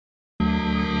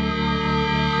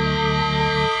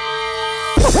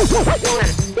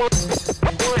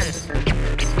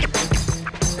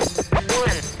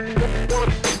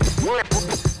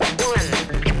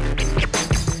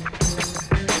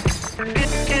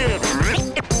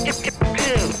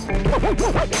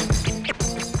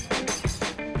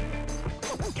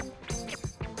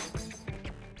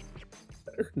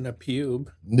than a pube.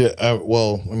 Yeah,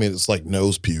 well, I mean, it's like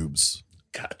nose pubes.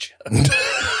 Gotcha.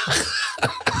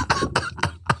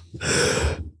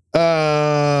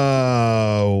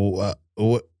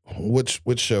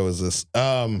 Which show is this?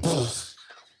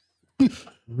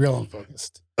 Real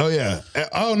unfocused. Oh yeah.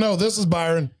 Oh no, this is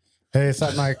Byron. Hey, it's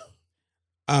not Mike.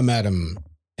 I'm Adam,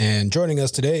 and joining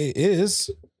us today is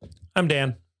I'm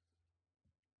Dan.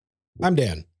 I'm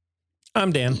Dan.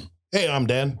 I'm Dan. Hey, I'm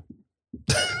Dan.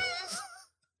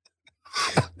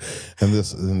 and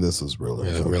this is really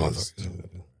real unfocused.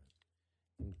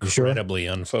 You sure? Incredibly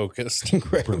unfocused.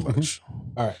 Pretty much.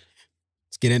 All right,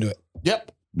 let's get into it.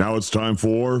 Yep. Now it's time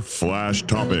for Flash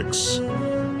Topics. All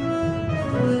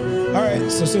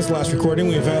right, so since the last recording,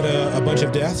 we've had a bunch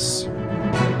of deaths.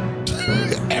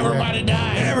 Everybody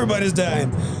died. Everybody's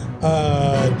dying.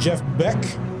 Jeff Beck,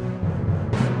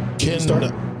 Ken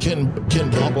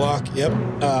Block. Yep.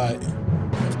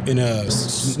 In a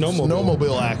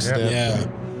snowmobile accident. Yeah,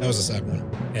 that was a sad one.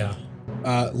 Yeah.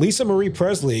 Lisa Marie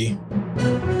Presley.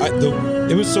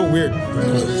 It was so weird.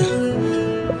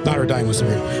 Not her dying was so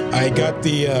weird. I got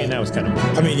the. I mean, that was kind of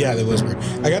weird. I mean, yeah, that was weird.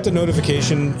 I got the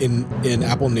notification in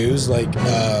Apple News, like,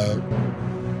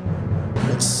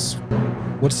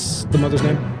 what's the mother's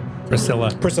name? Priscilla.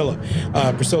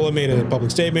 Priscilla made a public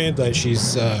statement that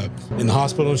she's in the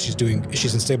hospital. She's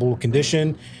in stable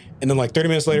condition, and then like 30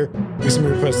 minutes later, Lisa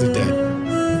Marie Presley dead.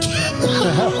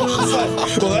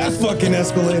 Well, that fucking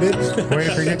escalated.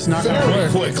 Wait, forget to knock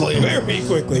on wood. Very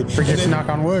quickly. Forget to knock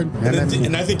on wood.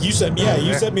 And I think you said,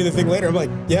 you sent me the thing later. I'm like,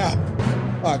 yeah,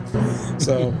 fuck.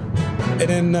 So, and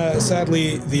then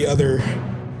sadly, the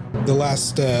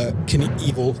last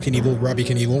Knievel, Robbie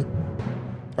Knievel,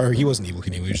 or he wasn't Evil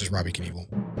Knievel, he was just Robbie Knievel.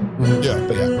 Yeah.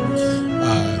 But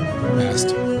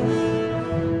passed.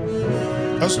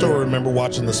 I still remember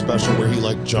watching the special where he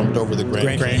like jumped over the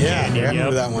Grand Canyon. Yeah, I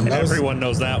remember that one. Everyone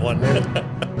knows that one.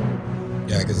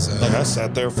 Yeah, because like I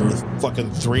sat there for fucking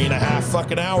 3.5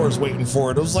 fucking hours waiting for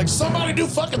it. It was like, somebody do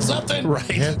fucking something. Right.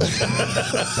 It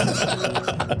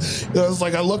was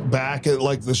like, I look back at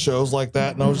like the shows like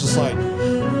that and I was just like,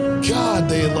 God,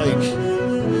 they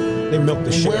milked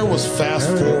the shit. Where was Fast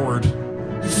Forward?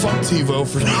 Fuck TiVo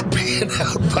for not being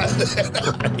out by then.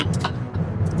 Right.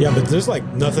 Yeah, but there's like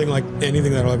nothing like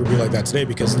anything that'll ever be like that today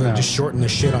because they just shorten the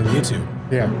shit on YouTube.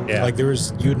 Yeah. Like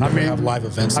you'd never have live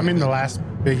events. I mean, the last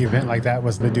big event like that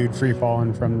was the dude free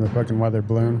falling from the fucking weather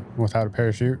balloon without a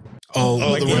parachute. Oh,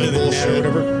 like the Red Bull shit. Or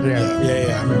whatever.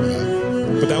 Yeah. I remember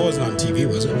that. But that wasn't on TV,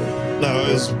 was it? No,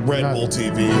 it was Red Bull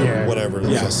TV or whatever.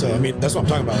 Yeah, so I mean, that's what I'm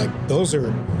talking about. Like those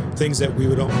are things that we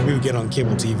would get on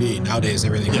cable TV. Nowadays,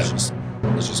 everything is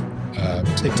just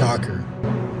TikTok or.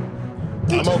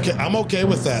 I'm okay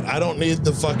with that. I don't need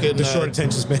the fucking short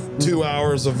attention span. 2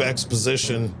 hours of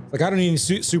exposition. Like I don't need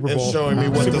Super Bowl and showing me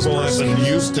what this person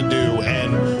used to do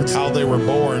and how they were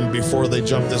born before they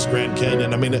jumped this Grand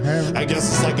Canyon. I mean, I guess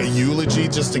it's like a eulogy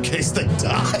just in case they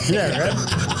die. Yeah, right.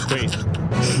 Wait,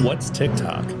 what's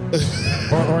TikTok?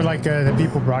 Or like the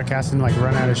people broadcasting like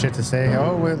run out of shit to say.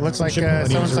 Oh, it looks like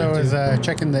so-and-so is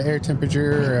checking the air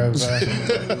temperature of.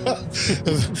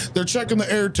 They're checking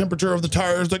the air temperature of the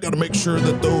tires. They got to make sure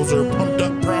that those are pumped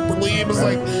up properly. It was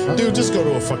like, dude, just go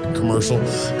to a fucking commercial.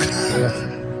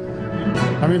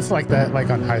 I mean, it's like that, like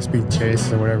on High Speed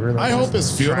Chase or whatever. Like I hope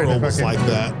his funeral was like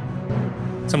that.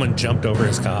 Someone jumped over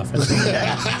his coffin.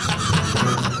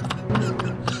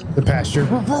 The pasture.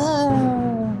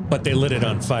 But they lit it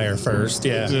on fire first.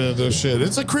 Yeah. The shit.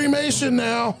 It's a cremation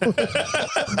now.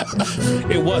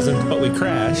 It wasn't, but we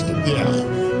crashed.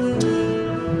 Yeah.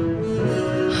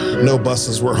 No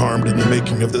buses were harmed in the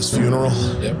making of this funeral.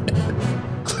 Yep.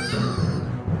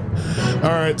 All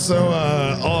right, so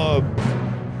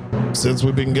since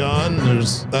we've been gone,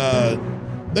 there's I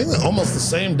think almost the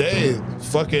same day,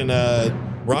 fucking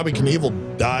Robbie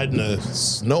Knievel died in a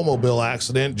snowmobile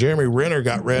accident. Jeremy Renner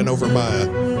got ran over by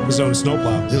his own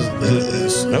snowplow.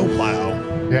 His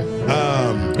snowplow. Yeah.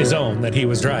 His own that he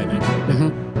was driving.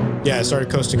 Mm-hmm. Yeah, it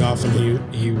started coasting off, and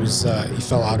he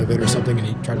fell out of it or something, and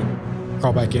he tried to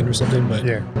crawl back in or something, but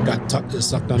got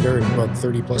sucked under and broke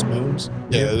 30 plus bones.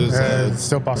 Yeah, there's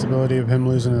still possibility of him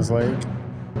losing his leg.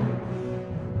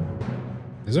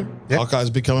 Is there? Yep. Hawkeye's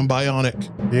becoming bionic.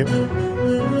 Yep.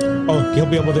 Oh, he'll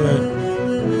be able to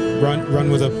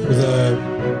run with a.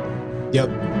 Yep.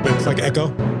 It's like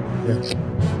Echo. Yeah.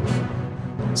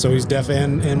 So he's deaf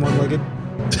and one-legged.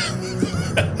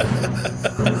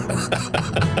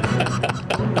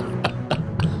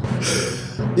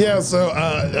 Yeah, so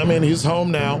I mean, he's home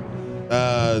now.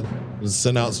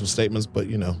 Sent out some statements, but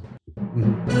you know,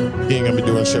 he ain't gonna be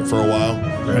doing shit for a while.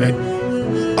 Right.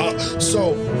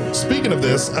 So speaking of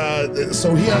this,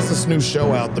 so he has this new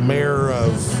show out, the mayor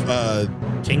of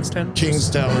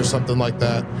Kingstown or something like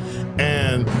that,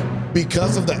 and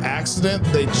because of the accident,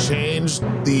 they changed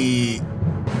the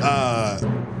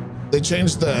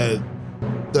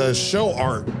show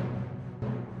art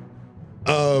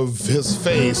of his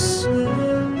face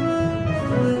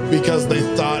because they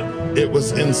thought it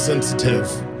was insensitive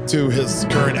to his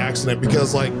current accident,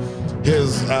 because like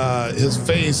his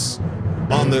face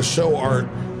on the show art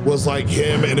was like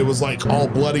him, and it was like all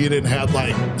bloody, and it had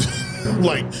like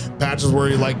like patches where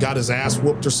he like got his ass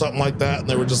whooped or something like that, and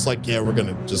they were just like, yeah, we're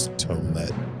gonna just tone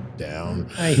that down.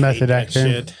 Method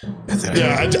acting.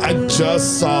 Yeah, I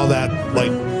just saw that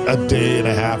like a day and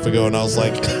a half ago, and I was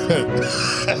like,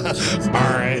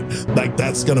 all right, like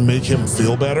that's gonna make him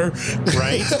feel better,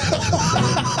 right?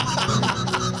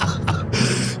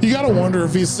 You gotta wonder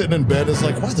if he's sitting in bed, is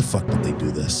like, why the fuck did they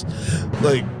do this?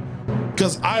 Like,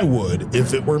 because I would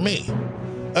if it were me.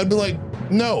 I'd be like,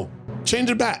 no, change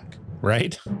it back.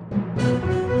 Right?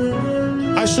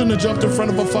 I shouldn't have jumped in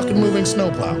front of a fucking moving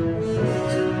snowplow.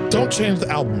 Don't change the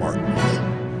album art.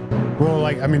 Well,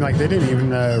 like, I mean, like, they didn't even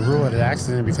rule it an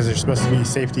accident because there's supposed to be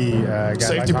safety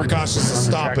Safety precautions to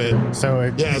stop it. So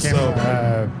it became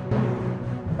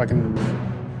fucking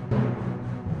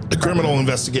a criminal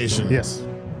investigation. Yes.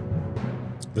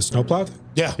 The snowplow?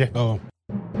 Yeah. Oh.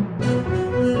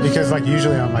 Because like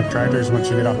usually on like tractors, once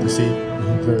you get off the seat,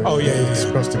 it's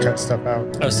supposed to cut stuff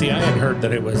out. Oh, see, I had heard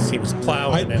that he was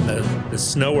plowing and the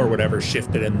snow or whatever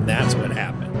shifted, and that's what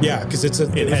happened. Yeah, because it was a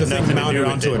had thing nothing to mounted do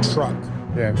with onto it. a truck.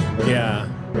 Yeah. Yeah.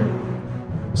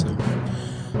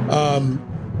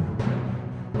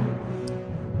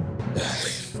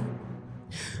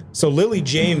 So Lily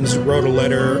James wrote a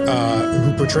letter,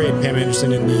 who portrayed Pam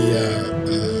Anderson in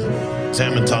the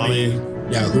Sam and Tommy.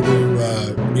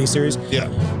 Hulu miniseries. Yeah.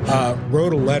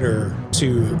 Wrote a letter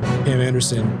to Pam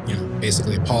Anderson,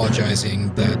 basically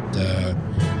apologizing that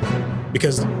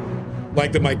because,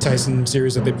 like the Mike Tyson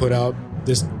series that they put out,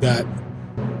 that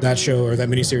show or that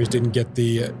miniseries didn't get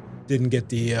the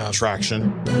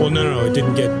traction. Well, no, it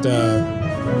didn't get the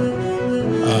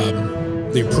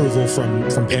approval from Pam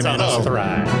It's Anderson.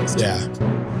 unauthorized. Yeah.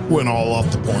 Went all off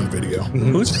the porn video.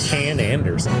 Who's Pan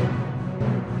Anderson?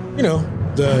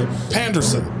 The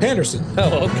Panderson.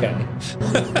 Oh, okay.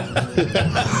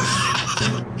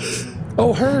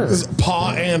 Oh, her. This is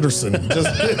Pa Anderson. Just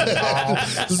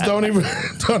don't even.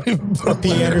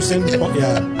 P. Anderson, the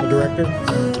director.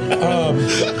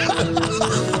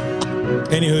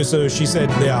 Anywho, so she said,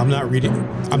 "Yeah, I'm not reading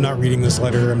this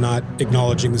letter. I'm not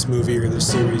acknowledging this movie or this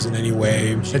series in any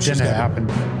way." It didn't happen.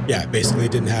 Yeah, basically,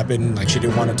 it didn't happen. Like, she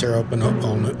didn't want to tear open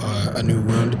a new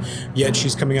wound. Yet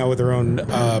she's coming out with her own.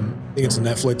 I think it's a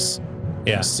Netflix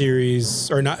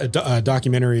series, or not a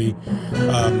documentary,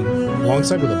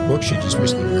 alongside with a book she just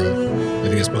recently wrote. I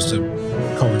think it's supposed to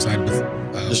coincide with.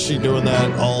 Is she doing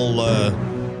that all?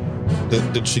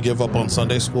 Did she give up on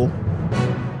Sunday school?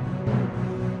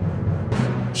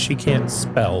 She can't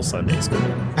spell Sunday school.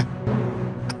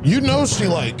 She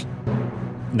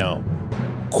No.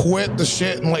 quit the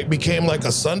shit and like became like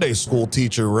a Sunday school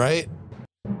teacher, right?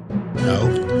 No.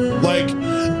 Like,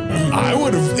 I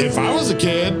would have, if I was a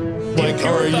kid, like,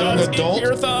 or a young adult,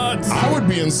 Your thoughts. I would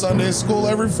be in Sunday school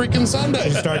every freaking Sunday.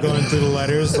 You start going through the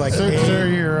letters like, Sir,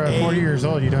 you're 40 years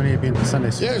old. You don't need to be in the Sunday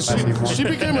school Yeah, class anymore. she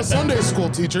became a Sunday school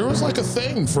teacher. It was like a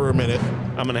thing for a minute.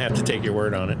 I'm going to have to take your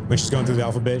word on it. when she's going through the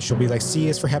alphabet, she'll be like, C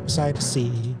is for hepatitis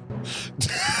C.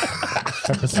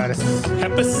 Hepatitis.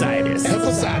 Hepatitis.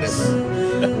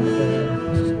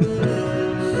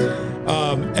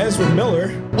 Ezra Miller.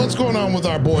 What's going on with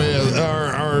our boy,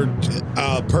 Ezra.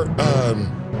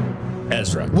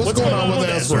 what's going on with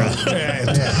Ezra?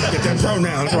 Get them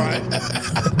pronouns right.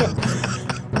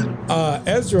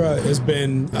 Ezra has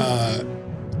been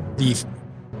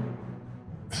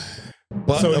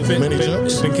But many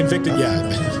jokes. He's been convicted. Yeah.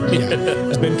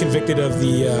 He's been convicted of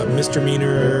the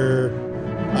misdemeanor.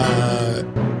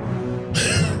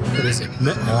 What is it?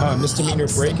 Misdemeanor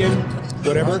break-in,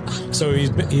 whatever. So he's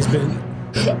been.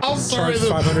 I'm sorry. Charged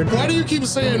 500. Why do you keep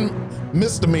saying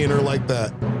misdemeanor like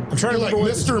that? I'm trying to Like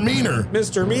remember Mr. Meaner.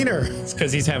 Misdemeanor. It's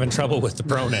because he's having trouble with the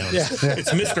pronouns. Yeah.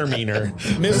 It's Mr. Meaner.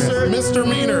 Mr.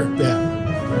 Meaner. Yeah.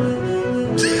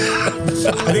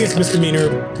 I think it's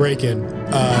misdemeanor break-in.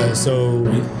 So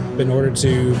been ordered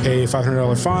to pay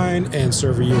 $500 fine and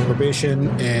serve a year of probation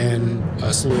and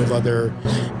a slew of other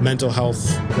mental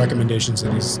health recommendations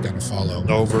that he's got to follow.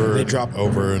 Over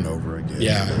and over again.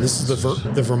 Yeah, this is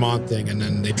the Vermont thing, and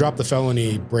then they dropped the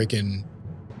felony break-in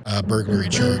burglary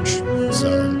charge.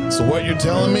 So what you're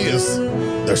telling me is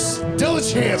there's still a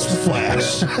chance for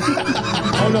Flash.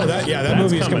 Oh no, that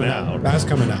movie is coming out. That's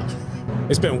coming out.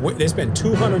 They spent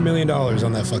 $200 million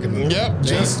on that fucking movie. Yep,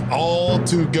 just all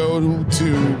to go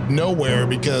to nowhere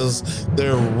because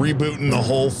they're rebooting the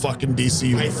whole fucking DC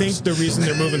universe. I think the reason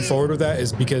they're moving forward with that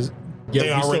is because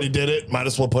they already did it. Might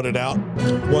as well put it out.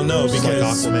 Well, no, Just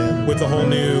because like Aquaman. with the whole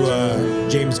new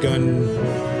James Gunn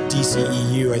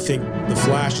DCEU, I think the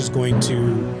Flash is going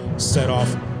to set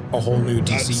off a whole new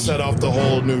DC. Set off the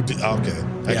whole new. Okay,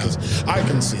 I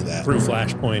can see that Through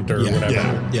Flashpoint or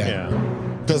whatever. Yeah.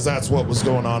 Because that's what was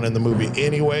going on in the movie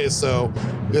anyway. So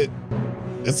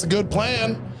it's a good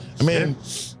plan. I mean,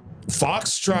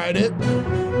 Fox tried it.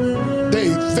 They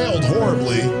failed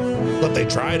horribly, but they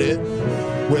tried it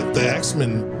with the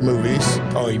X-Men movies.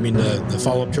 Oh, you mean the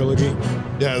follow-up trilogy?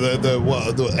 Yeah,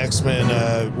 the X-Men.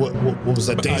 What was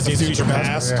that? Days of Future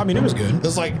Past. Yeah. I mean, it was good.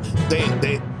 It's like they.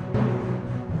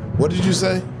 What did you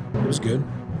say? It was good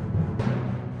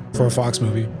for a Fox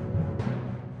movie.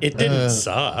 It didn't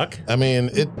suck. I mean,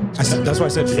 That's why I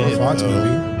said for a Fox movie.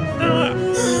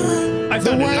 I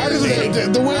found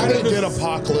The way they did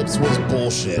Apocalypse was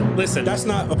bullshit. Listen, That's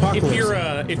not Apocalypse.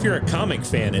 If you're a comic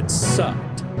fan, it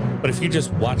sucked. But if you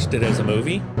just watched it as a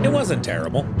movie, it wasn't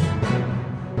terrible.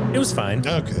 It was fine.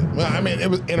 Okay. Well, I mean,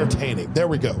 it was entertaining. There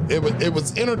we go. It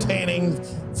was entertaining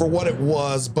for what it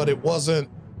was, but it wasn't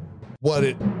what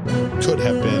it could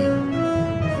have been.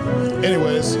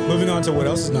 Anyways, moving on to what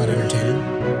else is not entertaining.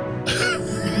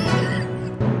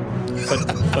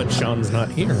 But Sean's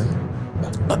not here.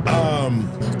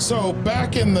 So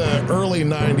back in the early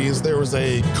 90s, there was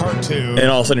a cartoon. And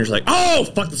all of a sudden you're like, oh,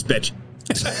 fuck this bitch.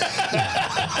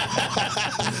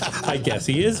 I guess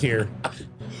he is here.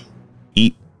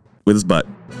 Eat with his butt.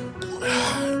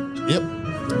 Yep.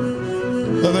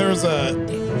 So there was a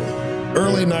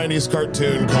early 90s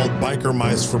cartoon called Biker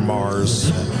Mice from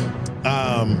Mars.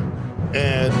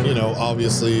 And,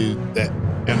 obviously that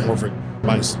anamorphic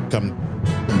mice come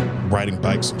riding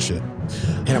bikes and shit.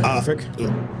 Anamorphic?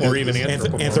 Or even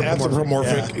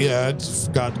anthropomorphic. Yeah, it's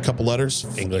got a couple letters.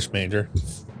 English major.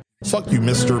 Fuck you,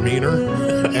 Mr. Meaner.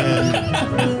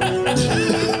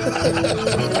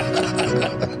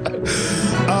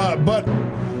 But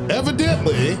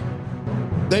evidently,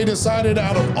 they decided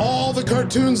out of all the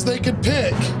cartoons they could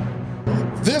pick,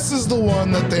 this is the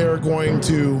one that they are going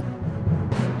to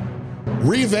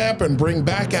revamp and bring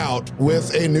back out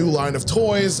with a new line of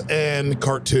toys and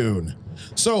cartoon.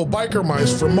 So Biker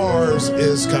Mice from Mars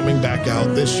is coming back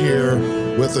out this year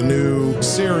with a new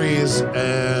series,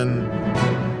 and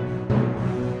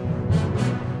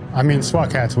I mean,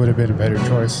 SWAT Cats would have been a better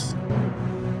choice.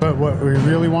 But what we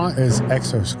really want is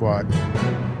Exo Squad.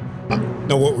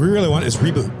 No, what we really want is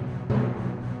reboot.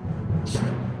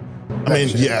 I mean,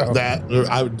 yeah, that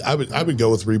I would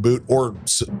go with reboot or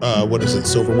what is it,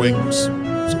 Silver Wings?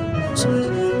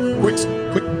 Quick,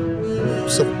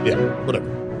 so yeah, whatever.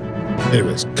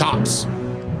 Anyways, Cops.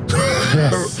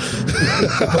 Yes.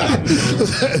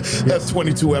 That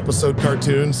 22 episode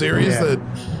cartoon series that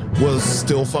was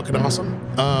still fucking awesome.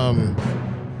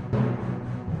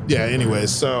 Yeah.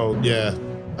 Anyways, so yeah.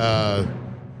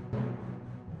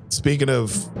 Speaking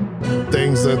of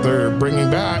things that they're bringing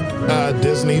back,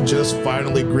 Disney just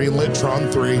finally greenlit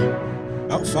Tron 3.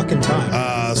 About fucking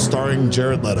time. Starring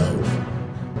Jared Leto.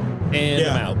 And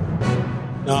I'm out.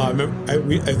 No, I remember.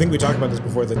 I think we talked about this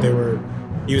before that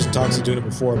he was in talks of doing it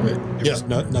before, but there was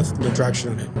no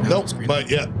traction on it. Nope. But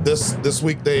yeah, this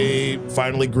week they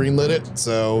finally greenlit it,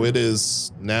 so it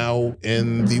is now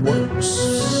in the works.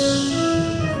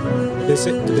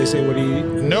 Did they say what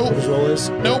what his role is?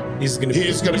 Nope. He's gonna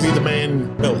be the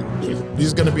main villain.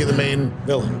 He's gonna be the main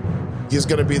villain. He's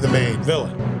gonna be the main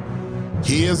villain.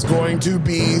 He is going to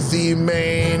be the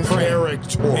main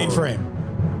character. Mainframe.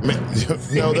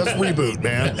 No, that's reboot,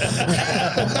 man.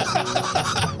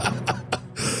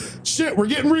 Shit, we're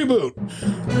getting reboot.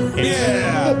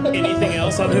 Yeah. Anything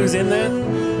else on who's in that?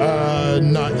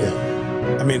 Not yet.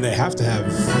 I mean, they have to have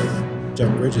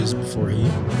Jeff Bridges before he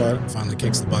finally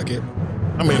kicks the bucket.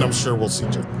 I mean, I'm sure we'll see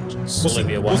Jeff Bridges.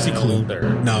 We'll see Clue.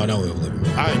 No,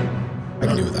 Olivia. I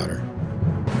can do without her.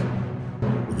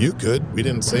 You could. We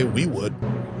didn't say we would.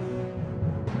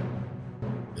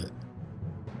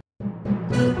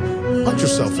 Punch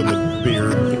yourself in the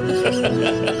beard.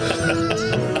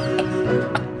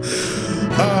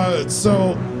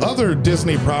 So other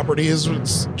Disney properties,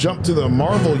 let's jump to the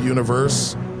Marvel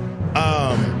universe.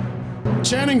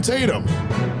 Channing Tatum.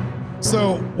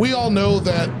 So we all know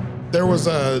that there was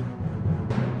a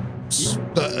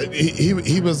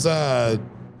he was there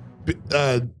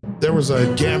was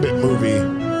a Gambit movie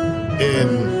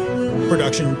in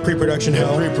pre-production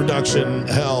hell.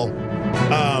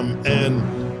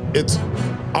 And it's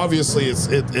obviously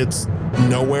it's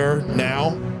nowhere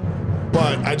now,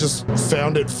 but I just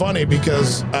found it funny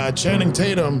because Channing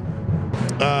Tatum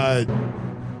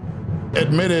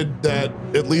admitted that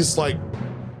at least like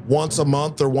once a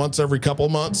month or once every couple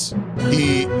months,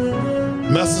 he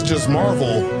messages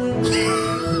Marvel.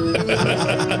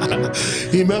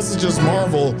 He messages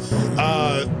Marvel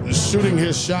shooting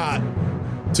his shot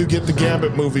to get the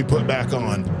Gambit movie put back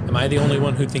on. Am I the only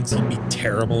one who thinks he'd be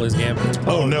terrible as Gambit?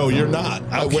 Oh, no, you're not.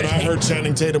 Okay. When I heard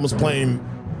Channing Tatum was playing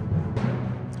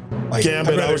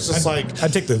Gambit, I was just like...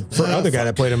 I'd take the other guy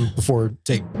that played him before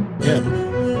take him.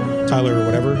 Tyler or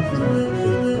whatever.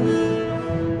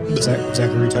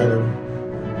 Zachary Tyler.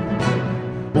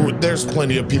 There's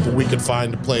plenty of people we could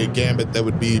find to play Gambit that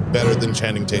would be better than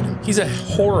Channing Tatum. He's a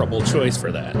horrible choice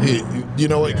for that. You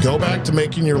know what? Go back to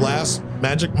making your last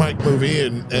Magic Mike movie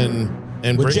and bring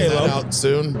that out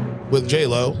soon with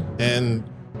J-Lo, and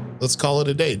let's call it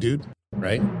a day, dude.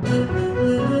 Right?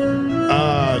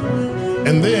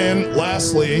 And then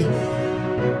lastly,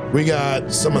 we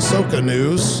got some Ahsoka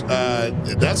news.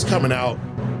 That's coming out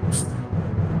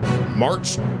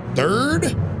March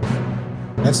 3rd?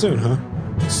 That's soon, huh?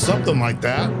 Something like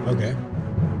that. Okay.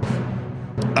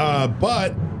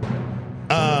 But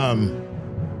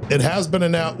it has been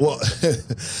announced. Well,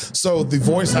 so the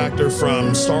voice actor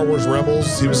from Star Wars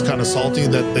Rebels, he was kind of salty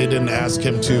that they didn't ask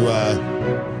him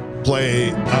to play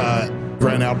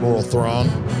Grand Admiral Thrawn.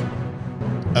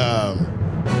 I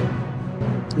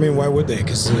mean, why would they?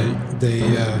 Because they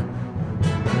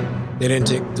didn't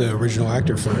take the original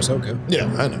actor for Ahsoka. Yeah,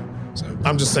 I know. So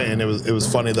I'm just saying it was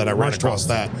funny that I ran across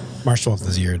that. March 12th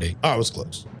is the year date. Oh, it was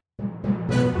close.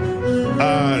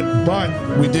 But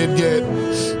we did get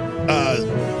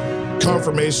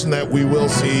confirmation that we will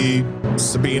see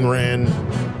Sabine Wren,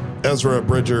 Ezra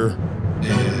Bridger,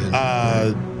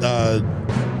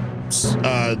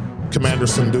 Commander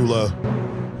Syndulla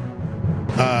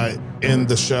in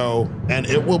the show, and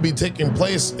it will be taking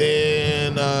place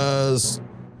in a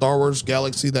Star Wars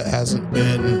galaxy that hasn't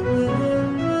been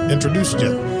introduced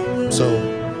yet. So,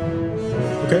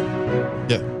 okay,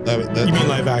 yeah, that you mean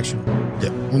live action? Yeah,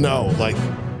 no, like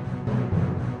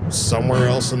somewhere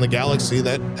else in the galaxy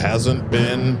that hasn't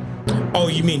been. Oh,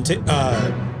 you mean okay,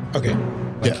 like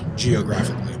yeah,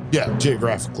 geographically. Yeah,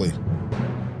 geographically,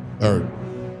 or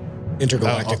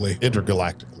intergalactically.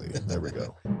 Intergalactically. There we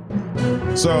go.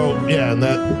 So yeah, and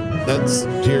that's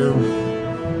here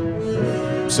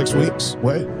 6 weeks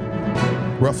away,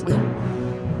 roughly.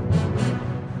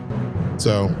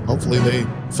 So hopefully they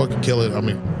fucking kill it. I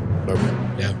mean, whatever.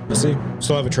 Yeah, we'll see.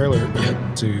 Still have a trailer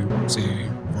yet to see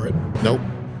for it. Nope.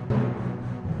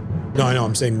 No, I know.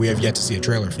 I'm saying we have yet to see a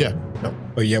trailer for it. Nope.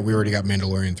 But yeah, we already got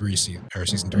Mandalorian 3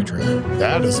 season 3 trailer.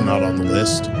 That is not on the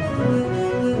list.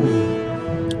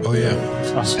 Oh yeah.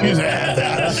 Excuse me. Add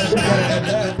that.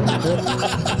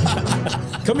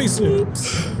 Coming soon.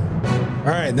 All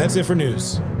right, and that's it for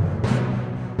news.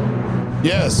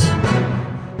 Yes,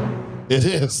 it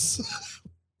is.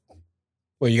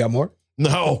 Well, you got more?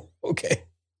 No. Okay.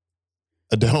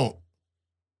 I don't.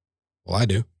 Well, I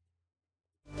do.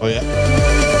 Oh, yeah.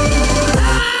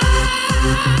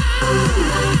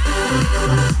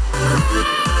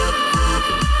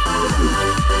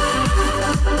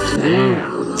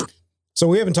 So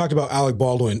we haven't talked about Alex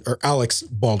Baldwin.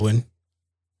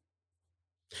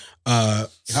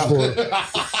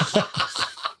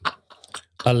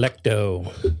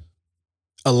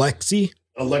 Alexi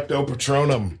Electo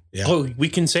Patronum. Yeah. Oh, we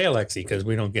can say Alexi because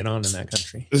we don't get on in that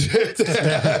country.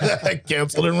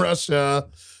 Canceled in Russia.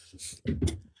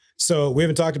 So we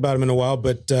haven't talked about him in a while,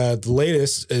 but the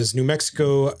latest is New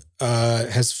Mexico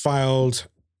has filed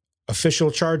official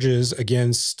charges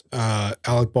against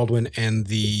Alec Baldwin and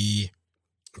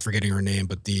I'm forgetting her name,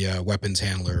 but the weapons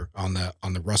handler on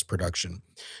the Rust production.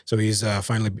 So he's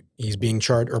being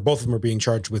charged, or both of them are being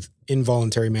charged with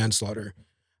involuntary manslaughter,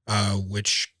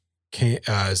 which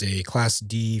is a Class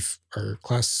D or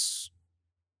Class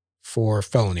 4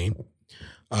 felony,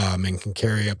 and can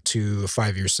carry up to a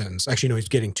 5-year sentence. Actually, no, he's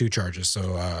getting 2 charges.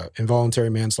 So involuntary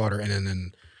manslaughter, and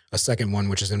then a second one,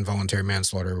 which is involuntary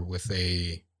manslaughter with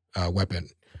a weapon.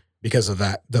 Because of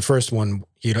that, the first one,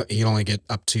 he'd only get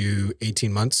up to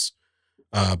 18 months.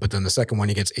 But then the second one,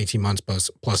 he gets 18 months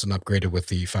plus an upgraded with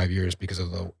the 5 years because of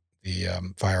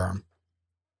firearm.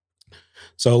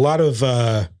 So a lot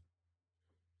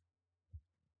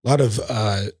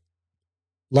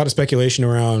of speculation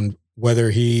around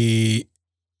whether he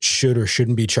should or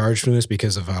shouldn't be charged for this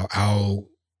because of how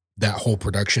that whole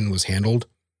production was handled.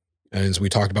 And as we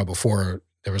talked about before,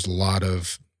 there was a lot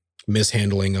of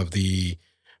mishandling of the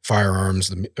firearms,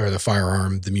 the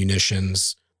firearm, the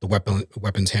munitions, the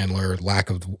weapons handler, lack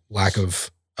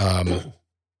of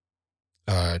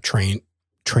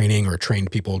training or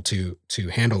trained people to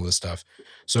handle this stuff.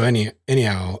 So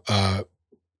anyhow,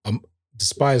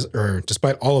 despite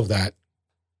all of that,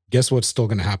 guess what's still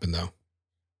going to happen though?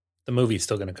 The movie's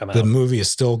still going to come out. The movie's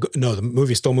still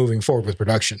moving forward with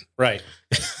production. Right.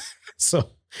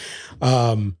 So,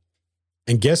 and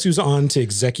guess who's on to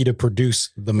executive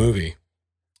produce the movie?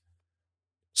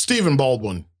 Stephen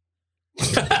Baldwin.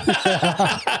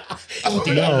 I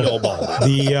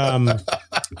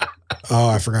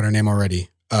forgot her name already.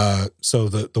 So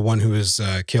the one who is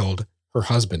killed, her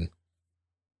husband.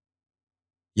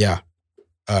 Yeah.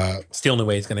 It's the only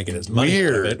way he's going to get his money.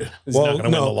 Weird. Out of it. He's not going to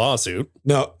win the lawsuit.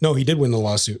 No, he did win the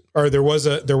lawsuit. Or there was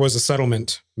a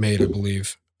settlement made, I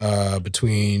believe,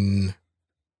 between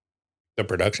the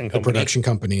production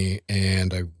company,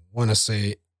 and I want to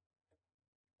say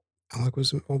Alec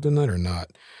was involved in that or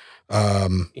not.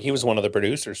 He was one of the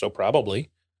producers, so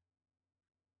probably.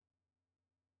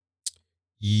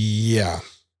 Yeah.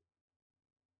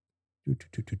 I'm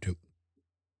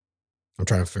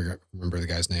trying to remember the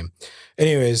guy's name.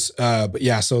 Anyways, but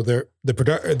yeah, so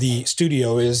the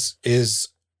studio is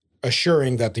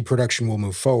assuring that the production will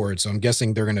move forward. So I'm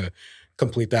guessing they're going to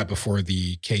complete that before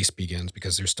the case begins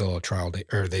because there's still a trial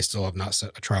date, or they still have not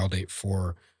set a trial date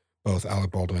for both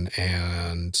Alec Baldwin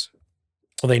and.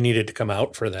 Well, they needed to come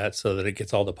out for that so that it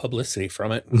gets all the publicity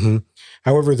from it. Mm-hmm.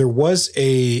 However, there was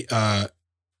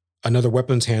another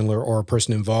weapons handler or a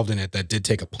person involved in it that did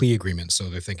take a plea agreement. So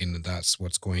they're thinking that that's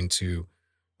what's going to,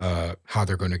 how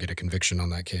they're going to get a conviction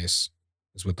on that case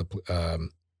is with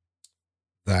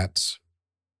that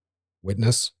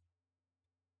witness,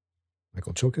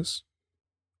 Michael Chokas.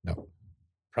 No,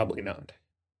 probably not.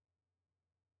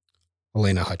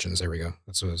 Elena Hutchins. There we go.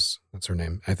 That's her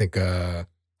name. I think,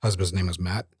 husband's name was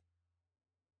Matt.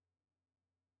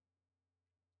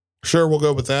 Sure, we'll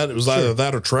go with that. It was either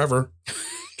that or Trevor.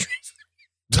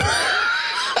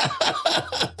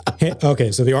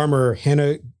 Okay, so the armor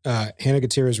Hannah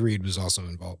Gutierrez Reed was also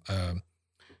involved,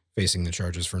 facing the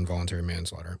charges for involuntary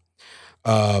manslaughter.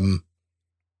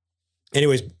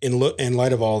 Anyways, in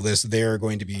light of all this, they're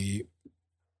going to be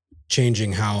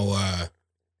changing how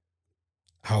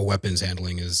weapons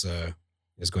handling is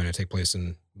going to take place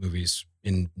in movies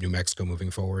in New Mexico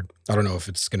moving forward. I don't know if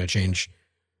it's going to change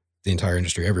the entire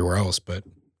industry everywhere else, but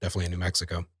definitely in New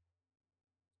Mexico.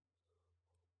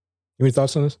 Any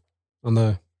thoughts on this? On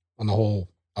the whole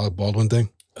Alec Baldwin thing?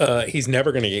 He's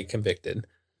never going to get convicted.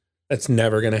 That's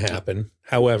never going to happen.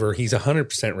 However, he's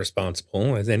 100%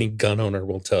 responsible, as any gun owner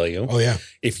will tell you. Oh, yeah.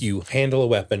 If you handle a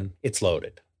weapon, it's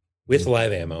loaded with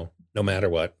live ammo, no matter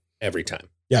what, every time.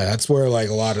 Yeah, that's where like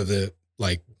a lot of the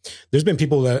there's been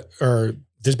people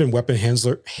there's been weapon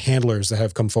handlers that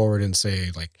have come forward and say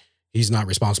like he's not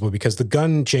responsible because the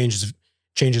gun changes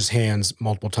hands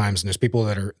multiple times, and there's people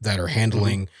that are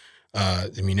handling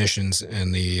the munitions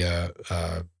and the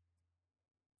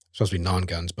supposed to be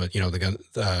non-guns, but the gun,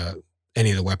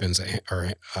 any of the weapons that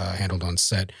are handled on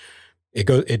set,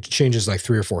 it changes like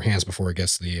 3 or 4 hands before it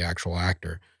gets to the actual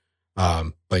actor.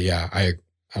 But yeah,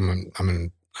 I'm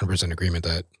in 100% agreement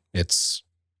that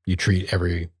you treat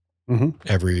every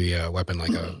weapon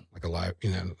like a live,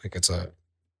 like it's a.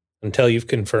 Until you've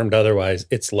confirmed otherwise,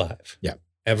 it's live. Yeah.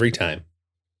 Every time.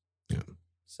 Yeah.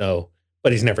 So,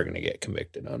 but he's never going to get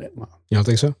convicted on it. You don't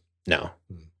think so? No.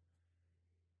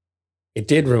 It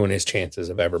did ruin his chances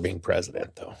of ever being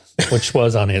president, though, which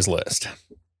was on his list.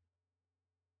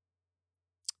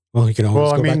 Well, you can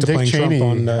always go back to playing Cheney,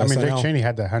 Trump on Dick Cheney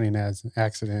had the hunting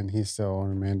accident. He's still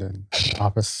remained in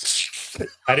office.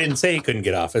 I didn't say he couldn't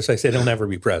get office. I said he'll never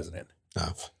be president.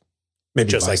 No. Maybe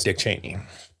just vice. like Dick Cheney.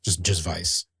 Just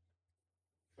vice.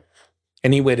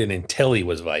 And he waited until he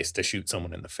was vice to shoot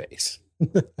someone in the face.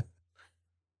 What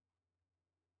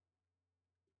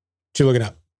you looking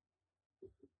up?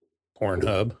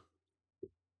 Pornhub.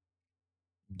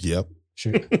 Yep.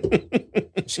 Shoot.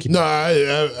 No,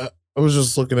 I was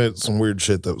just looking at some weird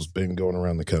shit that was been going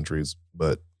around the countries,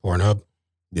 but Pornhub?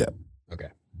 Yeah. Okay.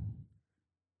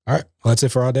 All right. Well, that's it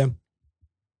for Odd Damn.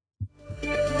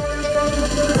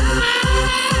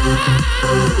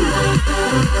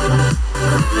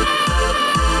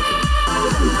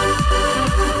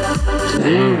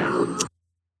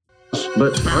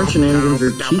 But our shenanigans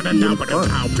are cheeky and fun.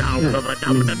 Yeah,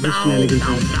 I mean, this shenanigans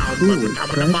are cool and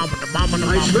fresh.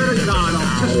 I swear to God,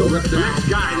 I'll pistol whip the next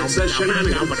guy that says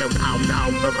shenanigans.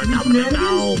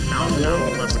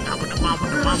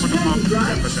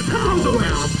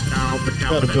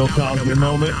 Got a Bill Cosby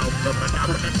moment.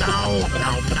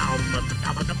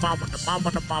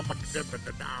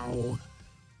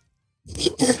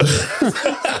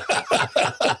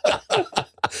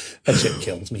 That shit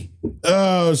kills me.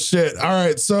 Oh shit. All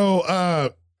right.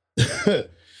 So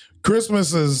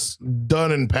Christmas is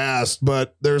done and past,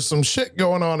 but there's some shit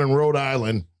going on in Rhode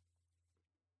Island.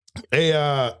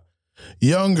 A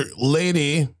young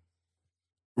lady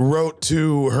wrote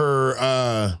to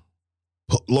her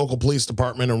local police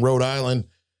department in Rhode Island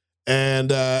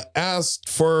and asked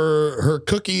for her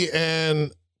cookie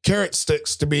and carrot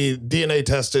sticks to be DNA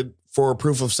tested for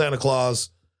proof of Santa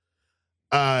Claus.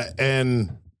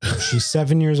 And she's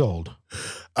 7 years old.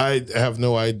 I have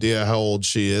no idea how old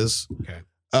she is. Okay.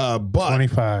 But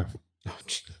 25.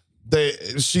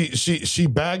 She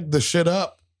bagged the shit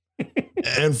up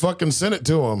and fucking sent it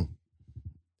to him.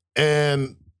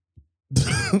 And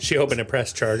she hoping to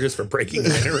press charges for breaking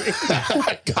and entering.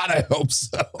 God, I hope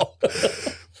so.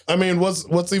 I mean,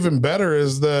 what's even better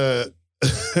is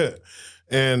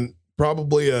and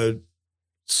probably a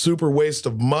super waste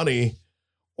of money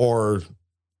or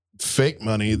fake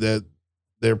money that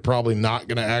they're probably not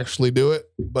going to actually do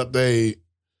it, but they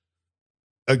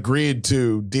agreed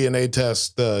to DNA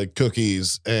test the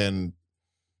cookies and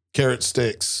carrot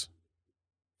sticks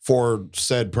for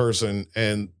said person.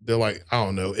 And they're like, I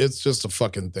don't know. It's just a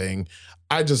fucking thing.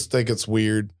 I just think it's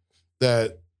weird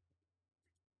that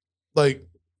like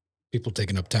people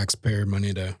taking up taxpayer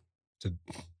money to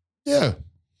yeah.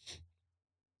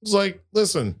 It's like,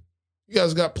 listen, you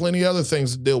guys got plenty of other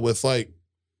things to deal with. Like,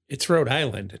 it's Rhode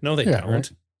Island. No, they don't.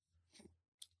 Right?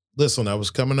 Listen, I was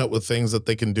coming up with things that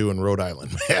they can do in Rhode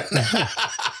Island, man.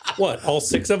 What, all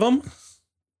 6 of them?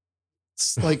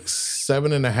 It's like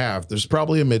 7.5. There's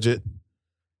probably a midget.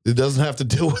 It doesn't have to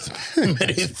deal with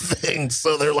many things.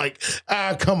 So they're like,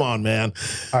 come on, man.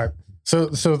 All right. So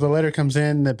the letter comes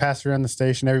in, that passes around the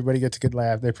station. Everybody gets a good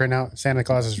laugh. They print out Santa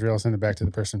Claus is real, send it back to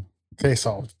the person. Case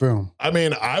solved. Boom. I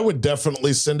mean, I would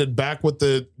definitely send it back with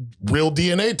the real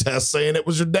DNA test saying it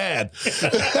was your dad.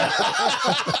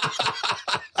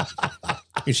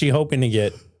 Is she hoping to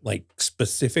get like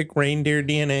specific reindeer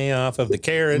DNA off of the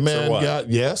carrots? Man, or what? God,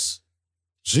 yes.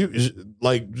 She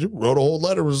wrote a whole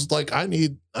letter. Was like, I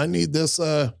need this.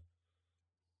 Like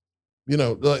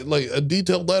a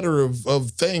detailed letter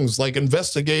of things like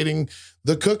investigating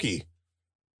the cookie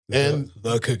and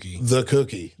the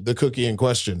cookie in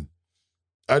question.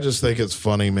 I just think it's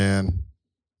funny, man.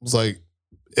 It's like,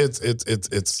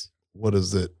 it's what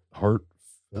is it? Heart,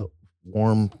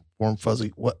 warm,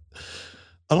 fuzzy. What?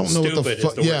 I don't know what the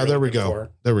fuck. Yeah, there we go. For.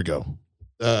 There we go.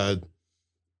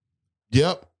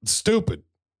 Yep. Stupid.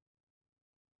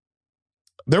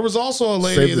 There was also a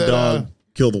lady Save the that dog,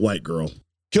 kill the white girl.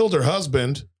 Killed her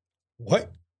husband. What?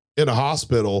 In a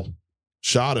hospital,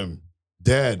 shot him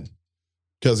dead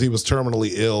because he was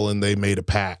terminally ill and they made a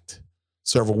pact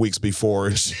several weeks before.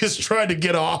 And she's trying to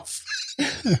get off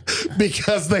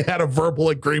because they had a verbal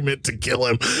agreement to kill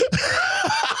him.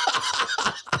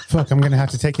 Fuck, I'm going to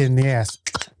have to take it in the ass.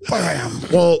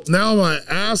 Well, now my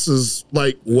ass is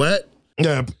like wet.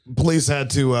 Yeah, police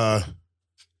had to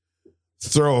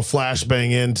throw a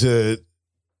flashbang in to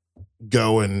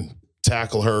go and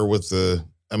tackle her with the,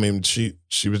 I mean, she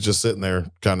was just sitting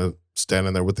there, kind of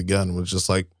standing there with the gun, was just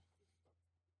like,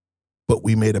 but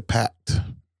we made a pact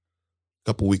a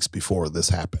couple weeks before this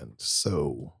happened,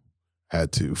 so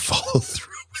had to follow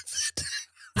through with it.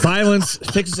 Violence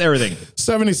fixes everything.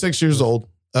 76 years old,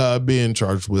 being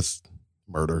charged with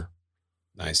murder.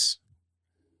 Nice.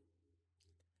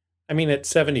 I mean, at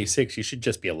 76, you should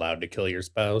just be allowed to kill your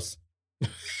spouse.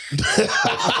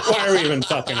 Why are we even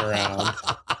fucking around?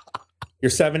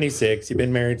 You're 76. You've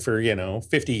been married for,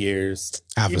 50 years.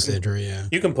 Half a century, yeah.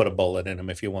 You can put a bullet in him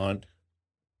if you want.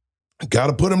 Got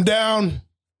to put him down.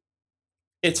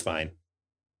 It's fine.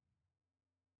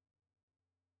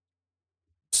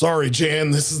 Sorry, Jan.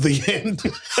 This is the end.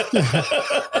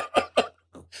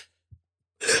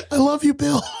 I love you,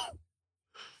 Bill.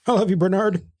 I love you,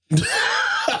 Bernard.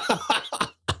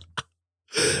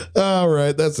 All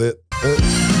right. That's it.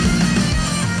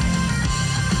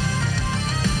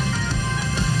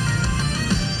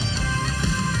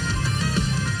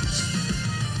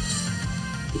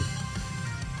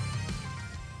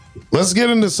 Let's get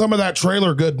into some of that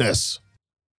trailer goodness.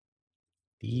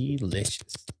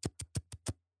 Delicious.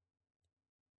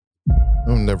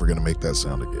 I'm never going to make that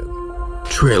sound again.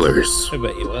 Trailers. I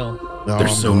bet you will. No,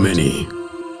 There's so many.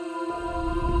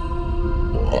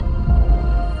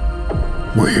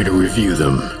 We're here to review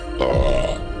them.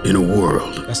 In a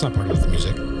world That's not part of the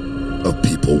music. of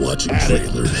people watching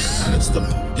trailers. It's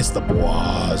the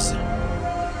bois.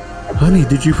 Honey,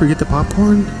 did you forget the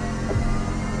popcorn?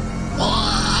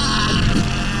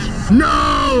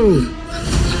 No!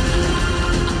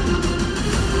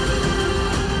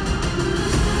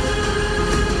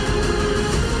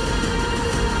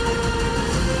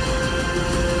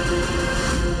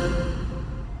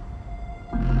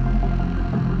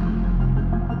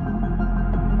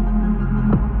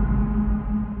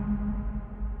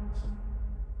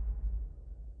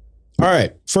 All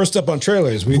right. First up on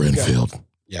trailers, we Renfield.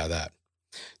 Yeah, that.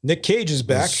 Nick Cage is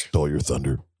back. Stole your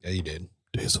thunder. Yeah, you did.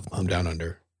 Days of I'm Thunder. down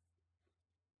under.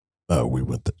 We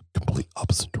went the complete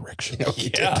opposite direction.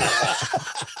 Yeah.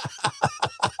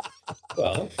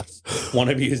 Well, one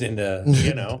of you's into,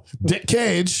 Dick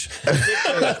Cage.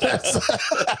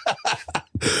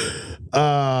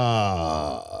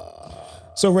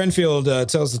 So Renfield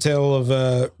tells the tale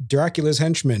of Dracula's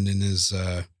henchman and his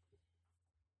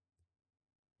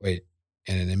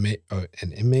an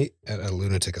inmate at a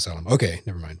lunatic asylum. Okay,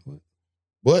 never mind.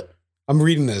 What? I'm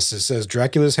reading this. It says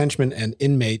Dracula's henchman and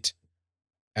inmate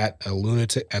at the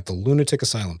lunatic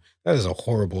asylum. That is a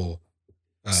horrible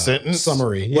Sentence?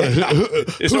 summary. What, Yeah.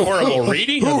 It's a horrible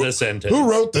reading of the sentence. Who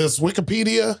wrote this?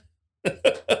 Wikipedia?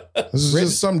 This is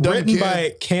just some dumb written kid.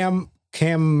 by Camaro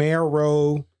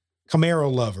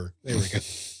Lover. There we go.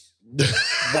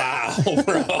 Wow,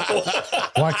 bro.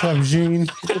 Wyclef Jean.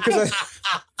 Because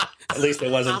At least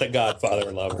it wasn't the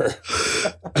Godfather lover.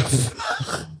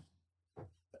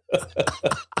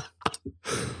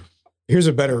 here's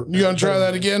a better. You gonna try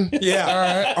that again? Yeah. All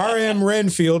right. R.M.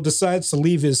 Renfield decides to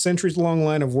leave his centuries-long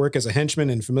line of work as a henchman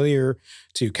and familiar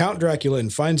to Count Dracula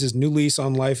and finds his new lease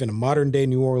on life in a modern-day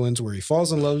New Orleans where he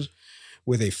falls in love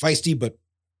with a feisty but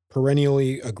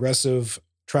perennially aggressive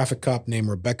traffic cop named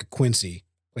Rebecca Quincy,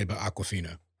 played by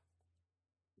Awkwafina.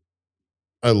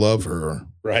 I love her.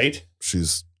 Right?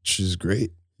 She's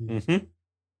great. Mm-hmm.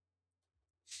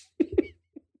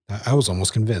 I was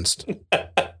almost convinced.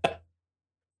 But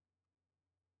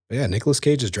yeah, Nicolas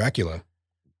Cage is Dracula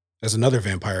as another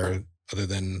vampire other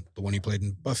than the one he played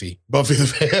in Buffy. Buffy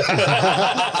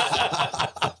the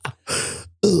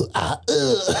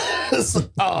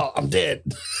Oh, I'm dead.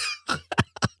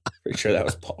 Pretty sure that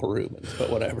was Paul Rubens, but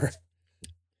whatever.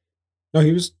 No,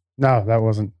 he was. No, that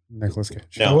wasn't Nicolas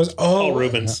Cage. No, I was. Paul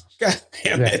Rubens. God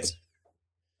damn Yeah. it!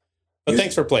 But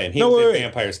thanks for playing. He No, was wait, in wait.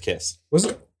 Vampire's Kiss. Was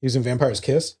it? He was in Vampire's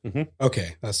Kiss. Mhm.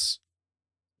 Okay, that's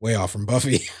way off from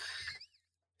Buffy.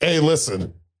 Hey,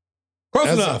 listen. Close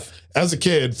As enough. As a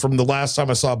kid, from the last time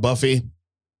I saw Buffy,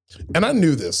 and I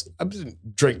knew this, I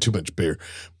didn't drink too much beer,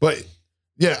 but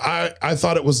yeah, I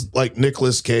thought it was like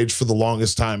Nicolas Cage for the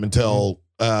longest time until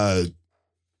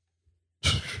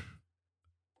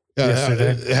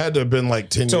Yesterday. it had to have been like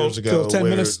 10 years ago. Till 10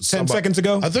 where minutes, 10 somebody- seconds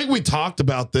ago. I think we talked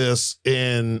about this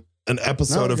in an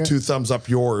episode No, of okay. Two Thumbs Up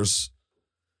Yours.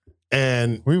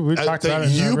 And We I talked think about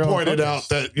it. in you Real pointed Focus. out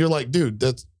that you're like, dude,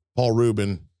 that's Paul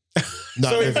Rubin,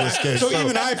 not Nicolas Cage. So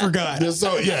even I forgot. Yeah,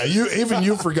 so yeah,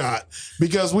 you forgot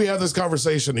because we had this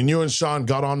conversation and you and Sean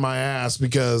got on my ass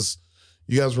because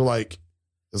you guys were like,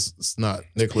 it's not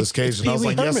Nicolas Cage. And I was Pee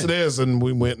Wee like, yes, Herman. it is. And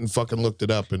we went and fucking looked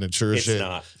it up and it sure as It's shit.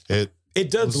 not. It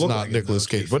does It's look not like it, Nicolas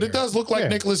though, to be Cage, but it fair. does look like Yeah.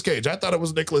 Nicolas Cage. I thought it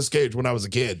was Nicolas Cage when I was a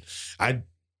kid. I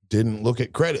didn't look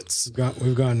at credits.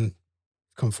 We've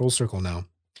come full circle now.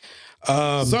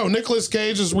 So Nicolas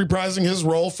Cage is reprising his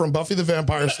role from Buffy the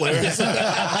Vampire Slayer.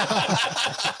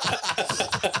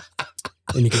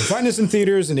 And you can find us in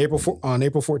theaters on April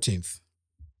 14th.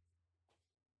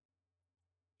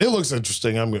 It looks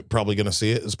interesting. I'm probably going to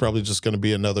see it. It's probably just going to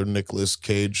be another Nicolas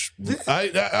Cage. I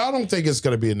don't think it's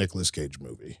going to be a Nicolas Cage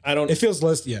movie. I don't. It feels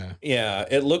less, yeah. Yeah,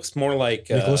 it looks more like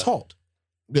Nicholas Hoult.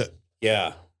 Yeah,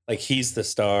 Yeah, like he's the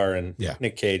star and Yeah.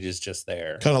 Nick Cage is just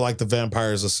there. kind of like the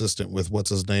vampire's assistant with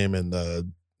what's his name and the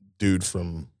dude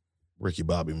from Ricky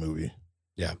Bobby movie.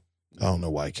 Yeah. I don't know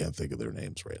why I can't think of their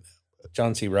names right now.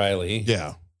 John C. Riley.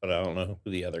 Yeah. But I don't know who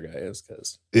the other guy is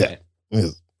because Yeah.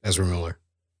 Ezra Miller.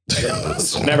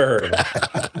 never heard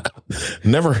of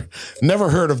him. Never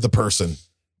heard of the person.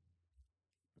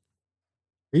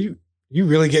 Are you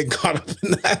really getting caught up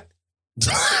in that?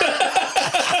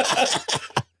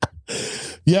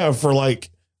 Yeah, for like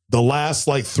the last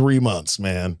like 3 months,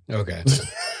 man. Okay.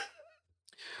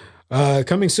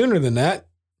 Coming sooner than that,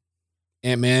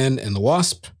 Ant-Man and the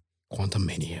Wasp,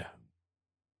 Quantumania.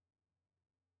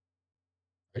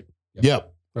 Right?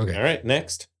 Yep. Okay. All right,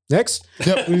 next. Next,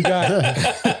 Yep. we've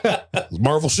got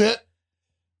Marvel shit.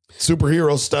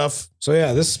 superhero stuff. So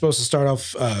yeah, this is supposed to start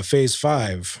off phase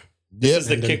 5. This is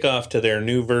the kickoff to their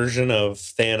new version of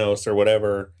Thanos or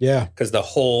whatever. Yeah. Because the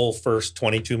whole first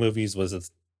 22 movies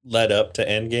was led up to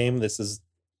Endgame. This is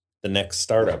the next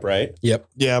startup, right? Yep.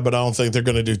 Yeah, but I don't think they're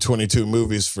going to do 22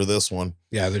 movies for this one.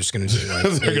 Yeah, they're just going to do like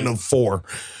they're going to 4.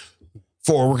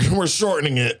 We're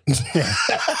shortening it.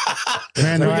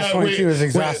 Man, the last 22 is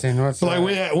exhausting.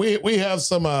 We have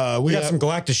some we got some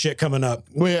Galactus shit coming up.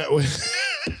 We got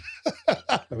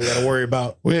to worry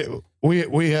about.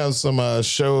 We have some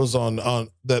shows on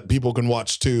that people can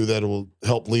watch too that will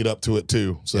help lead up to it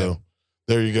too. So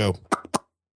there you go.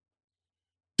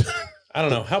 I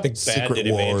don't know how bad Secret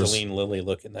did Wars. Evangeline Lilly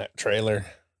look in that trailer.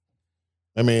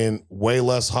 I mean, way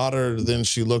less hotter than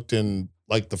she looked in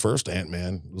like the first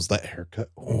Ant-Man. Was that haircut?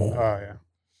 Oh yeah.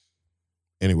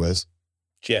 Anyways,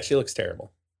 Yeah, she looks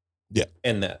terrible. Yeah.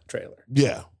 In that trailer.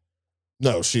 yeah.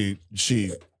 No, she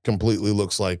completely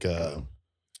looks like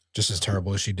Just as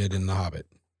terrible as she did in The Hobbit.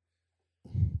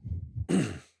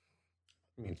 I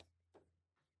mean,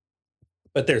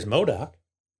 but there's MODOK.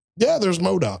 yeah, there's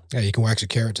MODOK. Yeah, you can wax a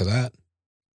carrot to that.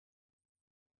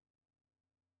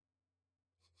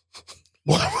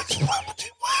 Why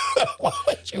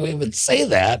would you even say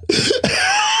that?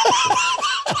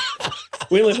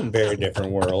 We live in very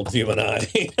different worlds, you and I.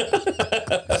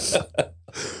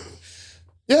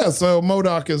 Yeah, so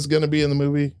MODOK is going to be in the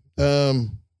movie.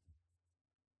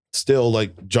 Still,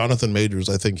 like Jonathan Majors,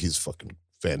 I think he's fucking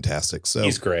fantastic. So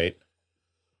He's great.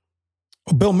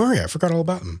 Oh, Bill Murray. I forgot all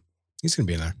about him. He's going to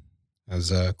be in there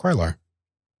as Krylar.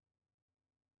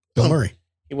 Bill Murray.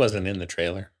 He wasn't in the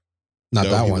trailer. Not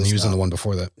No, that he one. was He was in not. the one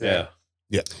before that.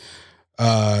 Yeah.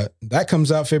 That comes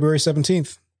out February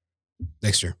 17th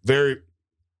next year. very,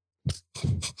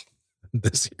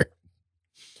 This year.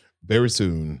 very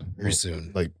soon. Very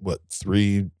soon. Like what,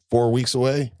 3-4 weeks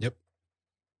away? Yep.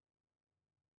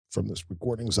 From this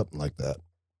recording, something like that.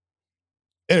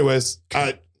 Anyways,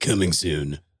 Coming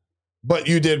soon. but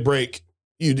you did break.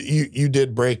 You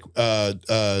did break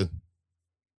a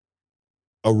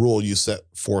rule you set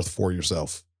forth for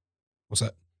yourself. What's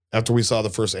that? After we saw the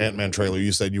first Ant-Man trailer,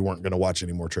 you said you weren't going to watch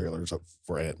any more trailers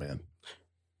for Ant-Man.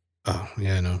 Oh,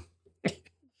 yeah, I know.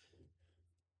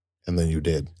 And then you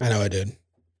did. I know I did.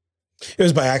 It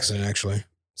was by accident, actually.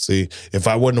 See, if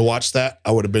I wouldn't have watched that,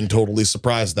 I would have been totally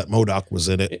surprised that MODOK was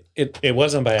in it. It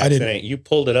wasn't by I didn't- accident. You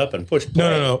pulled it up and pushed play.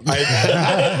 No.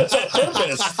 It's on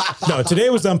purpose. No, today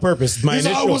was on purpose. My He's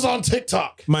initial always on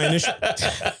TikTok. my initial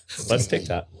Let's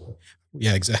TikTok.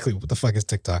 Yeah, exactly. What the fuck is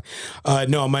TikTok?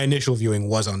 No, my initial viewing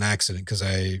was on accident because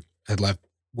I had left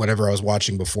whatever I was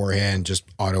watching beforehand, just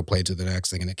autoplayed to the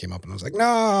next thing, and it came up, and I was like,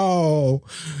 no.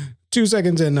 2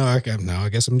 seconds in, no, I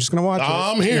guess I'm just gonna watch it.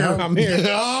 I'm here. I'm here.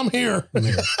 I'm here. I'm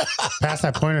here. Past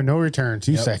that point of no return,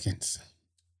 2 seconds.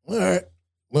 All right.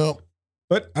 Well,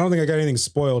 But I don't think I got anything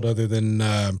spoiled other than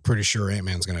I'm pretty sure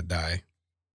Ant-Man's gonna die.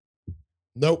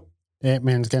 nope.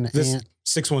 Ant-Man's gonna This ant.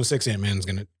 616 Ant-Man's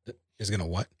is gonna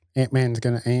what? Ant-Man's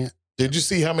gonna ant. Did you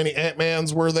see how many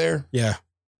Ant-Mans were there? Yeah,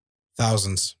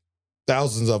 thousands.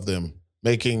 Thousands of them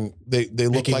making. They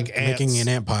look like ants. making an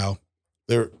ant pile.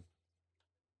 They're.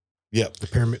 Yep.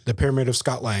 The pyramid of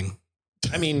Scott Lang.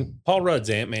 I mean, Paul Rudd's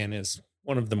Ant-Man is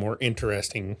one of the more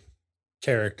interesting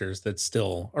characters that's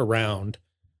still around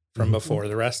from Mhm. before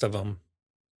the rest of them.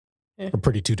 Or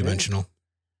pretty 2-dimensional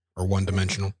or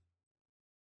 1-dimensional.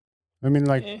 I mean,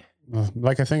 like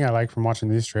a thing I like from watching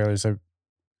these trailers. I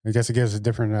guess it gives a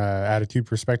different attitude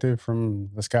perspective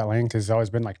from the Scott Lang because it's always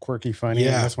been like quirky, funny.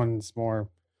 Yeah. And this one's more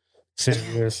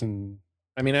serious and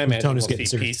I mean, I The imagine tone we'll is getting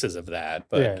see serious. pieces of that,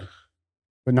 but yeah,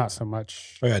 but not so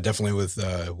much. Oh yeah, definitely with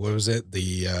what was it?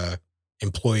 The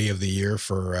employee of the year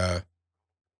for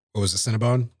what was it,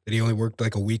 Cinnabon? That he only worked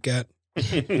like a week at?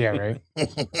 Yeah, right.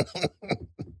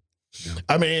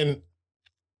 I mean,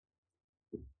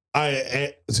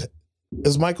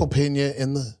 is Michael Pena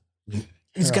in the?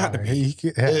 He's got to be.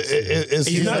 Is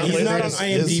He's not on listed?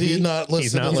 Is he IMDb. not listed?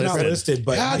 He's not He's not listed. listed,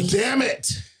 but God damn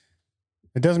it!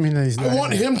 It doesn't mean that he's not. I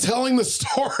want in it. him telling the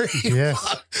story.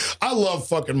 Yes. I love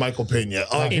fucking Michael Pena.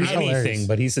 Like, in He's anything, hilarious.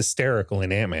 but he's hysterical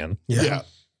in Ant-Man. yeah.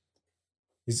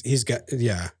 He's got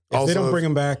If Also, they don't bring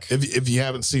him back, If you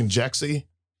haven't seen Jexy,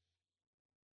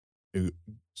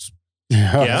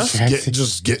 Yeah?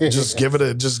 just give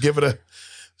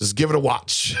it a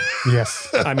watch. Yes.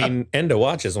 I mean, End to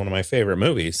Watch is one of my favorite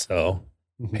movies, so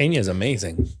Pena's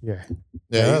amazing. Yeah.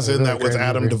 Yeah, that's he's a in really that with great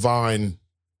Adam movie. Devine,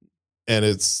 and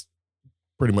it's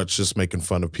pretty much just making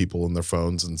fun of people and their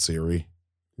phones and Siri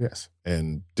Yes.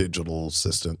 and digital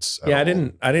assistants. Yeah, I at all.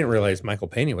 didn't realize Michael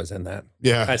Pena was in that.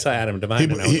 Yeah, I saw Adam Devine he,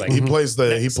 and I was he, like, he plays the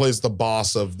next.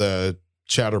 boss of the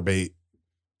Chatterbait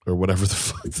or whatever the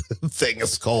fuck the thing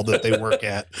is called that they work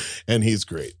at. And he's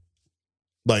great.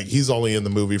 Like, he's only in the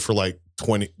movie for like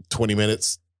 20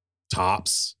 minutes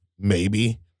tops,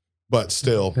 maybe. But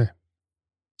still,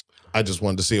 I just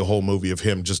wanted to see a whole movie of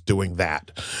him just doing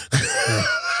that.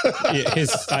 Yeah,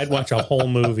 I'd watch a whole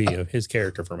movie of his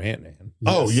character from Ant-Man.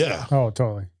 Yes. Oh, yeah. Oh,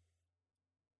 totally.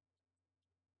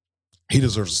 He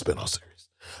deserves a spin-off series.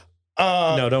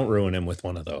 No, don't ruin him with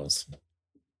one of those.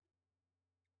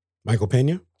 Michael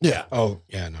Pena? Yeah. Oh,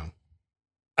 yeah, no.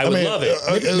 I would love it.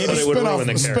 Maybe but it would ruin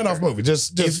the spin-off character. movie.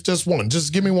 Just one.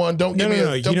 Just give me one. Don't give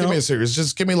me a series.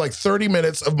 Just give me like 30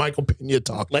 minutes of Michael Pena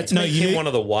talk. Let's make him one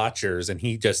of the watchers, and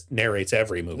he just narrates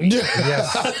every movie.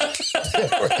 Yes.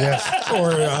 Yes.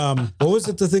 Or what was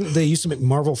it? The thing they used to make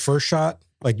Marvel First Shot.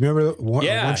 Like, remember one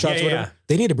shots? Yeah.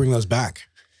 They need to bring those back.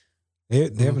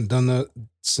 They haven't done that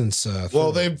since.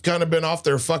 Well, they've kind of been off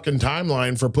their fucking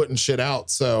timeline for putting shit out.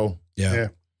 So yeah.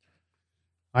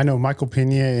 I know Michael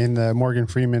Pena and Morgan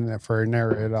Freeman for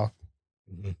narrate it off.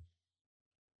 Mm-hmm.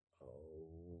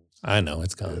 I know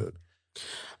it's coming.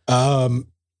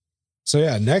 So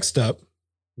yeah, next up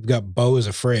we've got Beau is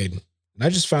Afraid, and I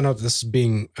just found out this is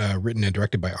being written and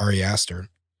directed by Ari Aster,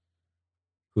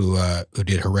 who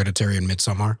did Hereditary and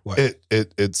Midsommar. What?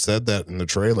 It said that in the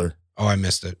trailer. Oh, I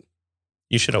missed it.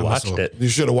 You should have watched it. You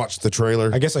should have watched the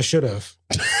trailer. I guess I should have.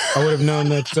 I would have known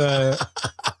that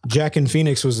Jack and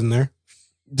Phoenix was in there.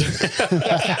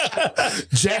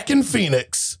 Jack and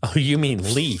Phoenix. Oh, you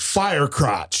mean Leaf?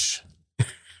 Firecrotch.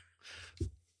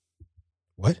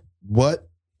 What?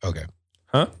 Okay.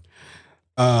 Huh?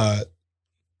 So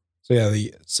yeah,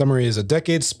 the summary is a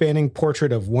decade-spanning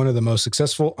portrait of one of the most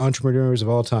successful entrepreneurs of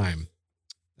all time.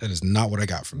 That is not what I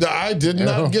got from that. I did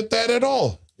not get that at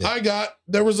all. Yeah.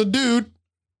 There was a dude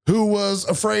who was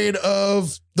afraid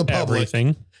of the public.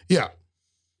 Everything. Yeah.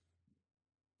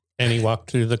 And he walked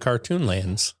through the cartoon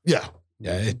lands. Yeah.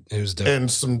 Yeah, it was definitely.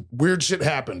 And some weird shit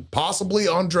happened, possibly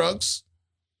on drugs,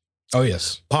 Oh,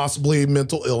 yes. possibly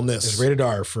mental illness. It's rated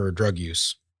R for drug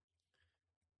use.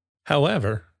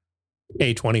 However,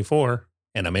 A24,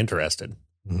 and I'm interested.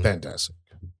 Fantastic.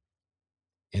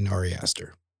 In Ari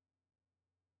Aster.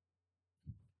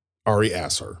 Ari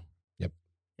Aster.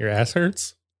 Your ass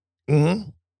hurts? Mm-hmm.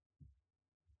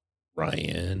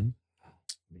 Ryan.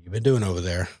 What you been doing over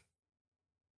there?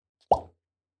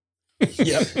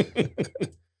 Yep.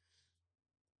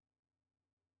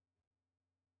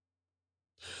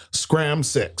 Scram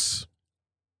 6.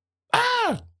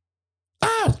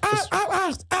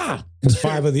 Because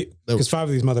five of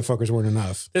these motherfuckers weren't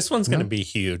enough. This one's going to be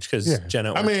huge because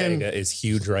Jenna Ortega is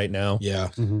huge right now. Yeah.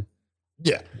 Mm-hmm.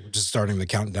 Yeah. We're just starting the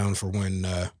countdown for when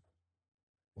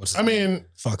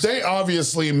they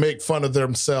obviously make fun of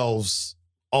themselves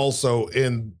also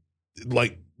in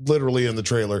like literally in the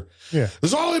trailer. Yeah.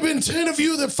 There's only been 10 of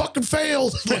you that fucking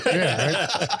failed. Yeah. Right?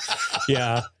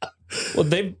 Yeah. Well,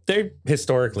 they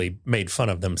historically made fun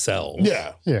of themselves.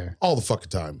 Yeah. Yeah. All the fucking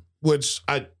time, which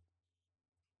I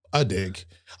dig.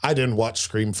 I didn't watch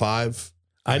Scream 5.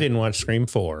 I didn't watch Scream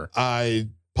 4. I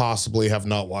possibly have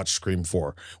not watched Scream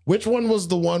 4. Which one was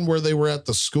the one where they were at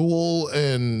the school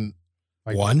and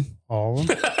Like one? All of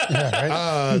them? Yeah,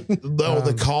 right?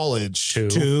 the college.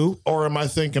 Two. Or am I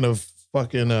thinking of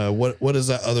fucking what is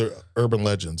that other Urban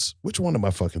Legends? Which one am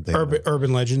I fucking thinking of?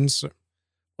 Urban Legends.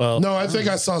 Well, No, I think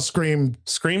I saw Scream.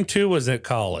 Scream 2 was at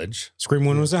college. Scream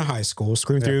 1 was in high school.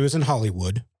 Scream 3 was in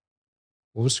Hollywood.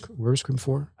 Where was Scream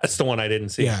 4? That's the one I didn't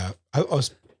see. Yeah.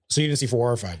 So you didn't see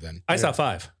 4 or 5 then? I saw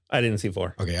 5. I didn't see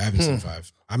 4. Okay, I haven't seen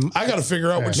 5. I got to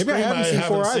figure out which Maybe Scream I haven't seen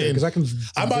 4 either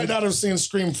because I might not have seen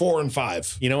Scream 4 and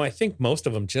 5. You know, I think most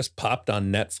of them just popped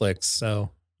on Netflix. So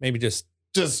maybe just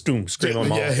scream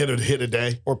them all. Yeah, hit a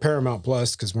day. Or Paramount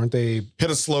Plus because weren't they?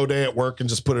 Hit a slow day at work and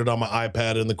just put it on my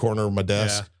iPad in the corner of my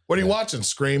desk. Yeah. What are you watching?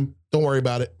 Scream. Don't worry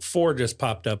about it. 4 just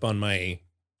popped up on my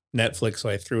Netflix, so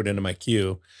I threw it into my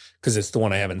queue because it's the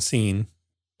one I haven't seen.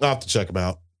 I'll have to check them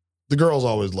out. The girls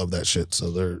always love that shit,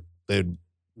 so they'd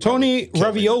Tony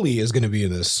Ravioli is going to be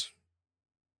in this.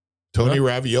 Tony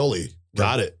Ravioli.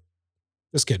 Got it.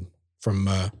 This kid from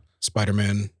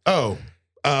Spider-Man. Oh,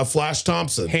 Flash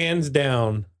Thompson. Hands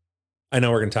down. I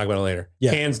know we're going to talk about it later.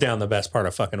 Yeah. Hands down, the best part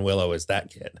of fucking Willow is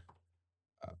that kid.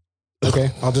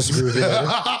 Okay, I'll disagree with you later.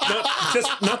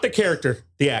 Not the character,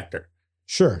 the actor.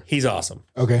 Sure. He's awesome.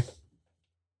 Okay.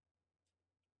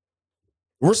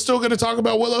 We're still going to talk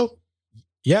about Willow?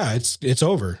 Yeah, it's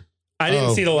over. I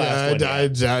didn't see the last one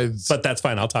yet, I but that's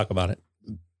fine. I'll talk about it.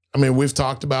 I mean, we've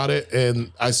talked about it,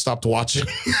 and I stopped watching.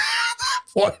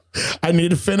 I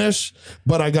need to finish,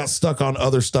 but I got stuck on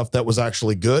other stuff that was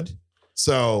actually good.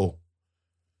 So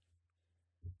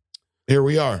here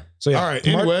we are. So yeah. All right.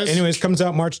 Anyways, comes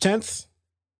out March 10th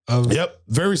of Yep.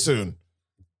 Very soon.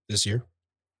 this year.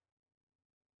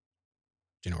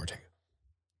 Jenna Ortega.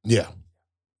 Yeah.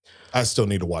 I still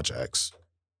need to watch X.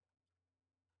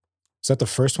 Is that the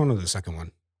first one or the second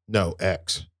one? No,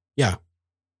 X. Yeah.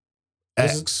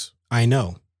 X. I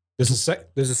know. There's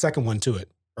a second one to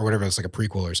it, or whatever. It's like a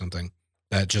prequel or something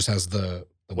that just has the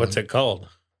What's it called?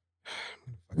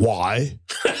 Why?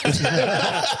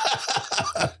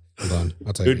 Hold on,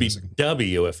 I'll tell It you. would be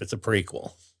W if it's a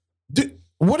prequel. Dude,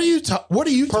 what are you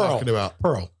talking about?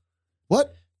 Pearl.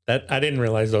 What? That I didn't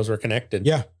realize those were connected.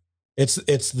 Yeah, it's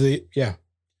the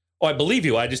Oh, I believe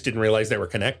you. I just didn't realize they were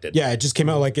connected. yeah. It just came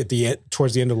out like at the end,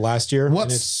 towards the end of last year. and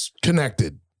What's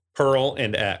connected? Pearl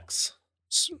and X.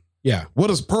 yeah. What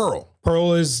is Pearl?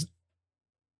 Pearl is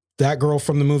that girl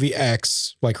from the movie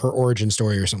X, like her origin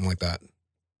story or something like that.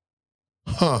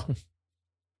 Huh.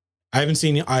 I haven't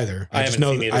seen it either. I just haven't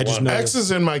know. seen either I just one. know. X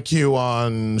is in my queue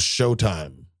on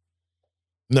Showtime.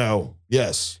 No.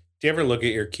 Yes. Do you ever look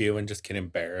at your queue and just get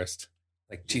embarrassed?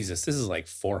 Like, Jesus, this is like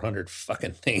 400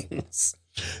 fucking things.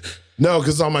 No,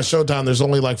 because on my Showtime, there's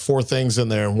only like 4 things in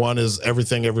there. And one is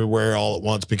Everything Everywhere All at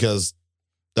Once because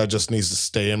that just needs to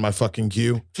stay in my fucking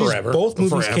queue. Jeez, Forever. Both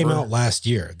movies came Forever. out last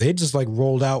year. They just like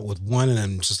rolled out with one and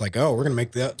then just like, oh, we're gonna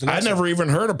make that. I never even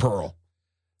heard of Pearl.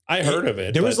 I heard of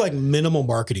it. There was but like minimal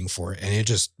marketing for it, and it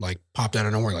just like popped out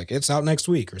of nowhere. Like it's out next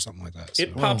week or something like that. So,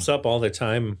 it pops up all the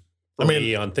time for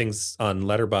me on things on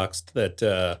Letterboxd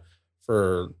that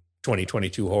for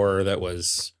 2022 horror that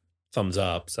was thumbs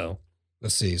up. So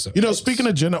let's see. So You know, speaking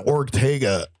of Jenna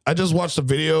Ortega, I just watched a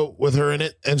video with her in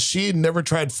it, and she never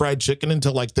tried fried chicken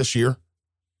until like this year.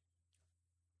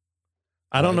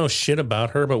 I don't know shit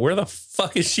about her, but where the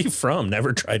fuck is she from?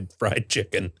 Never tried fried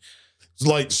chicken. It's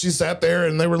like she sat there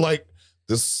and they were like,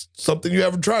 "This is something you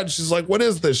haven't tried." She's like, "What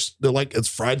is this?" They're like, "It's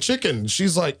fried chicken."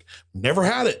 She's like, "Never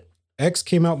had it." X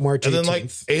came out March 18th. And then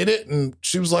like ate it, and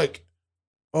she was like,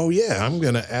 "Oh yeah, I'm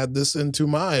gonna add this into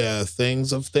my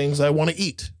things I want to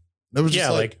eat." It was Yeah,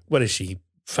 just like what is she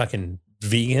fucking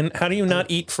vegan? How do you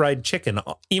not eat fried chicken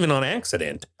even on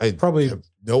accident? I probably have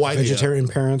no idea. vegetarian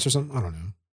parents or something. I don't know.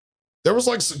 There was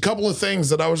like a couple of things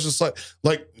that I was just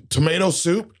like tomato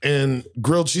soup and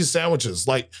grilled cheese sandwiches.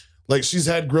 Like she's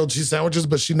had grilled cheese sandwiches,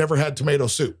 but she never had tomato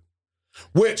soup,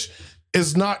 which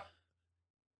is not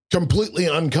completely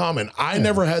uncommon. I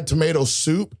never had tomato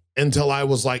soup until I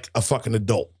was like a fucking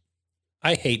adult.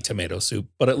 I hate tomato soup,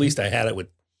 but at least I had it with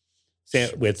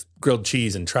grilled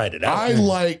cheese and tried it out. I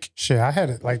like Shit, I had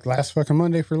it like last fucking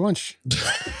Monday for lunch.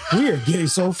 We are getting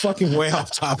so fucking way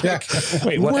off topic.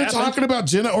 Wait, what we're happened? talking about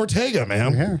Jenna Ortega,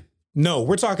 man. Yeah. No,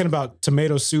 we're talking about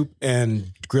tomato soup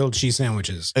and grilled cheese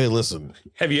sandwiches. Hey, listen.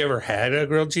 Have you ever had a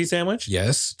grilled cheese sandwich?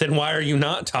 Yes. Then why are you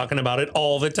not talking about it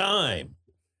all the time?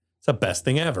 It's the best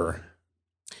thing ever.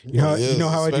 You know, It is, you know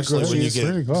how I do especially grilled when you cheese?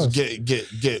 Really close.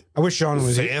 get I wish Sean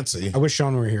was here. fancy. I wish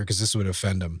Sean were here because this would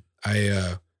offend him.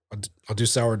 I'll do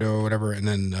sourdough or whatever, and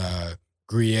then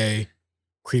Gruyere,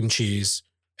 cream cheese,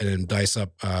 and then dice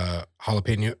up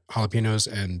jalapenos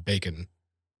and bacon,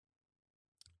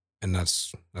 and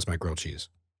that's my grilled cheese.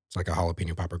 It's like a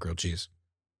jalapeno popper grilled cheese.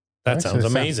 That Actually, sounds it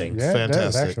amazing. Yeah, it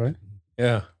does, Fantastic. actually.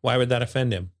 Yeah. Why would that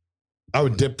offend him? I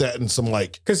would dip that in some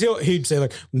like Because he'd say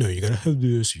like, no, you gotta have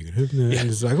this, you gotta have that. And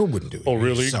it's like, I wouldn't do it. Oh,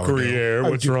 really? Sourdough. Gruyere? I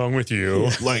What's do- wrong with you?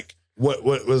 like what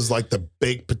was like the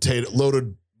baked potato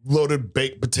loaded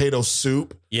baked potato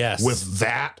soup Yes. with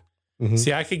that. Mhm.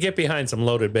 See, I could get behind some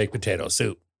loaded baked potato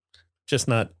soup, just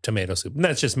not tomato soup. And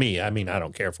that's just me. I mean, I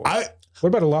don't care for it. What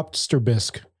about a lobster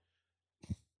bisque?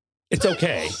 It's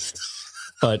okay.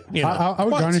 But, you know, I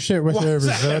would garnish it with a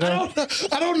risotto.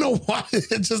 I don't know why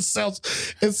it just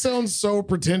sounds so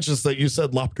pretentious that you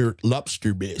said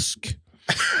lobster bisque.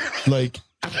 Like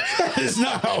it's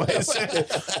not how I said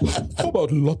it. How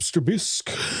about lobster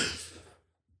bisque?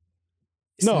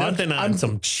 it's nothing on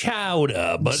some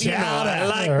chowder, but you know, I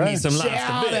like me Alright. some lobster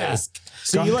Chowder. bisque.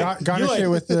 So you like Garnish it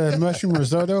with the mushroom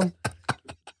risotto.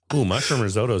 Ooh, mushroom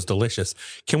risotto is delicious.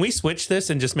 Can we switch this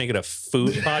and just make it a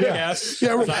food podcast?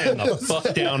 Yeah, 'Cause I am the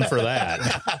fuck down for that.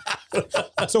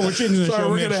 So we're changing the Sorry, show.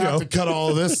 we're gonna have to cut all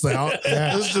of this out.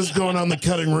 This is just going on the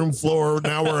cutting room floor.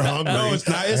 Now we're hungry. No, it's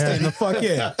not. It's staying the fuck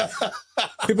in.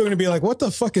 People are gonna be like, "What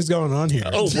the fuck is going on here?"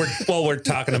 Oh, we're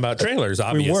talking about trailers,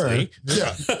 obviously.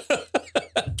 Yeah.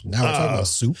 Now we're talking about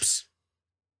soups.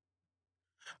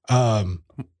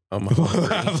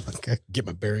 Get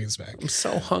my bearings back. I'm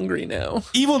so hungry now.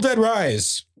 Evil Dead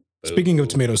Rise. Speaking of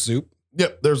tomato soup.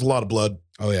 Yep. There's a lot of blood.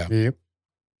 Oh yeah. Yep.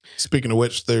 Speaking of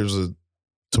which, there's a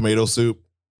tomato soup.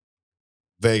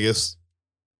 Vegas.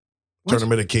 What?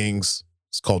 Tournament of Kings.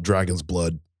 It's called Dragon's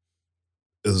Blood.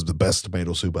 is the best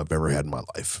tomato soup I've ever had in my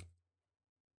life.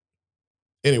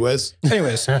 Anyways,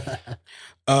 I'm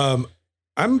a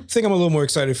little more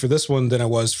excited for this one than I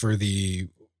was for the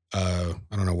I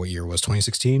don't know what year it was,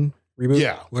 2016 reboot,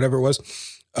 yeah, whatever it was.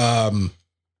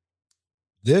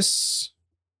 This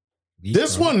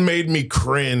one made me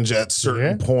cringe at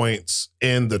certain points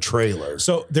in the trailer.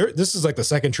 So this is like the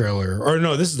second trailer, or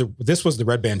no, this was the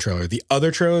Red Band trailer. The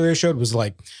other trailer they showed was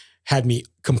like had me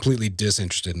completely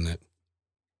disinterested in it.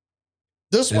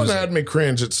 This one had me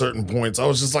cringe at certain points. I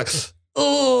was just like,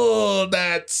 oh,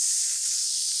 that's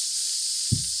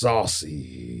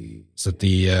saucy. Is it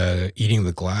the eating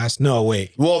the glass? No,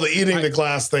 wait. Well, the eating the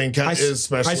glass thing,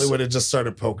 especially when it just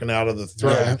started poking out of the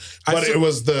throat. Yeah. But it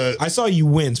was I saw you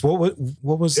wince. What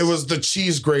was? It was the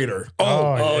cheese grater.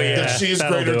 Oh yeah. The cheese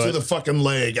grater to the fucking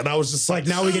leg, and I was just like,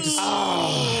 now we get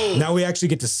to. Now we actually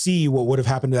get to see what would have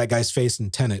happened to that guy's face in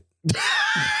Tenet.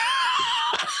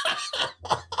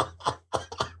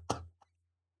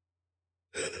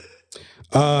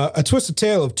 A twisted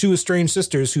tale of two estranged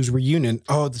sisters whose reunion.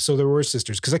 Oh, so there were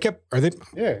sisters. Because I kept, are they?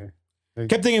 Yeah.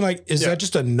 Kept thinking like, is that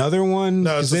just another one?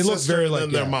 No, they look very like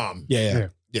their mom. Yeah.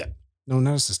 No,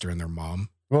 not a sister and their mom.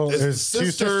 Well, it's two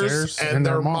sisters and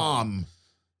their mom.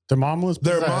 Their mom was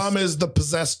possessed. Their mom is the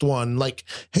possessed one. Like,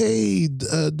 hey,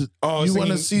 you want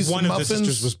to see some one muffins? Of the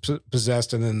sisters was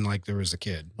possessed, and then like there was a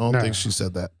kid. I don't think she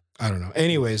said that. I don't know.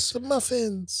 Anyways, the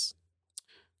muffins.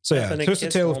 So yeah,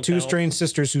 twisted tale of two strange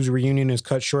sisters whose reunion is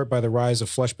cut short by the rise of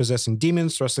flesh-possessing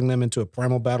demons, thrusting them into a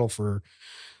primal battle for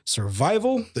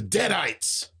survival. The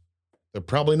Deadites. They're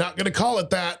probably not going to call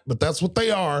it that, but that's what they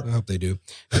are. I hope they do.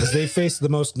 As they face the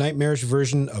most nightmarish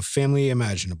version of family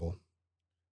imaginable.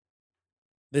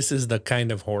 This is the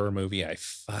kind of horror movie I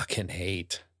fucking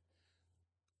hate.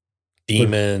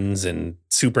 Demons and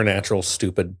supernatural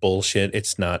stupid bullshit.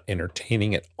 It's not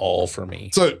entertaining at all for me.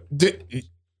 So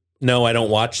no, I don't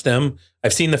watch them.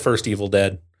 I've seen the first Evil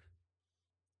Dead.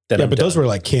 Yeah, but those were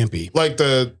like campy. Like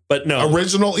the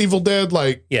original Evil Dead,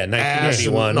 like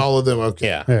 1981. And all of them.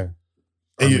 Okay. Yeah.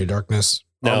 Army of Darkness.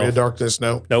 No. Army of Darkness,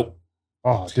 no. Nope.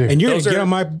 Oh, dude. And you're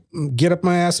gonna get up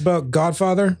my ass about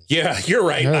Godfather? Yeah, you're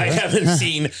right. I haven't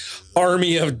seen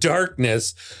Army of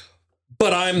Darkness,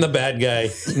 but I'm the bad guy,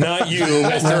 not you,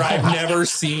 mister. I've never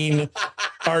seen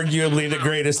arguably the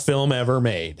greatest film ever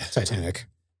made. Titanic.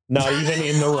 Not even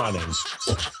in the running.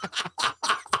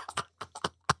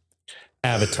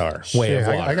 Avatar, Way of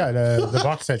Water. I got the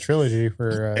box set trilogy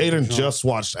for... Aiden just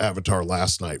watched Avatar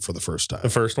last night for the first time. The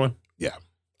first one? Yeah.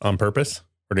 On purpose?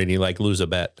 Or did he lose a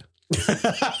bet?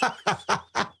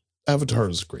 Avatar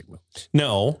is a great movie.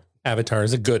 No, Avatar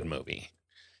is a good movie.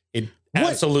 It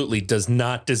absolutely does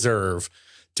not deserve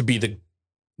to be the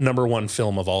number one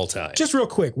film of all time. Just real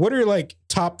quick, what are like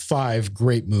top 5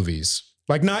 great movies?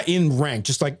 Like not in rank,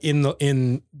 just like in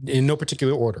no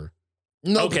particular order.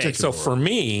 For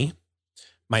me,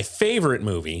 my favorite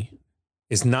movie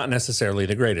is not necessarily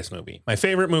the greatest movie. My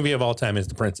favorite movie of all time is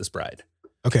The Princess Bride.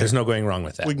 Okay. There's no going wrong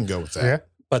with that. We can go with that. Yeah.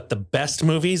 But the best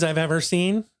movies I've ever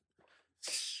seen,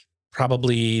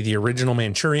 probably The Original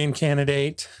Manchurian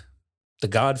Candidate, The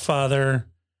Godfather,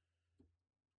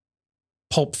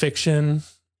 Pulp Fiction,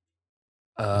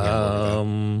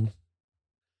 Dr.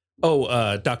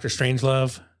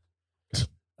 Strangelove.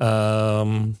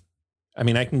 I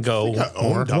mean, I can go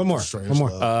one more.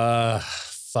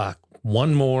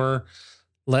 One more.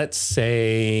 Let's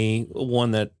say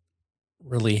one that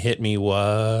really hit me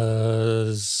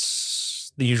was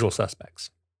The Usual Suspects.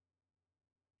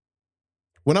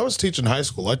 When I was teaching high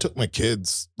school, I took my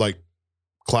kids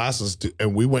classes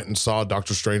and we went and saw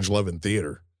Dr. Strangelove in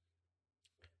theater.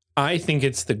 I think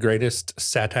it's the greatest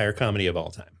satire comedy of all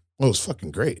time. Well, it was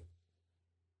fucking great.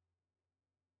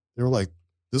 They were like,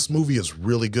 this movie is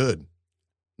really good.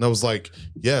 And I was like,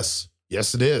 yes,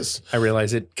 it is. I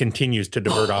realize it continues to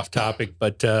divert off topic,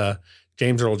 but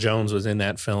James Earl Jones was in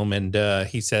that film, and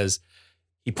he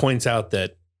points out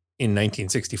that in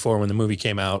 1964, when the movie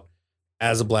came out,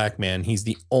 as a black man, he's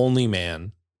the only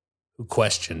man who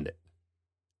questioned it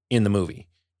in the movie.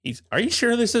 Are you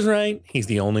sure this is right? He's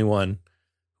the only one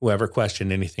who ever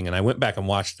questioned anything. And I went back and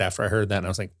watched it after I heard that, and I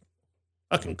was like,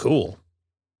 fucking cool.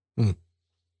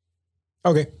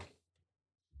 Okay.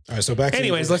 All right, so back.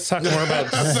 Anyways, let's talk more about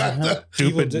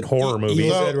stupid horror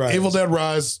movies. Evil Dead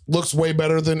Rise looks way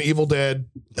better than Evil Dead,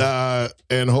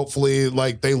 and hopefully,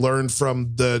 they learned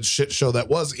from the shit show that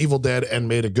was Evil Dead and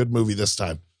made a good movie this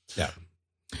time. Yeah.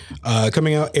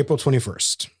 Coming out April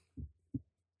 21st.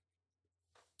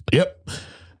 Yep.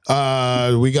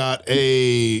 We got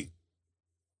a.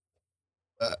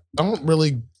 I don't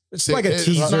really. It's like a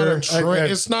teaser.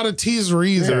 It's not a teaser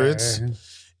either. Yeah.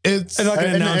 It's And like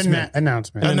an announcement.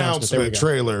 Announcement. An announcement, there we go.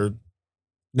 trailer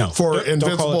No, for don't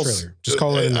Invincible. call it trailer. Just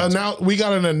call it announcement. We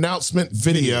got an announcement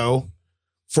video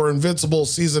for Invincible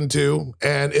season 2,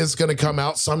 and it's going to come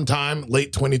out sometime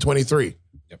late 2023.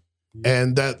 Yep.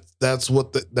 And that's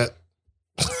what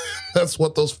that's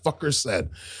what those fuckers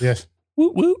said. Yes.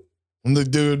 Woot woot. And the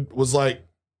dude was like,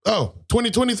 "Oh,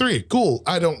 2023, cool.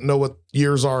 I don't know what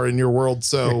years are in your world,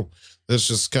 so it's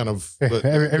just kind of but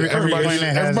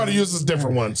everybody uses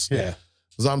different ones. Yeah.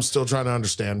 Because I'm still trying to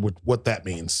understand what that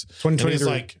means. 2023. He's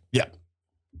like, yeah,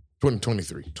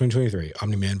 2023. 2023.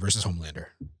 Omni-Man versus Homelander.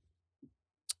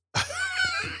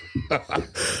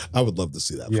 I would love to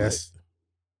see that. Yes. Fight.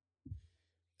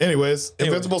 Anyways,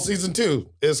 Invincible season 2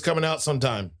 is coming out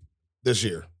sometime this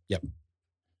year. Yep.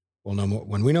 We'll know more.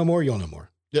 When we know more, you'll know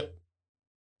more. Yep.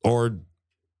 Or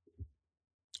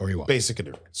you won't. basic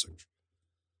internet search.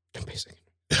 Basic.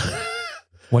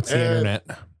 What's the internet?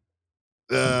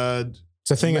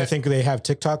 It's a thing I think they have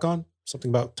TikTok on. Something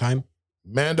about time.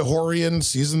 Mandalorian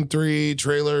season 3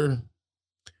 trailer.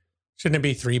 Shouldn't it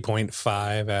be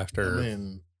 3.5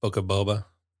 after Book of Boba?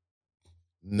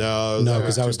 No,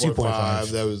 because that was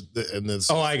 2.5. That was and then.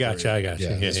 Oh, I got you.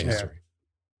 Yeah.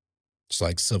 It's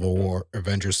like Civil War,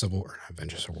 Avengers Civil War.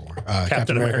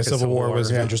 Captain America Civil War was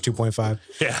yeah. Avengers 2.5.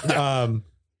 Yeah.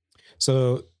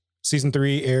 So season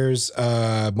 3 airs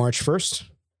March 1st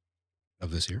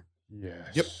of this year. Yeah.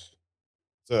 Yep.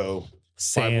 So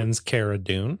Sans Cara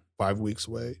Dune. 5 weeks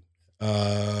away.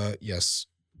 Yes.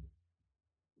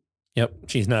 Yep.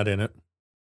 She's not in it.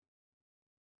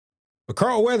 But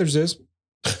Carl Weathers is.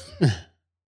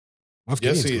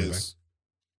 Yes, he is.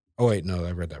 Oh, wait. No,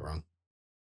 I read that wrong.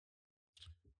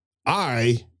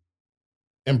 I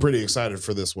am pretty excited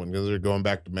for this one because they're going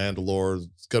back to Mandalore.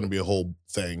 It's going to be a whole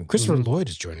thing. Christopher Lloyd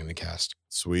is joining the cast.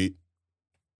 Sweet.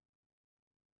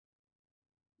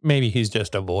 Maybe he's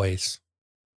just a voice.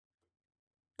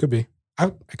 Could be.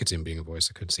 I could see him being a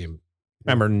voice. I could see him.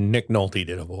 Remember, Nick Nolte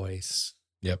did a voice.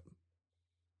 Yep.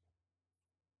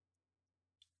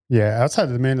 Yeah, outside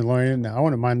of the Mandalorian, I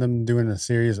wouldn't mind them doing a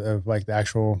series of like the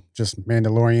actual just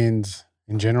Mandalorians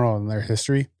in general and their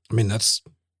history. I mean, I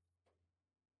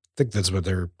think that's what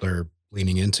they're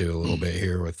leaning into a little bit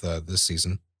here with this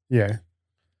season. Yeah.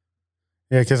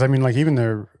 Yeah, because I mean, like even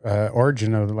the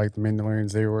origin of like the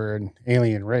Mandalorians, they were an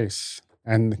alien race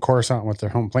and Coruscant was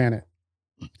their home planet.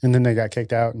 And then they got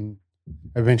kicked out and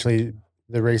eventually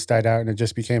the race died out and it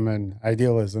just became an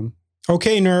idealism.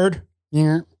 Okay, nerd.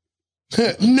 Yeah.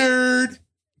 Nerd.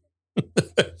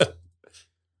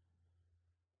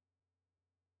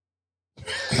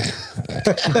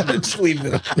 Just leave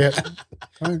it. Yeah.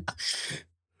 Fine.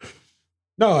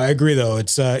 No, I agree though.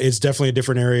 It's definitely a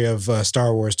different area of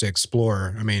Star Wars to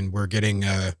explore. I mean, we're getting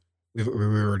we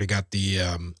already got the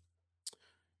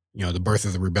the birth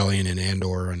of the rebellion in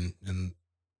Andor and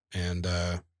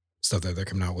stuff that they're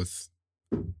coming out with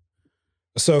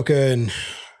Ahsoka and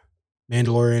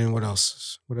Mandalorian and what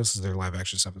else? What else is there live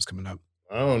action stuff that's coming up?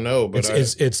 I don't know, but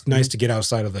it's nice to get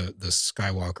outside of the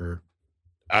Skywalker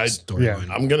storyline.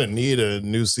 I'm gonna need a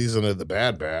new season of the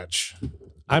Bad Batch.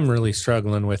 I'm really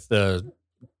struggling with the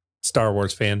Star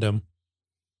Wars fandom.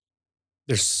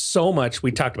 There's so much.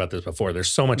 We talked about this before.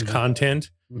 There's so much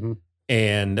content,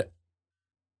 and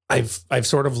I've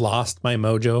sort of lost my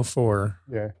mojo for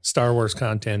Star Wars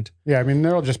content. Yeah, I mean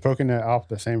they're all just poking it off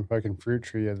the same fucking fruit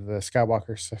tree of the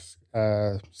Skywalker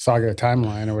saga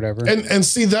timeline or whatever. And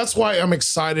see, that's why I'm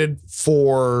excited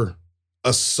for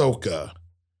Ahsoka,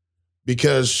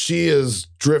 because she is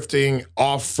drifting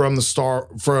off from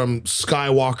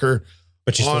Skywalker,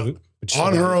 but she's on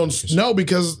her own. No,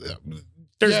 because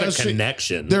there's the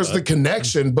connection. There's the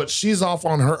connection, but she's off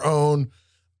on her own.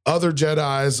 Other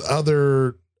Jedis,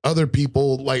 other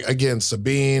people, like again,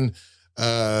 Sabine,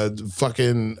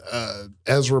 fucking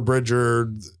Ezra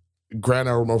Bridger, Grand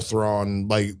Admiral Thrawn,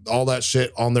 like all that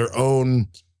shit on their own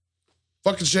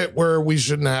fucking shit where we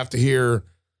shouldn't have to hear,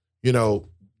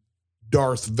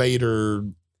 Darth Vader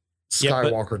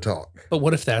Skywalker talk. But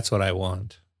what if that's what I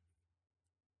want?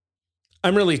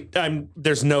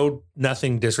 There's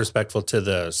nothing disrespectful to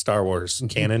the Star Wars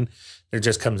canon. There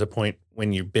just comes a point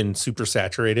when you've been super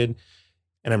saturated,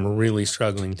 and I'm really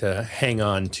struggling to hang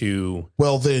on to.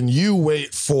 Well, then you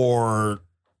wait for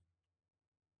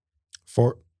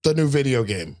the new video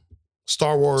game,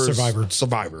 Star Wars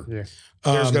Survivor. Yeah.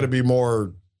 There's going to be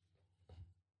more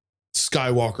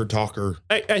Skywalker talker.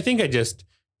 I think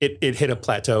it hit a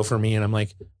plateau for me, and I'm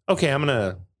like, okay, I'm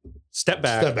gonna step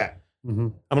back.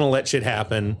 I'm gonna let shit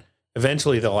happen.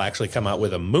 Eventually, they'll actually come out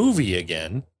with a movie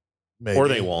again, or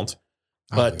they won't.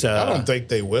 But I don't think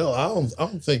they will. I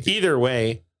don't think either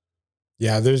way.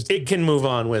 Yeah, it can move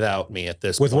on without me at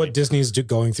this with point. what Disney's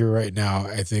going through right now.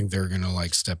 I think they're gonna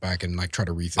like step back and like try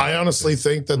to rethink. I honestly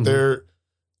think that they're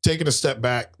taking a step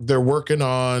back. They're working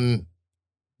on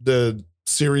the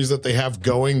series that they have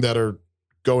going that are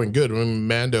going good. I mean,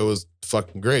 Mando is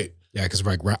fucking great. Yeah, because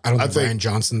like I don't think Ryan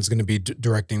Johnson's going to be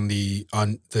directing that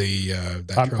I'm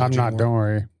trilogy not. anymore. Don't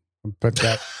worry. But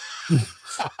that.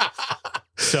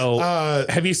 So,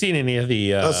 have you seen any of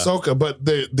the Ahsoka? But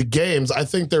the games, I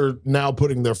think they're now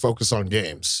putting their focus on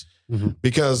games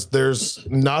because there's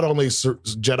not only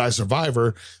Jedi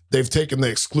Survivor, they've taken the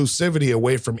exclusivity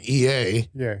away from EA.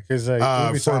 Yeah,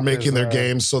 because for making their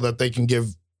games so that they can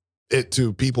give it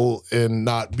to people and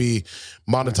not be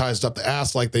monetized up the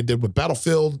ass like they did with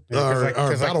Battlefield or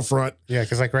Battlefront.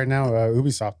 Because like right now,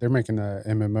 Ubisoft, they're making a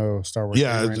MMO Star Wars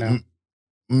game right now.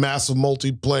 Massive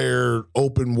multiplayer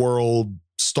open world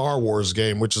Star Wars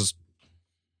game, which is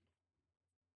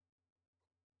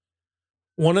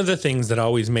one of the things that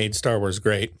always made Star Wars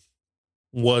great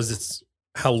was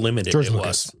how limited George it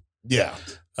Lucas. was. Yeah.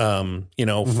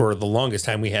 For the longest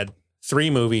time, we had 3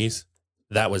 movies.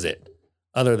 That was it.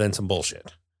 Other than some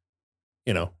bullshit.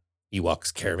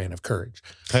 Ewoks Caravan of Courage.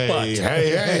 Hey.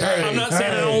 I'm not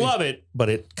saying I don't love it, but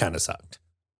it kind of sucked.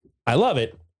 I love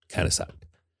it. Kind of sucked.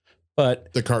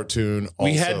 But the cartoon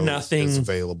we had nothing is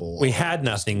available. We had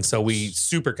nothing, so we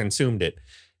super consumed it.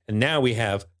 And now we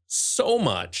have so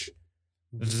much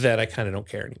that I kind of don't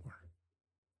care anymore.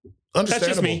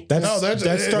 Understandable. That's just me.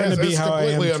 That's starting to be how I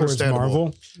am towards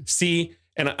Marvel. See,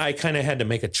 and I kind of had to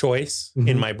make a choice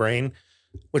in my brain.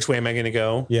 Which way am I going to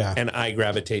go? Yeah. And I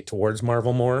gravitate towards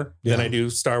Marvel more than I do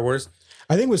Star Wars.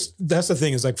 I think that's the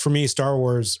thing is like for me, Star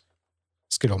Wars,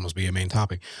 this could almost be a main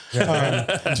topic.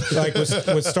 Like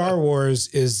with Star Wars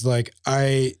is like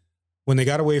when they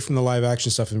got away from the live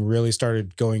action stuff and really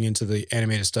started going into the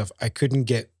animated stuff, I couldn't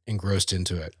get engrossed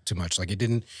into it too much. Like it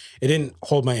didn't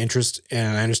hold my interest.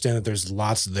 And I understand that there's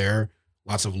lots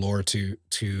of lore to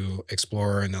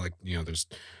explore. And like, there's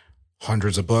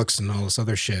hundreds of books and all this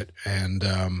other shit. And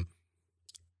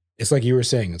it's like you were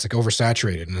saying, it's like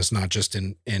oversaturated, and it's not just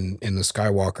in the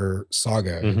Skywalker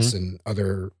saga, it's in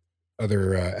other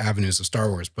avenues of Star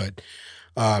Wars. But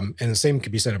and the same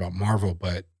could be said about Marvel,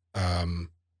 but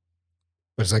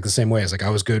it's like the same way. It's like I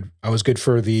was good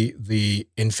for the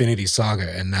Infinity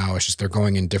Saga, and now it's just they're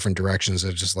going in different directions.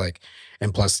 It's just like,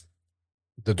 and plus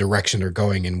the direction they're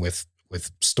going in with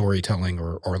storytelling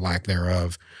or lack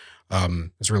thereof.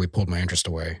 It's really pulled my interest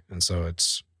away. And so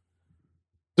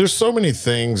there's so many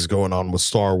things going on with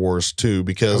Star Wars too,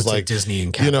 because like Disney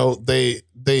and they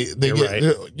get,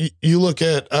 right. You look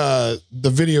at the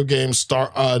video game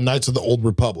Knights of the Old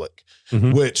Republic,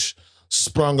 which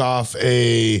sprung off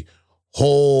a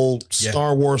whole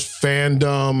Star Wars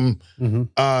fandom,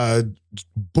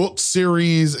 book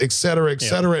series, et cetera, et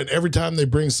cetera. And every time they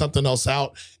bring something else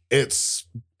out, it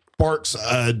sparks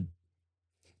a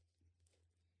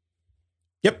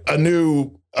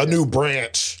new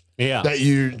branch that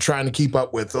you're trying to keep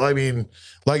up with. I mean,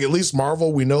 like at least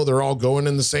Marvel, we know they're all going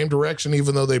in the same direction,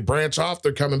 even though they branch off,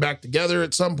 they're coming back together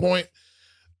at some point.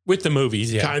 With the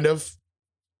movies, yeah. Kind of.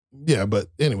 Yeah, but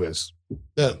anyways.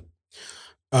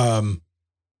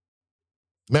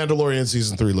 Mandalorian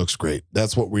season 3 looks great.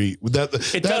 That's what it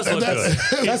does look good.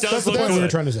 That's the point we were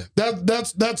trying to say.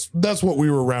 That's what we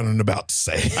were rounding about to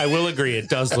say. I will agree. It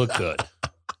does look good.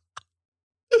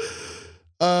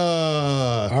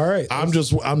 All right. I'm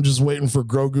just waiting for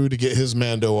Grogu to get his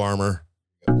Mando armor.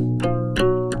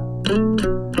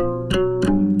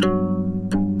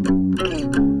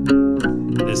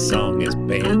 This song is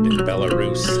banned in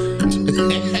Belarus.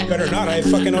 Better not. I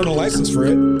fucking own a license for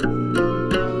it.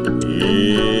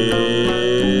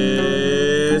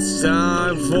 It's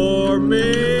time for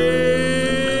main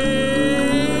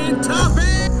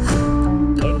topic.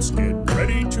 Let's get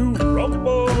ready to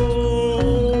rumble.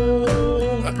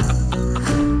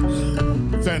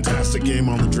 Fantastic game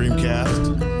on the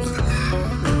Dreamcast.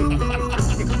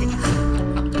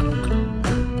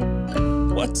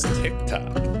 What's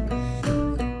TikTok?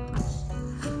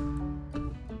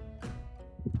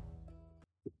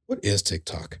 What is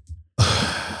TikTok?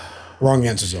 Wrong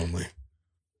answers only.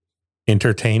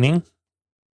 Entertaining?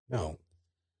 No.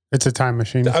 It's a time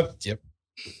machine. Yep.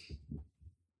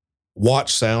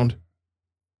 Watch sound.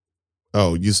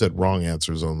 Oh, you said wrong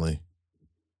answers only.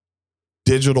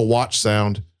 Digital watch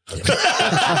sound.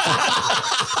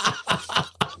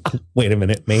 Wait a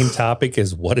minute. Main topic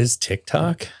is what is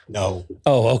TikTok? No.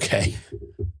 Oh, okay.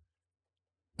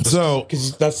 So,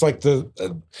 because that's like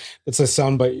it's a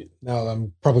soundbite now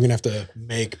I'm probably gonna have to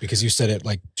make because you said it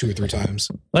like 2 or 3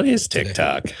 times. What is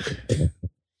TikTok?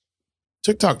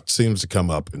 TikTok seems to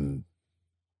come up in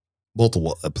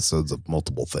multiple episodes of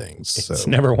multiple things. It's So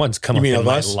never once come You up mean in of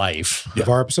my us? life. Of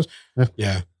our episodes?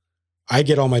 Yeah. I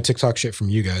get all my TikTok shit from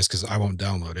you guys because I won't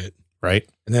download it. Right?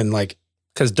 And then like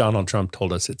Because Donald Trump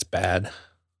told us it's bad.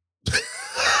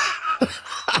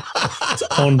 It's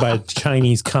owned by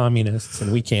Chinese communists,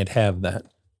 and we can't have that.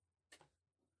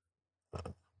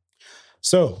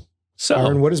 so So,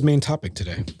 Aaron, what is main topic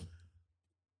today?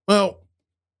 well,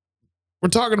 we're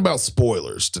talking about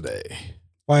spoilers today.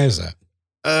 Why is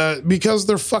that? Because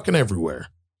they're fucking everywhere.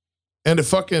 And it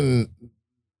fucking,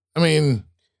 I mean,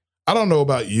 I don't know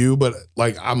about you, but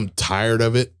like I'm tired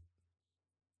of it.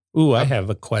 ooh, I have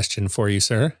a question for you,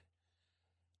 sir.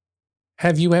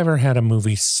 Have you ever had a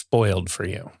movie spoiled for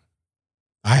you?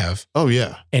 I have. Oh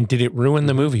yeah. And did it ruin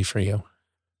the movie for you?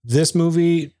 This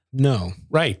movie, no.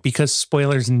 Right, because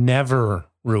spoilers never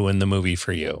ruin the movie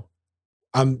for you.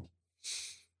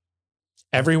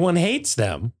 Everyone hates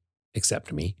them,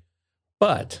 except me.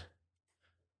 But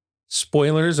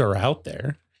spoilers are out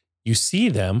there. You see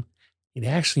them. It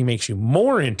actually makes you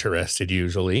more interested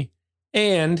usually.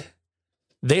 And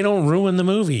they don't ruin the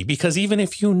movie because even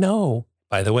if you know,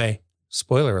 by the way,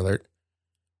 spoiler alert,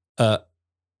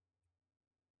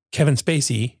 Kevin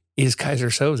Spacey is Kaiser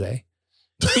Soze.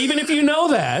 Even if you know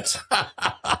that,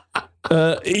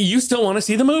 you still want to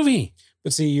see the movie.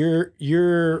 But see, you're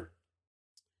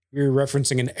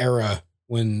referencing an era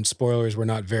when spoilers were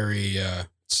not very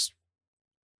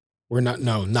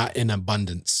not in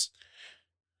abundance.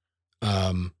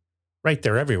 Right,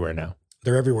 they're everywhere now.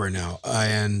 They're everywhere now.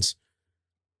 And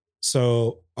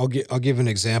so I'll give an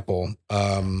example.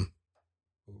 So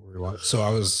I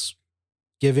was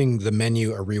giving The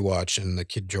Menu a rewatch, and the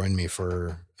kid joined me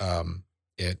for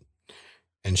it.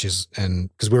 And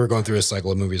because we were going through a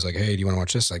cycle of movies, like, hey, do you want to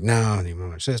watch this? Like, no. Do you want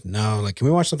to watch this? No. Like, can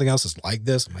we watch something else that's like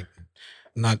this? I'm like,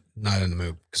 not in the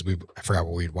mood, because I forgot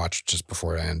what we'd watched just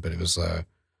before it ended, but it was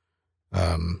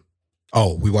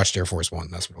we watched Air Force One.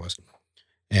 That's what it was.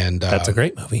 And That's a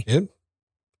great movie. a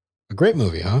great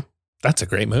movie, huh? That's a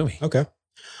great movie. Okay.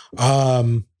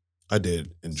 I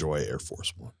did enjoy Air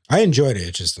Force One. I enjoyed it.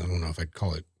 It's just, I don't know if I'd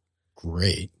call it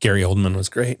great. Gary Oldman was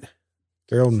great.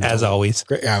 Gary Oldman, As always.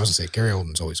 great. Yeah, I was gonna say Gary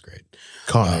Oldman's always great.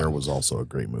 Con Air was also a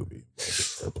great movie.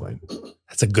 Airplane.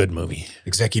 That's a good movie.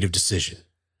 Executive Decision.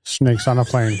 Snakes on a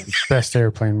Plane, best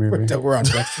airplane movie. We're on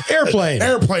Airplane.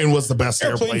 Airplane was the best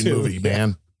Airplane airplane too. movie,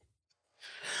 man.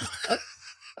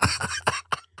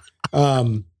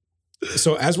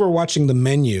 So as we're watching The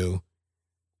Menu,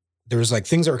 there was like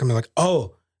things that were coming like,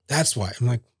 oh, that's why. I'm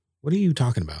like, what are you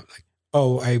talking about? Like,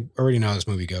 oh, I already know how this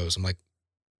movie goes. I'm like,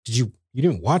 you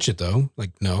didn't watch it though? Like,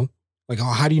 no. Like,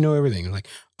 oh, how do you know everything? I'm like,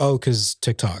 oh, because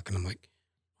TikTok. And I'm like,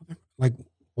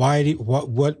 why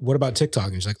what about TikTok?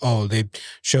 And he's like, oh, they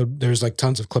showed, there's like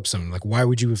tons of clips of them. Like, why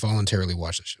would you voluntarily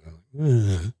watch this shit?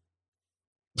 I'm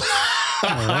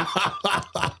like,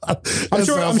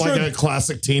 Sounds like a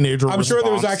classic teenager. I'm sure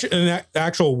there was response. actually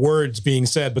actual words being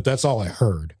said, but that's all I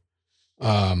heard.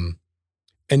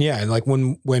 And yeah, and like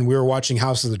when we were watching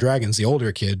House of the Dragons, the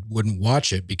older kid wouldn't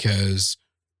watch it because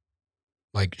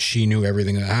like she knew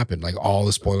everything that happened. Like all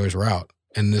the spoilers were out.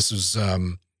 And this was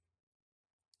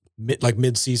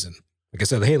mid-season. Like I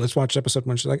said, hey, let's watch episode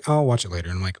 1. She's like, I'll watch it later.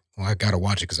 And I'm like, well, I gotta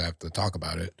watch it because I have to talk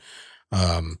about it.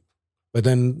 But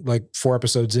then like 4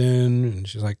 episodes in, and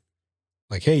she's like,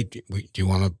 hey, do you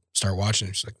want to start watching?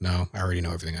 And she's like, no, I already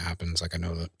know everything that happens. Like I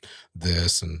know that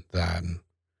this and that, and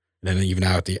then even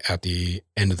now at the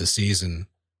end of the season,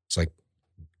 it's like,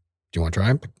 do you want to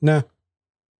try? Like, nah.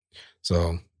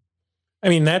 So, I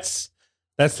mean, that's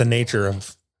the nature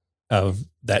of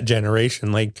that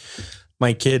generation. Like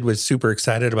my kid was super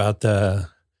excited about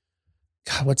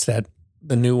what's that?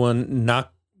 The new one,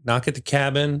 Knock at the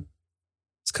Cabin.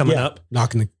 It's coming up.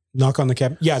 Knock on the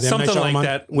cabin. Yeah, the something M. Night like Shyamalan.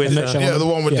 that. With the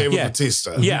one with David Yeah.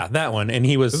 Bautista. yeah, that one. And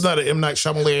he was, Isn't that an M. Night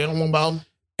Shyamalan?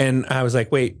 and I was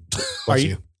like, wait, are Bless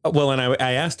you? Well, and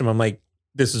I asked him, I'm like,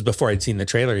 this is before I'd seen the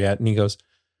trailer yet, and he goes,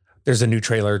 "There's a new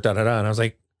trailer." And I was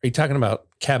like, "Are you talking about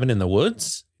Cabin in the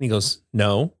Woods?" And he goes,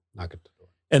 "No." Knock at the door.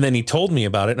 And then he told me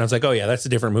about it, and I was like, "Oh yeah, that's a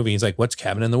different movie." He's like, "What's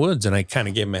Cabin in the Woods?" And I kind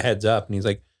of gave him a heads up, and he's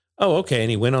like, "Oh okay." And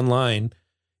he went online,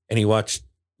 and he watched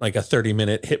like a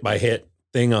 30-minute hit by hit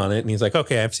thing on it, and he's like,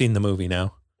 "Okay, I've seen the movie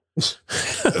now." It's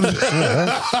like,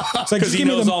 Because he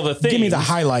knows all the things. Give me the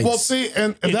highlights. Well, see,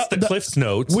 and It's the Cliff's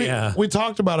Notes. we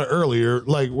talked about it earlier,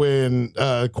 like when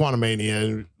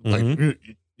Quantumania, like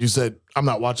you said, I'm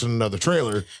not watching another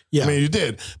trailer. Yeah. I mean, you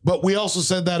did, but we also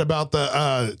said that about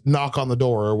the Knock on the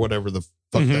Door or whatever the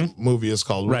fuck that movie is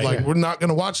called. Right. Like, we're not going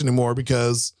to watch anymore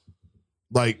because,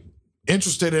 like,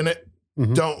 interested in it,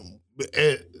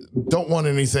 don't want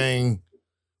anything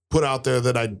put out there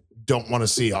that I don't want to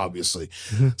see, obviously.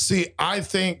 See, I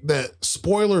think that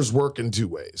spoilers work in two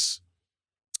ways.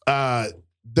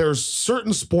 There's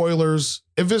certain spoilers.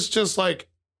 If it's just like,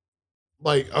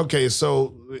 okay,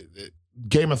 so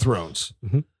Game of Thrones,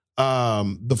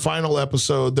 the final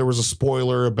episode, there was a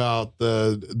spoiler about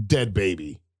the dead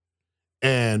baby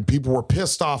and people were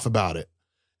pissed off about it.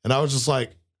 And I was just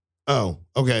like, oh,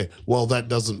 okay, well, that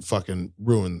doesn't fucking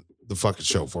ruin the fucking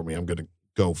show for me. I'm going to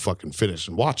go fucking finish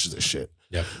and watch this shit.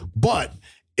 Yeah. But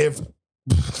if...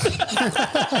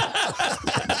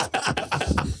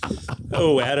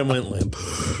 Oh, Adam went limp.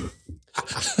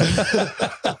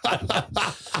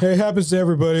 It happens to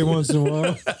everybody once in a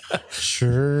while.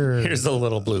 Sure. Here's a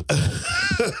little bloop.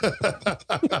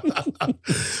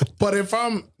 But if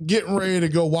I'm getting ready to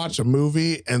go watch a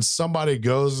movie and somebody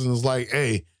goes and is like,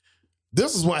 hey,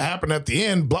 this is what happened at the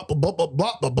end, blah, blah, blah, blah,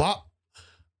 blah, blah, blah.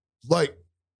 Like,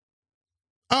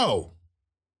 oh,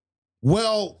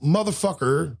 well,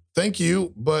 motherfucker, thank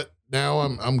you, but now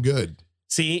I'm good.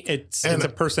 See, it's a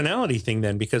personality thing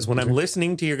then, because when I'm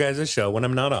listening to your guys' show, when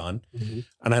I'm not on, and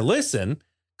I listen,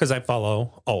 because I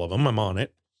follow all of them, I'm on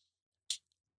it,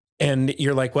 and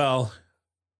you're like, well,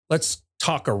 let's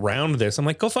talk around this. I'm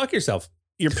like, go fuck yourself.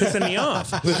 You're pissing me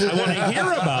off. I want to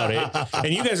hear about it.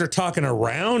 And you guys are talking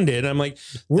around it. I'm like,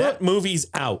 that movie's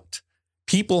out.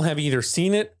 People have either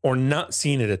seen it or not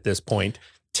seen it at this point.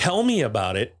 Tell me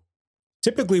about it.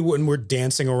 Typically, when we're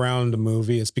dancing around a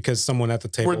movie, it's because someone at the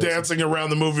table. We're dancing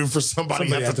around the movie for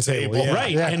somebody at the table. Yeah.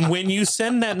 Right. Yeah. And when you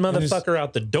send that motherfucker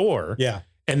out the door,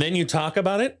 and then you talk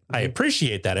about it, I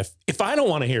appreciate that. If I don't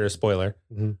want to hear a spoiler,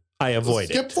 I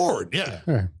avoid it. Skip forward.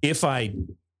 Yeah. If I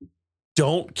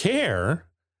don't care,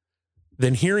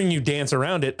 then hearing you dance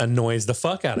around it annoys the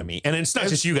fuck out of me. And it's not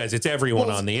just you guys, it's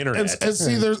everyone on the internet. And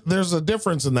see, there's a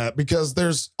difference in that, because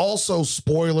there's also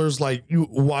spoilers, like you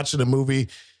watching a movie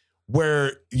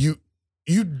where you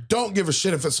don't give a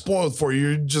shit if it's spoiled for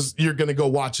you. You're going to go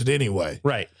watch it anyway.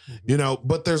 Right. You know,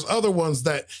 but there's other ones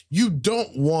that you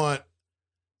don't want,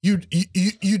 you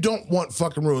don't want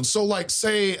fucking ruined. So like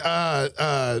say,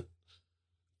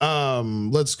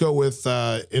 let's go with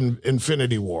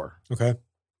Infinity War. Okay.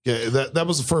 Yeah, that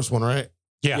was the first one, right?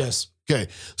 Yeah. Yes. Okay.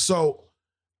 So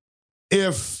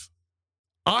if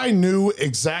I knew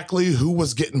exactly who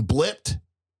was getting blipped,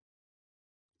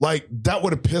 like that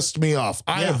would have pissed me off.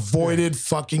 I avoided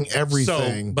fucking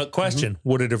everything. So, but question,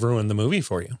 would it have ruined the movie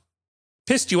for you?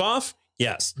 Pissed you off?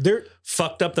 Yes. They're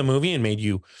fucked up the movie and made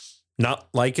you not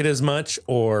like it as much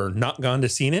or not gone to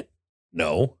seen it?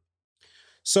 No.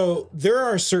 So there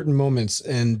are certain moments,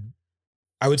 and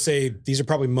I would say these are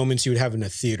probably moments you would have in a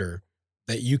theater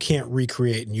that you can't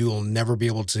recreate, and you will never be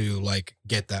able to like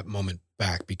get that moment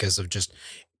back because of just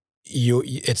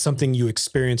it's something you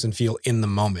experience and feel in the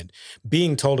moment.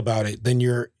 Being told about it, then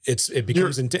it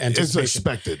becomes anticipation. It's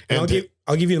expected. And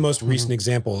I'll give you the most recent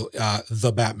example,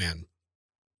 The Batman.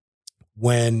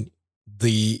 When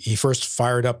he first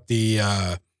fired up the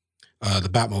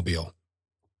Batmobile,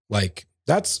 like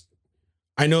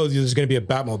I know there's going to be a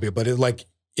Batmobile, but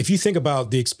if you think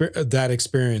about that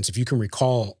experience, if you can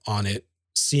recall on it,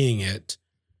 seeing it,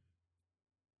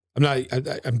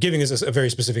 I'm giving this a very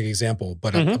specific example,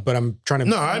 but I'm trying to.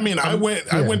 No, I mean, I went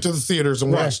to the theaters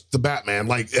and watched the Batman.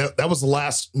 Like that was the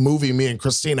last movie me and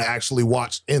Christina actually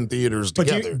watched in theaters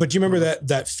together. But do you remember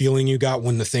that feeling you got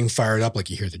when the thing fired up? Like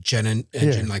you hear the jet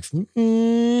engine, like,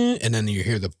 and then you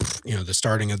hear the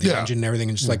starting of the engine and everything,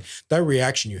 and just like that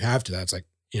reaction you have to that. It's like,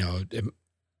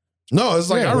 no, it's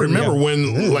like I remember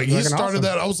when like he started awesome.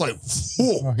 that, I was like,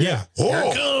 "Whoa, here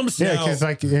it comes!" Yeah, because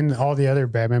like in all the other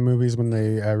Batman movies, when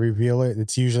they reveal it,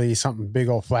 it's usually something big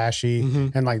old flashy,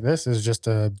 and like this is just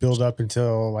a build up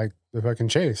until like the fucking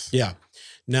chase. Yeah.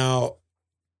 Now,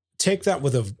 take that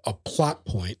with a plot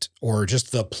point or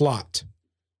just the plot.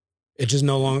 It just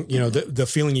no longer, the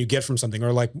feeling you get from something,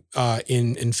 or like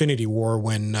in Infinity War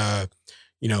when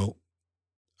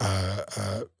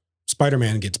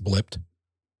Spider-Man gets blipped.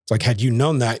 It's like, had you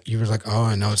known that, you were like, oh,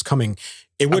 I know it's coming.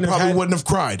 Wouldn't have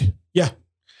cried. Yeah.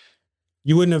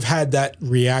 You wouldn't have had that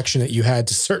reaction that you had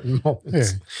to certain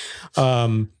moments.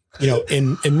 Yeah.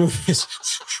 In movies.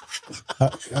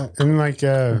 And like,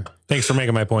 thanks for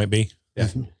making my point, B. Yeah.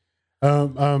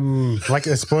 Like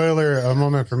a spoiler, a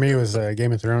moment for me was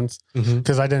Game of Thrones,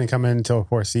 because I didn't come in until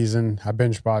fourth season. I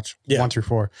binge watched 1 through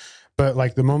 4, but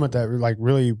like the moment that like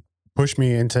really pushed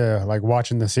me into like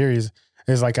watching the series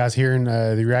is like I was hearing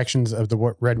the reactions of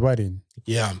the Red Wedding,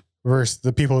 versus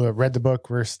the people that read the book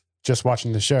versus just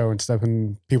watching the show and stuff,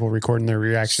 and people recording their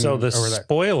reaction. So the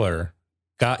spoiler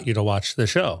got you to watch the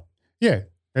show. Yeah.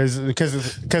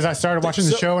 Because I started watching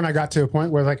the show and I got to a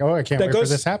point where like, oh, I can't wait for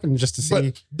this to happen just to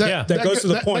see. That goes to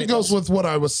the point. That goes with what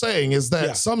I was saying is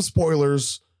that some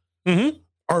spoilers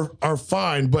are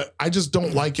fine, but I just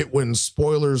don't like it when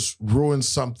spoilers ruin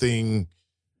something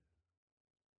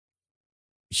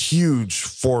huge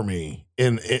for me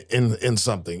in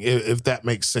something, if that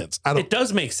makes sense. It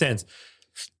does make sense.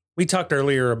 We talked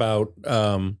earlier about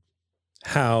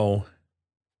how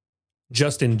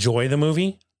just enjoy the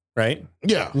movie, right?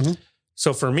 Yeah. Mm-hmm.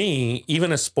 So for me,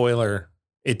 even a spoiler,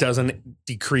 it doesn't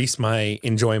decrease my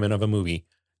enjoyment of a movie.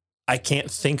 I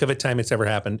can't think of a time it's ever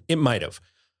happened. It might have,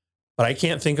 but I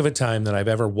can't think of a time that I've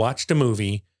ever watched a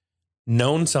movie,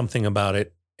 known something about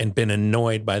it, and been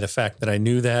annoyed by the fact that I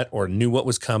knew that or knew what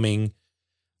was coming.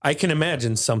 I can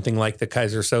imagine something like the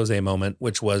Kaiser Soze moment,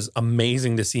 which was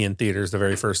amazing to see in theaters the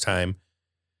very first time,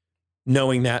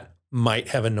 knowing that might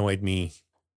have annoyed me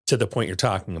to the point you're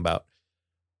talking about.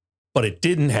 But it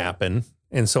didn't happen,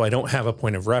 and so I don't have a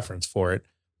point of reference for it.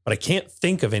 But I can't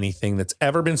think of anything that's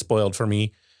ever been spoiled for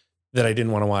me that I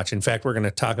didn't want to watch. In fact, we're going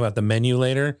to talk about the menu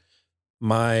later.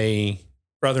 My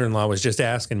brother-in-law was just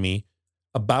asking me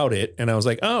about it, and I was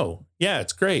like, oh, yeah,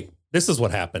 it's great. This is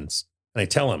what happens. And I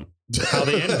tell him how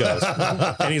the end goes.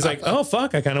 And he's like, oh,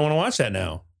 fuck, I kind of want to watch that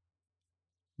now.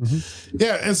 Mm-hmm.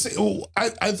 Yeah, and see, I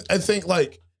think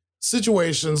like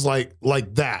situations like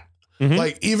that,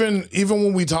 like even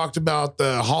when we talked about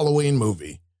the Halloween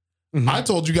movie, I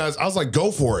told you guys, I was like,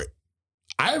 go for it.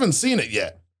 I haven't seen it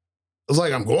yet. I was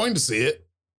like, I'm going to see it.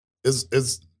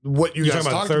 Is what you guys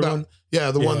talked about? One?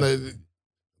 Yeah, the one that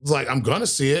was like, I'm going to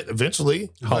see it eventually.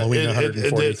 Halloween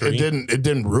 143. It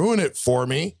didn't ruin it for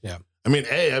me. Yeah. I mean,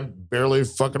 I barely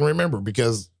fucking remember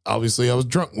because obviously I was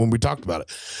drunk when we talked about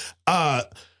it.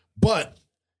 But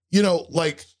you know,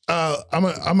 like I'm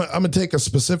gonna take a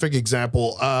specific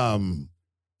example. Sons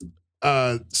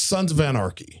of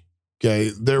Anarchy.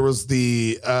 Okay, there was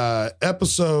the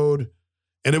episode,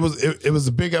 and it was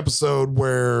a big episode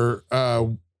where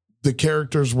the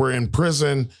characters were in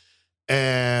prison,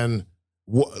 and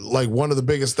like one of the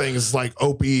biggest things is like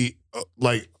Opie,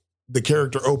 like the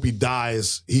character Opie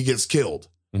dies, he gets killed.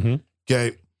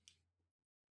 Okay.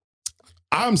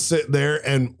 I'm sitting there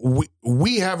and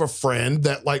we have a friend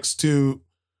that likes to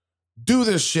do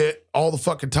this shit all the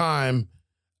fucking time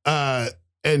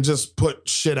and just put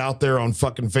shit out there on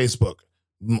fucking Facebook.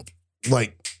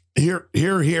 Like here.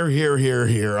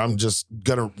 I'm just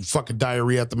gonna fucking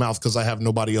diarrhea at the mouth because I have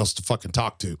nobody else to fucking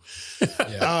talk to.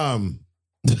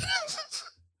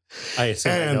 I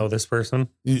assume I know this person.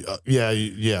 Yeah.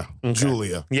 Okay.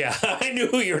 Julia. Yeah, I knew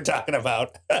who you were talking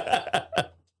about.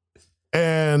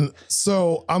 And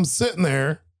so I'm sitting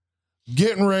there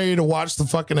getting ready to watch the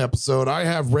fucking episode. I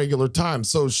have regular time.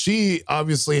 So she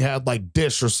obviously had like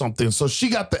Dish or something. So she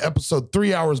got the episode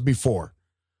 3 hours before.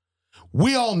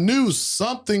 We all knew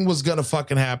something was going to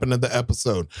fucking happen in the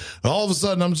episode. And all of a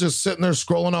sudden, I'm just sitting there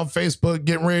scrolling on Facebook,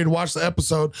 getting ready to watch the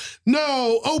episode.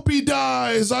 No, Opie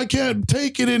dies. I can't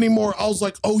take it anymore. I was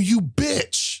like, oh, you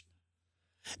bitch.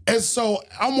 And so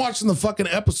I'm watching the fucking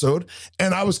episode,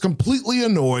 and I was completely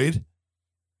annoyed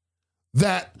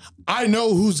that I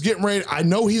know who's getting ready. I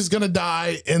know he's going to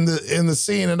die in the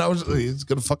scene, and he's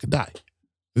going to fucking die.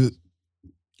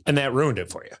 And that ruined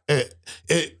it for you.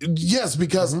 Yes,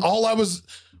 because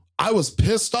I was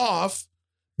pissed off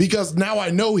because now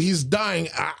I know he's dying.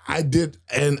 I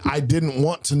didn't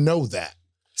want to know that.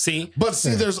 But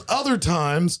there's other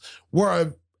times where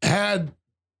I've had,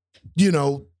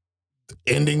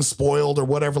 ending spoiled or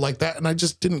whatever like that, and I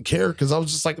just didn't care because I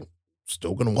was just like, I'm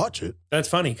still gonna watch it. That's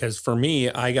funny because for me,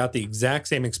 I got the exact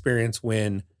same experience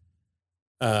when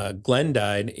Glenn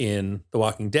died in The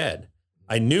Walking Dead.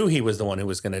 I knew he was the one who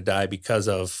was going to die because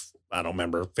of, I don't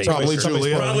remember. Probably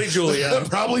Julia.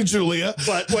 Probably Julia.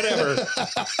 But whatever.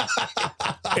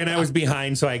 And I was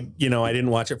behind, so I didn't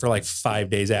watch it for like 5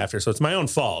 days after. So it's my own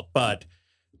fault. But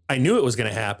I knew it was going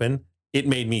to happen. It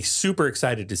made me super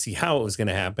excited to see how it was going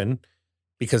to happen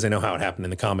because I know how it happened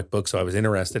in the comic book. So I was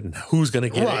interested in who's going to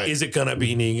get it. Is it going to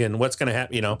be Negan? What's going to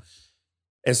happen?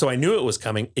 And so I knew it was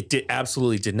coming. It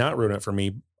absolutely did not ruin it for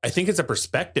me. I think it's a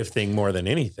perspective thing more than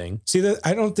anything. See,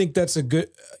 I don't think that's a good,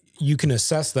 you can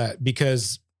assess that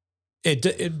because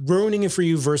it ruining it for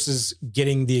you versus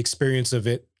getting the experience of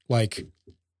it like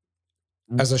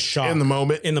as a shock in the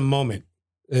moment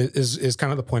is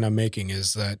kind of the point I'm making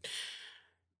is that,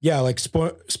 yeah, like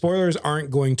spoilers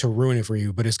aren't going to ruin it for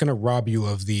you, but it's going to rob you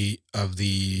of the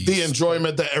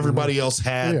enjoyment that everybody else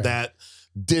had that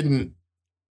didn't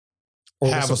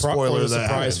have a spoiler, or the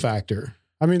surprise factor.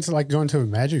 I mean, it's like going to a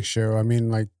magic show. I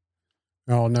mean, like,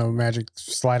 oh no, magic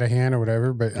sleight of hand or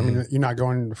whatever. But I mean, you're not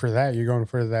going for that. You're going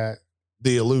for that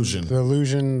the illusion. The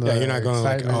illusion. Yeah, you're not going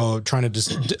like, excitement. trying to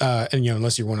just, and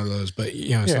unless you're one of those, but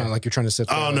it's not like you're trying to sit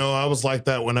there. Oh no, I was like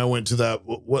that when I went to that.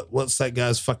 What's that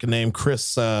guy's fucking name?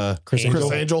 Chris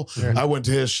Angel. Yeah. I went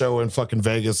to his show in fucking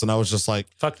Vegas, and I was just like,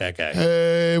 Fuck that guy.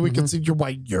 "Hey, we can see your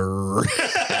white yer."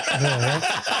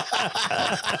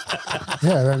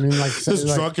 Yeah, I mean, like, Just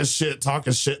like, drunk as shit,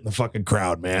 talking shit in the fucking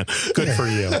crowd, man. Good for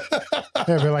you. yeah,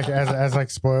 but like as like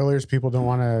spoilers, people don't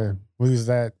want to lose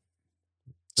that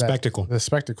Spectacle. the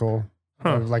spectacle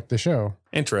of like the show.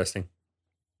 Interesting.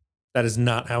 That is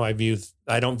not how I view.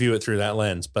 I don't view it through that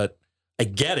lens, but I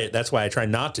get it. That's why I try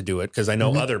not to do it, because I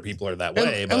know other people are that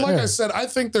way. And like I said, I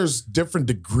think there's different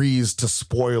degrees to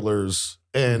spoilers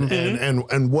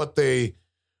and what they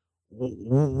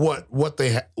what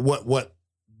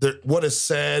is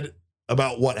said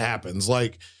about what happens.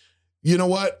 Like, you know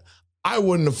what? I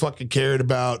wouldn't have fucking cared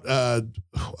about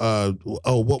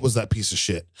what was that piece of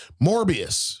shit?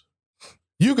 Morbius.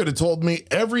 You could have told me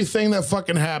everything that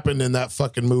fucking happened in that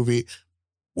fucking movie.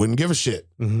 Wouldn't give a shit.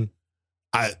 Mm-hmm.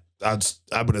 I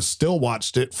would have still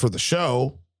watched it for the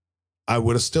show. I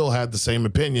would have still had the same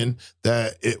opinion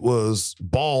that it was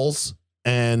balls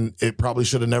and it probably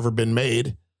should have never been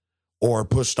made or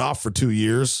pushed off for 2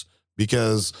 years,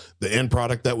 because the end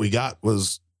product that we got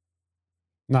was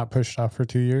Not pushed off for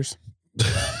 2 years.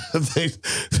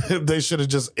 they should have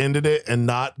just ended it and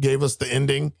not gave us the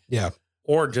ending. Yeah.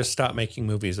 Or just stop making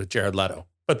movies with Jared Leto.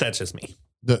 But that's just me.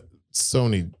 The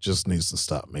Sony just needs to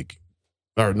stop making,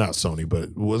 or not Sony,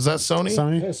 but was that Sony?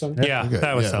 Sony. Yeah, Okay,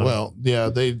 that was yeah, Sony. well, yeah,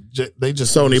 they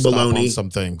just Sony need to stop baloney. on some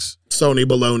things. Sony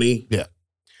baloney.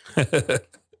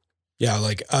 Yeah.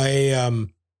 Like I,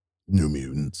 New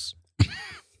Mutants.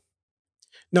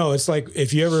 no, it's like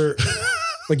if you ever,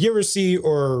 like you ever see,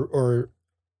 or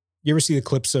you ever see the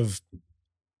clips of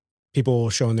people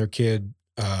showing their kid,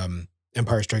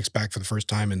 Empire Strikes Back for the first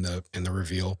time in the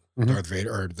reveal, Darth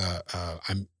Vader, or the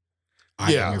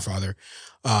I am your father.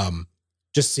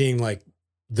 Just seeing like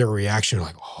their reaction,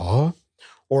 like, huh?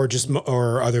 Or just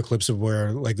or other clips of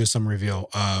where like there's some reveal.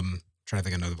 Trying to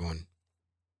think of another one.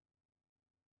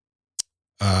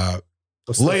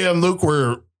 Leia and Luke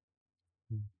were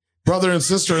brother and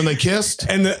sister, and they kissed,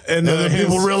 and then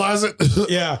people realize it.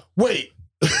 Yeah. Wait.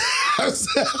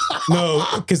 No,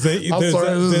 because there's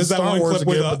that Star one Wars clip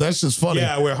where again, but that's just funny.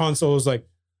 Yeah, where Han Solo's like,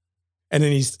 and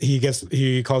then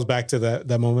he calls back to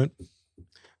that moment.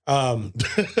 No,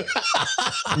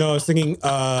 I was thinking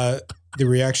the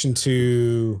reaction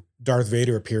to Darth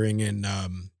Vader appearing in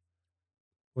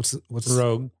what's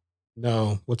Rogue.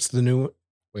 No, what's the new one?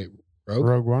 Wait, Rogue?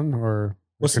 Rogue One or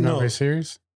What's the the Kenobi no?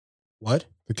 series? What?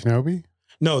 The Kenobi?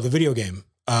 No, the video game.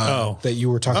 That you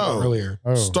were talking about earlier.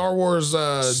 Oh, Star Wars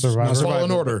Survivor.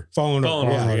 Fallen Order. Fallen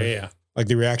Order. Yeah. Like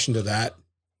the reaction to that,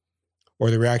 or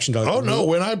the reaction to. Like, Oh no!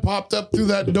 When I popped up through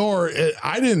that door,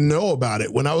 I didn't know about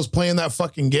it when I was playing that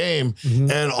fucking game,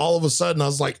 and all of a sudden I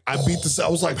was like, I beat this. I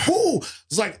was like, whoo!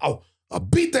 It's like, oh, I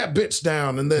beat that bitch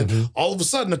down, and then all of a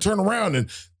sudden I turn around and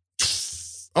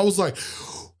I was like,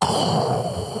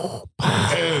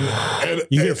 and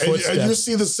you hear and footsteps. you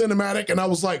see the cinematic, and I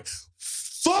was like,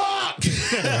 fuck!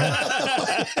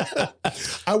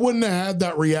 I wouldn't have had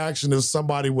that reaction if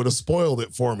somebody would have spoiled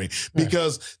it for me,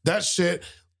 because that shit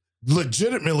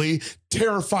legitimately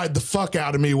terrified the fuck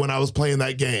out of me when I was playing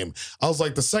that game. I was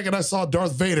like, the second I saw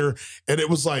Darth Vader, and it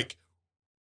was like,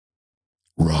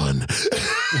 run.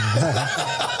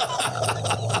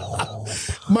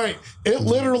 Mike, it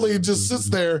literally just sits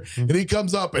there, and he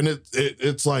comes up, and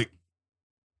it's like,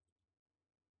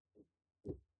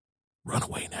 run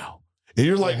away now. And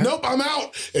you're like, nope, I'm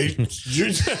out.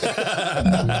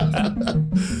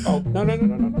 Oh,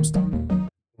 no, stop. I don't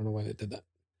know why they did that.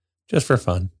 Just for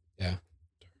fun. Yeah.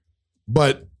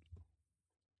 But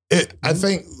I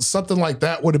think something like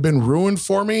that would have been ruined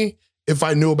for me if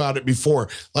I knew about it before.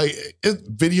 Like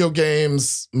video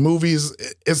games, movies,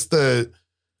 it's the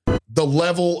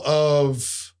level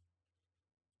of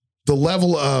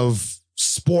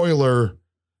spoiler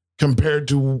compared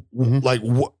to like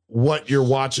what you're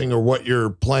watching or what you're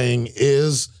playing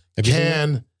is I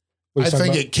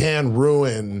think it can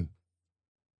ruin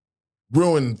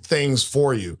things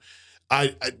for you. I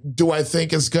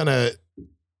think it's gonna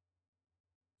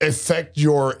affect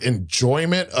your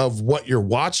enjoyment of what you're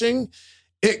watching.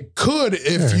 It could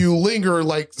if you linger,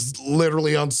 like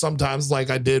literally on sometimes like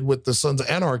I did with the Sons of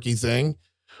Anarchy thing,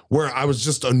 where I was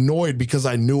just annoyed because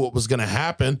I knew what was going to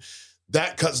happen.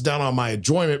 That cuts down on my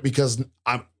enjoyment because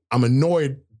I'm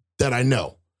annoyed that I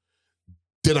know.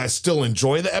 Did I still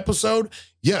enjoy the episode?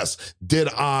 Yes. Did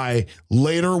I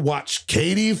later watch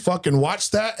Katie fucking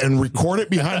watch that and record it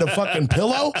behind a fucking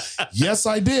pillow? Yes,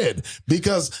 I did.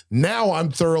 Because now I'm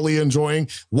thoroughly enjoying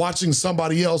watching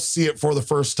somebody else see it for the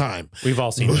first time. We've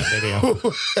all seen that video.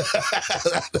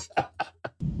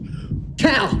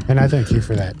 Cal! And I thank you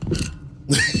for that.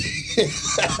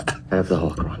 Have the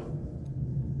holocron.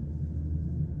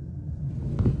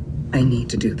 I need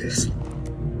to do this.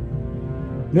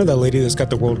 You know that lady that's got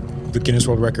the Guinness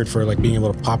World Record for like being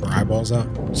able to pop her eyeballs out?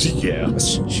 Yeah.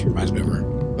 She reminds me of her.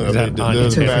 Is that Anya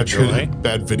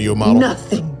Bad video model.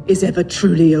 Nothing is ever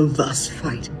truly over. This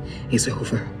fight is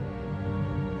over.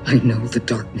 I know the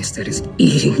darkness that is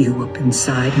eating you up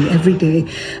inside, and every day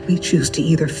we choose to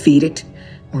either feed it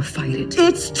or fight it.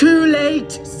 It's too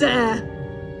late, sir.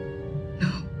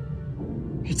 No,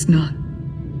 it's not.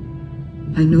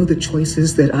 I know the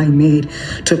choices that I made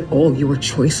took all your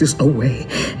choices away,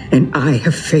 and I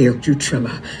have failed you,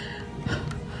 Trilla.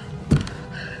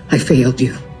 I failed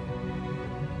you.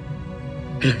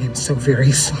 And I am so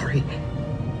very sorry.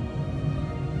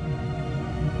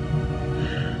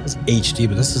 It's HD,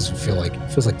 but this doesn't feel like, it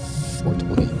feels like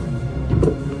 420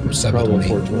 or 720. Probably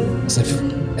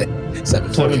 420.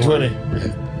 720.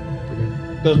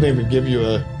 Yeah. Doesn't even give you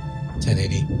a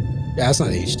 1080. Yeah, that's not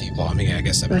HD. Well, I mean, I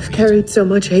guess I've 720. carried so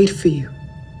much hate for you.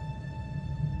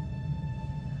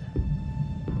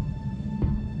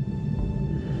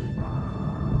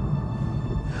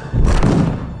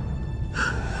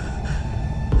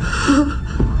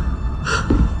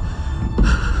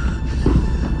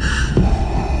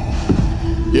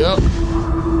 Yep.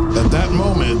 At that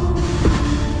moment,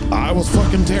 I was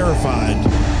fucking terrified.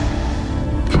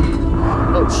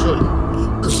 Oh shit.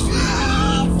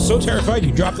 So terrified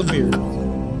you dropped the beer.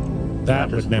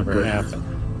 That would never happen.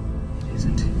 It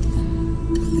isn't.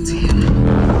 It's him.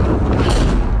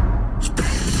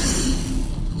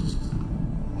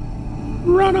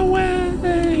 Run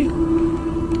away!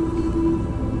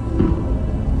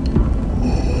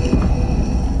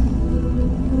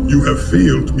 You have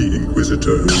failed me,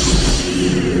 Inquisitor.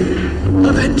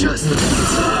 Avenge us!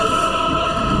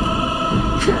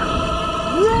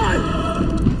 Run!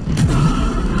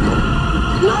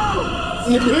 No!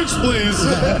 Bitch, please.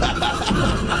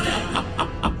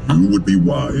 You would be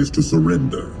wise to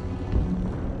surrender.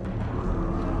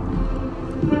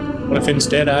 What if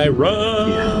instead I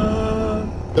run?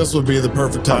 This would be the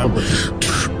perfect time.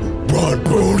 Run,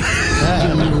 Boone.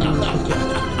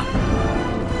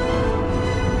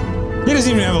 He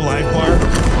doesn't even have a life bar.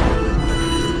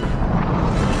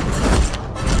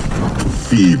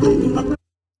 Feeble.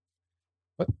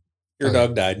 Your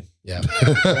dog died. Yeah.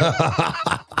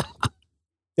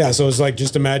 Yeah, so it's like,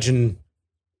 just imagine,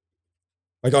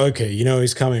 like, okay, you know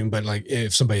he's coming, but like,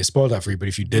 if somebody had spoiled that for you, but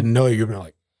if you didn't know, you'd be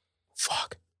like,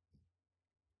 fuck.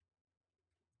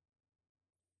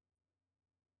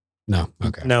 No.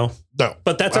 Okay. No.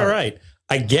 But that's all right.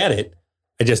 I get it.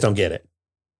 I just don't get it.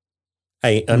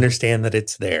 I understand that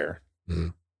it's there.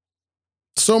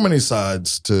 So many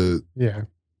sides to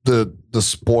the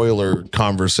spoiler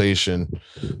conversation.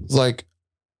 It's like,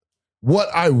 what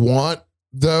I want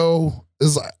though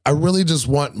is I really just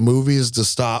want movies to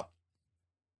stop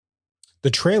the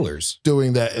trailers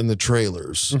doing that in the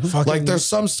trailers. Like, there's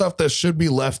some stuff that should be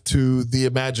left to the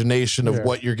imagination of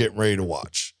what you're getting ready to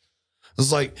watch.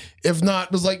 It's like, if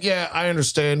not, it's like, yeah, I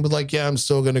understand, but like, yeah, I'm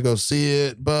still going to go see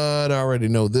it, but I already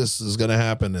know this is going to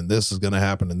happen and this is going to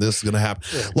happen and this is going to happen.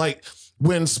 Yeah. Like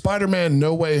when Spider-Man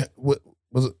No Way, was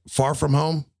it Far From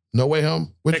Home? No Way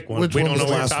Home? Which one was the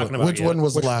last one? Which one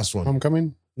was the last one?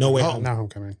 Homecoming? No Way Home. Not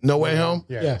Homecoming. No Way Home?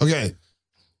 Yeah. Okay.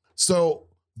 So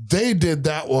they did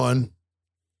that one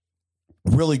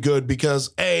really good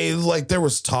because like there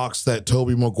was talks that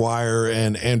Tobey Maguire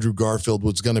and Andrew Garfield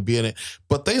was going to be in it,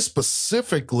 but they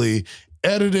specifically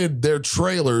edited their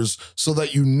trailers so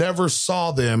that you never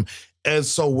saw them. And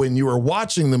so when you were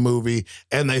watching the movie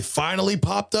and they finally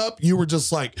popped up, you were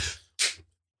just like,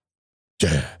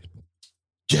 yeah.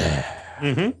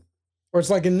 Mm-hmm. Or it's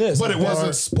like in this, but it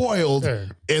wasn't spoiled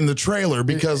in the trailer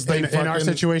because they in our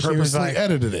situation, he was like,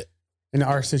 edited it. In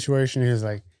our situation, he was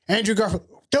like, Andrew Garfield,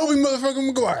 Tobey motherfucking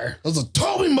Maguire. I was a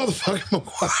Tobey motherfucking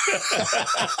Maguire.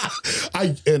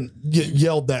 I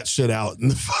yelled that shit out.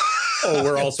 Oh,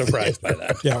 we're all surprised by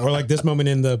that. Yeah, or like this moment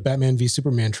in the Batman v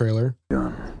Superman trailer.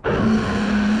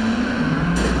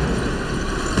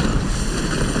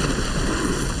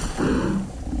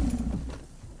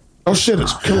 Oh shit,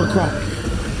 it's Killer Croc.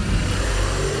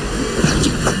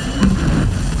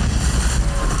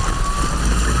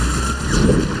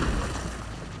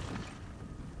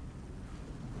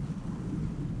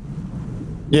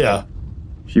 Yeah.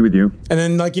 She with you? And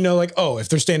then like, oh, if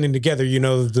they're standing together,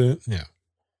 yeah.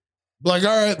 Like,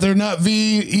 all right, they're not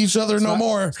each other no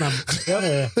more.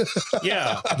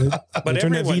 Yeah. But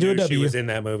turn that everyone V to a knew she W. was in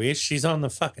that movie. She's on the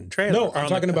fucking trailer. No, Or I'm on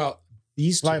talking the- about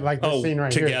these two. Like this scene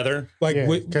right here. together. Like, Yeah,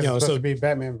 with, because it's supposed so to be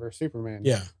Batman versus Superman.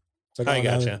 yeah. It's like, I oh,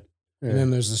 now gotcha. that- And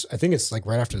then there's this, I think it's like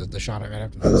right after the shot right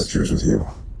after I thought this. she was with you.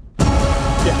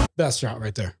 Yeah, best shot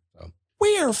right there. So.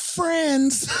 We are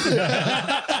friends.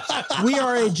 We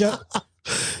are a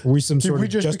we some Did sort we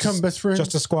of just justice, become best friends?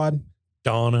 Justice Squad.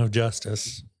 Dawn of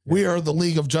Justice. We are the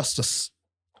League of Justice.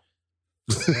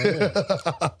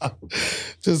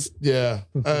 Just yeah.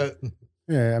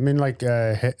 Yeah, I mean, like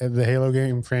the Halo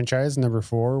game franchise number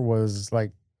 4 was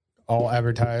like all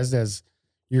advertised as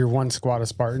your one squad of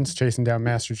Spartans chasing down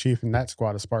Master Chief and that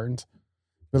squad of Spartans,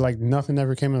 but like nothing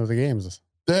ever came out of the games.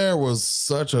 There was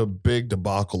such a big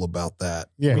debacle about that.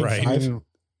 Yeah, mean right. five? No,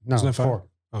 Isn't it 5? 4.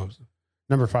 Oh,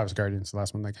 Number 5 is Guardians, the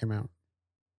last one that came out,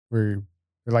 where it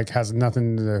like has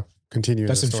nothing to continue.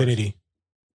 that's the story. Infinity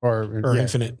or yeah,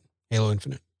 Infinite. Halo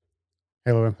Infinite.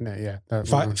 Halo Infinite. Yeah, that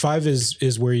one. Five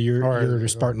is where you're Or- a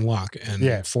Spartan lock, and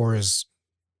Yeah. 4 is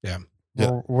Yeah.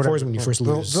 Or whatever. 4 is when you first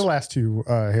lose. The last 2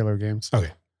 Halo games.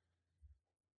 Okay.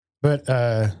 But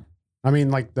I mean,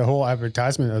 like the whole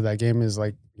advertisement of that game is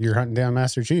like you're hunting down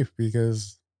Master Chief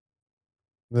because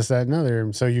this, that, and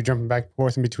other. So you're jumping back and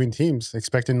forth in between teams,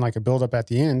 expecting like a build up at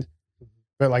the end.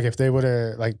 But like if they would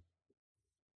have like,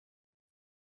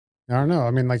 I don't know.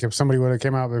 I mean, like if somebody would have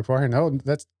came out beforehand, no,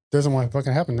 that doesn't want to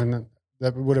fucking happen. Then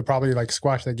that would have probably like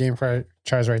squashed that game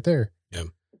franchise right there. Yeah.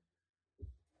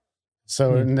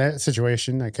 So in that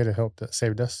situation, that could have helped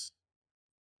saved us.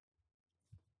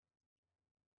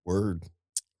 Word.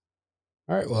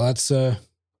 All right. Well, that's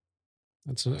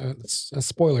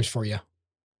spoilers for you.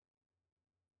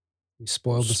 We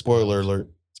spoiled the Spoiler alert.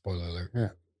 Spoiler alert. Yeah.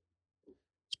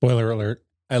 Spoiler alert.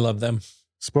 I love them.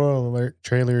 Spoiler alert,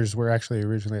 trailers were actually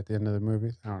originally at the end of the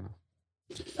movie. I don't know.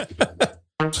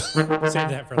 Save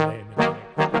that for later.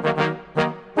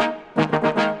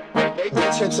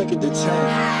 10 second to 10.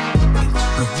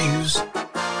 Reviews.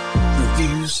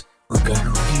 We're gonna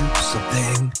review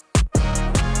something.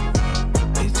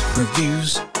 It's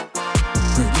reviews.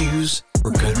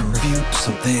 We're gonna review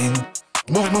something.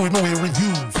 Movie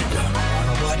reviews. You're gonna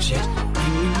wanna watch it. You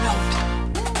know it.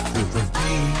 The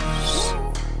reviews.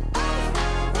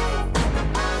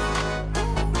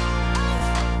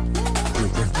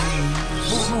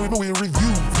 Movie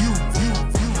review.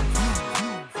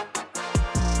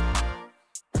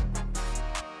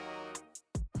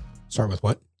 Start with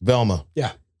what? Velma.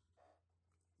 Yeah.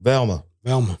 Velma.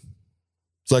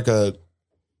 It's like a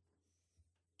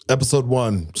episode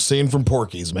 1 scene from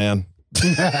Porky's, man.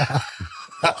 Yeah,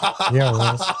 it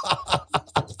was.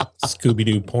 Scooby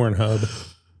Doo Pornhub.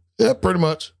 Yeah, pretty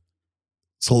much.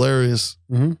 It's hilarious.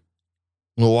 Mm-hmm.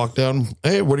 We'll walk down.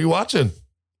 Hey, what are you watching?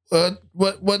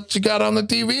 What you got on the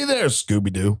TV there,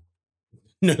 Scooby Doo?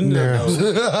 No.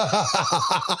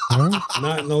 Huh?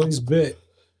 Not in the least bit.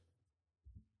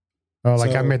 Oh,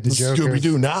 like So, I made the joke. of- Scooby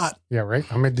Doo not. Yeah, right.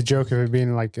 I made the joke of it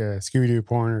being like a Scooby Doo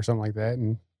porn or something like that,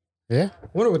 and yeah, I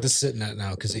wonder what this is sitting at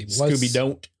now because he was Scooby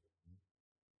Don't.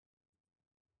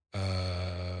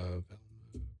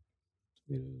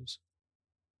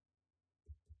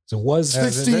 So it was Uh,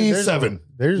 67.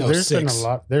 There's No, been a 6.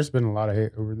 lot. There's been a lot of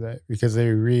hate over that because they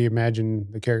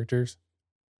reimagined the characters.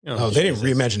 Oh, they didn't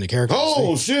reimagine the characters.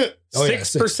 Oh, shit. Oh, yeah,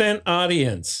 6%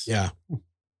 audience. Yeah.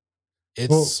 It's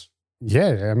Well,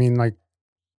 Yeah, I mean, like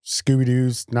Scooby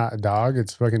Doo's not a dog;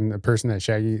 it's fucking the person that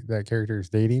that character is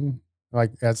dating.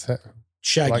 Like that's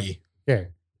Shaggy. like, yeah,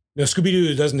 No, Scooby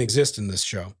Doo doesn't exist in this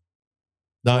show.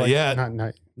 Not like, yet.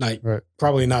 not but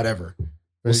Probably not ever.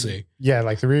 We'll see. Yeah,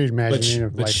 like the reimagining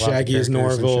of But like Shaggy is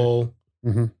Norville.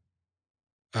 Mm-hmm.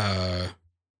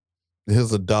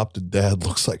 His adopted dad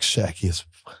looks like Shaggy as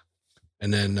fuck.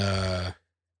 And then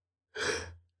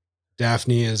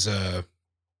Daphne is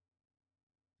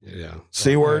yeah.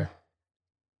 C-word.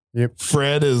 Yep.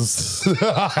 Fred is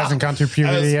Hasn't gone through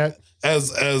puberty yet.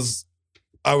 As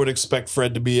I would expect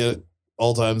Fred to be at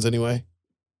all times anyway.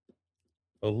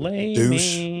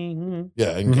 Douche.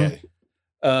 Yeah, and gay.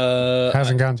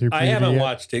 Hasn't gone through I puberty haven't yet.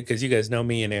 watched it because you guys know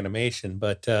me in animation,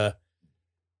 but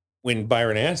when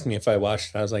Byron asked me if I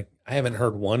watched it, I was like, I haven't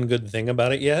heard one good thing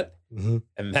about it yet. Mm-hmm.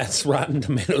 And that's Rotten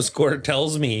Tomatoes score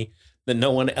tells me that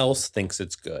no one else thinks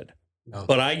it's good. No.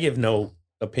 But I give no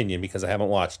opinion because I haven't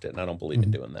watched it and I don't believe in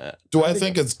doing that. Do I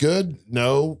think it's good?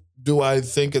 No. Do I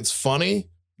think it's funny?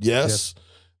 Yes.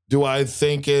 Do I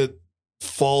think it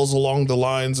falls along the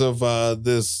lines of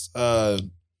this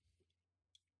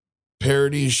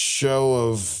parody show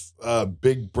of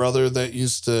Big Brother that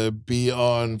used to be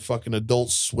on fucking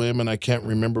Adult Swim, and I can't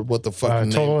remember what the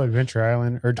fucking Total name. Adventure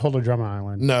Island or Total Drama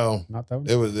Island. No, not that one.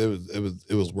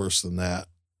 It was worse than that.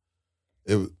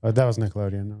 It was That was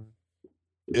Nickelodeon.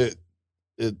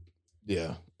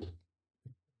 yeah.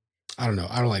 I don't know.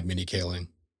 I don't like Mindy Kaling.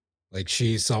 Like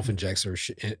she self-injects her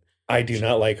shit. I do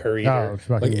not like her either.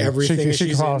 No, Like everything she can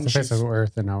she's fall in, off the face she's- of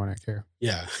Earth, and I wouldn't care.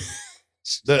 Yeah.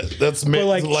 That's But,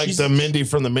 like she's- the Mindy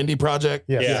from the Mindy Project.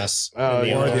 Yeah. Yes. Oh, Or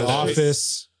yeah. The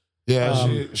Office.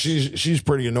 Yeah, she's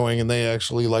pretty annoying, and they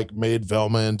actually like made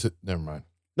Velma into. Never mind.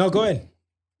 No, go ahead.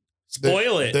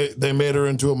 Spoil it. They made her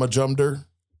into a Majumder.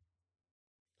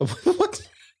 What?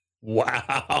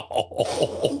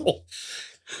 Wow.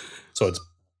 So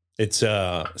it's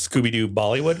Scooby Doo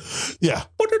Bollywood. Yeah.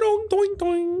 Doing,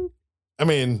 doing. I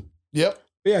mean, yep.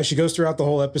 Yeah, she goes throughout the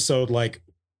whole episode like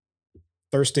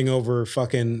thirsting over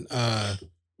fucking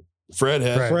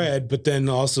Fred, but then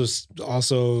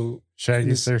also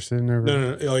Shaggy's thirsting over.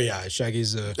 No. Oh yeah,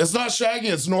 Shaggy's. It's not Shaggy.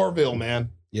 It's Norville, man.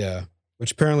 Yeah,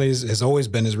 which apparently has always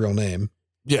been his real name.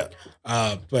 Yeah.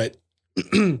 But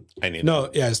I knew. No,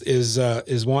 yes, is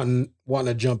wanting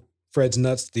to jump Fred's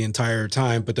nuts the entire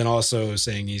time, but then also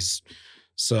saying he's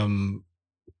some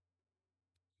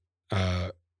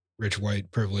rich white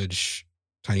privilege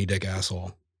tiny dick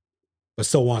asshole, but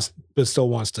still wants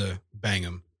to bang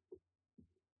him.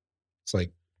 It's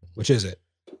like, which is it?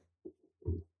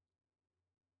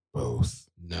 Both.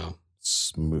 No.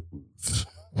 Smooth.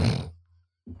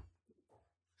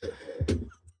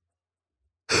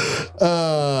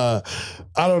 I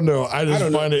don't know. I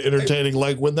just find it entertaining.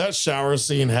 Like when that shower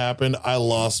scene happened, I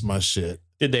lost my shit.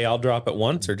 Did they all drop at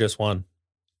once or just one?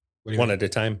 One at a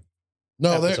time?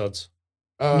 No, episodes.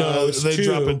 No, it's they two,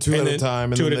 drop it two and at a then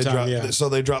time, and two then at a they time, drop. yeah. So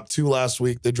they dropped 2 last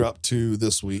week. They dropped 2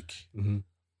 this week. Mm-hmm.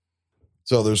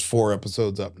 So there's 4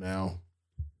 episodes up now.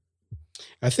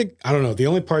 I think, I don't know. The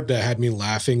only part that had me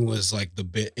laughing was like the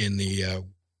bit in the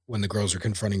when the girls are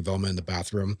confronting Velma in the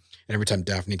bathroom, and every time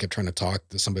Daphne kept trying to talk,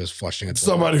 somebody was flushing a toilet.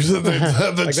 Somebody said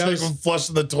the Like, chick was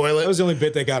flushing the toilet. That was the only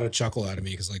bit that got a chuckle out of me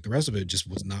because like the rest of it just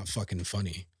was not fucking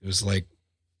funny. It was like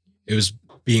it was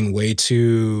being way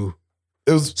too.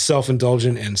 It was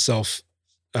self-indulgent and self.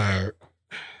 No,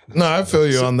 I feel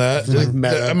you on that. Like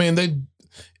meta. I mean,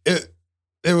 it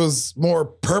was more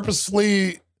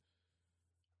purposefully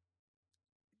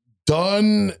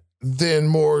done than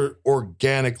more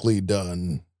organically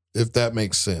done, if that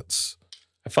makes sense.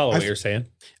 I follow what you're saying.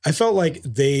 I felt like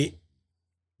they're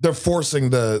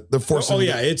forcing the Oh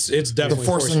yeah, it's definitely they're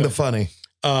forcing the funny.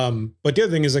 But the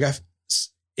other thing is like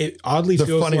it oddly They're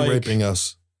feels funny like raping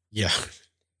us. Yeah.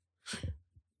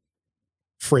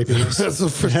 Fraping us.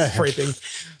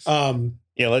 Fraping.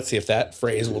 Yeah, let's see if that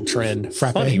phrase will trend.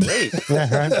 Frappe. Funny rape.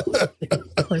 Yeah, right.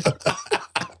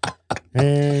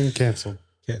 And canceled.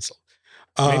 Cancel.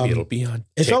 Maybe it'll be on.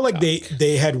 It felt like TikTok.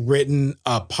 they had written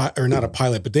or not a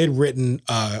pilot, but they had written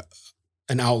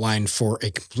an outline for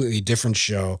a completely different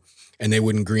show, and they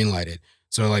wouldn't greenlight it.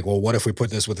 So like, well, what if we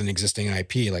put this with an existing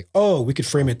IP? Like, oh, we could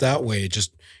frame it that way,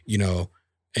 just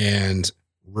and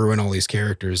ruin all these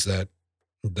characters that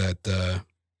I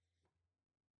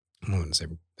don't want to say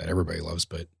that everybody loves,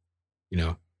 but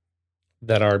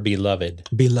that are beloved.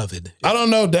 Beloved. I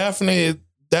don't know.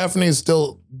 Daphne's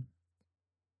still.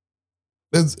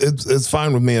 It's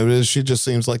fine with me. She just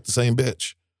seems like the same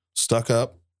bitch, stuck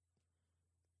up.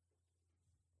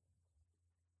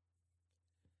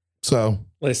 So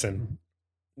Listen,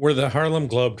 we're the Harlem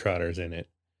Globetrotters in it,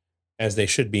 as they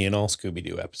should be in all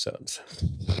Scooby-Doo episodes.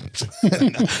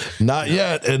 not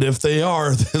yet, and if they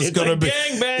are, there's It's gonna a be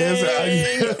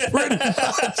gangbang. pretty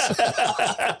much.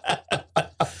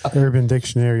 Urban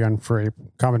Dictionary on frape.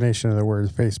 Combination of the words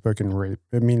Facebook and rape.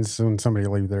 It means when somebody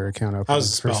leave their account open How's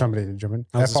it for spelled? somebody to jump in.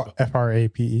 How's it spelled?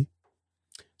 FRAPE.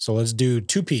 So let's do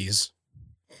 2 P's.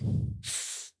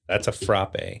 That's a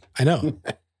frappe. I know.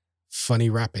 Funny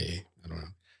rappe. I don't know.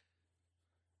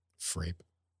 Frape.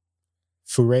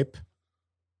 Foo rape?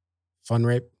 Fun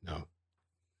rape? No.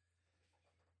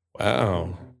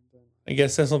 Wow. I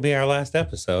guess this will be our last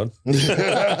episode.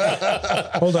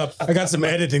 Hold up. I got some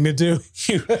editing to do.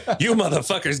 You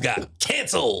motherfuckers got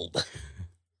canceled.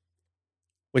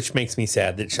 Which makes me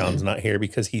sad that Sean's not here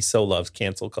because he so loves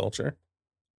cancel culture.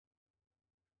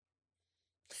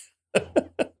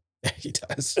 He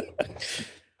does.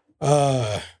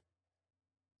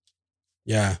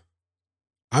 Yeah.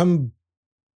 I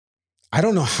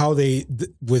don't know how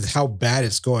with how bad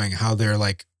it's going, how they're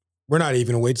like, we're not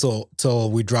even gonna wait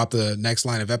till we drop the next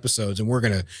line of episodes and we're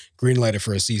gonna greenlight it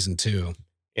for a season 2.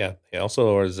 Yeah. They also,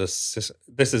 or is this is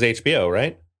HBO,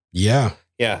 right? Yeah.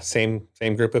 Yeah. Same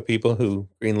group of people who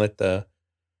greenlit the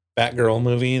Batgirl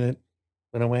movie that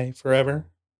went away forever.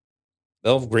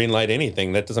 They'll greenlight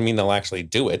anything. That doesn't mean they'll actually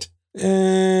do it.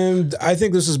 And I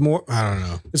think this is more, I don't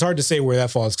know. It's hard to say where that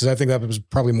falls because I think that was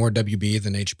probably more WB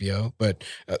than HBO, but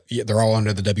yeah, they're all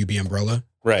under the WB umbrella.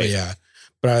 Right. But yeah.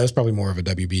 But that's probably more of a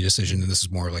WB decision, and this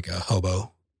is more like a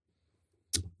hobo.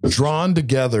 Drawn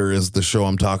Together is the show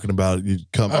I'm talking about. It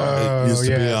used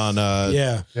to be on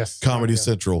Comedy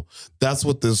Central. That's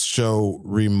what this show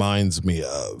reminds me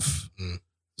of.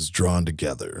 Is Drawn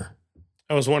Together.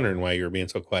 I was wondering why you were being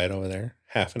so quiet over there.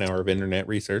 Half an hour of internet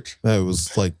research. It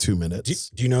was like 2 minutes.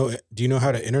 Do you know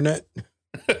how to internet?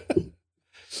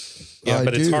 Yeah,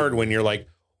 but it's hard when you're like,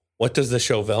 what does the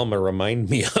show Velma remind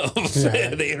me of?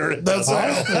 The internet. That's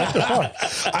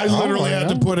I literally had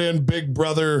to put in Big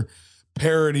Brother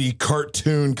parody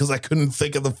cartoon because I couldn't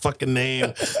think of the fucking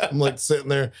name. I'm like sitting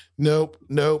there. Nope.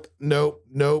 There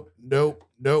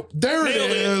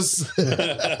it is.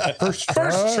 First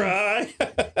try.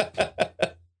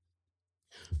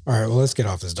 All right, well, let's get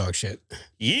off this dog shit.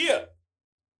 Yeah.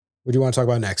 What do you want to talk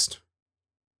about next?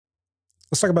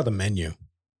 Let's talk about the menu. I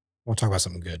want to talk about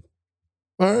something good.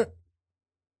 All right.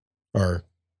 Or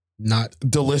not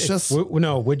delicious?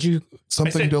 No, would you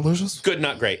something delicious? Good,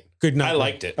 not great. Good, not I great.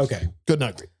 liked it. Okay. Good,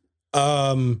 not great.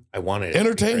 I wanted it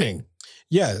entertaining.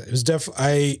 Yeah, it was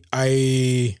definitely.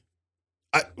 I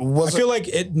feel like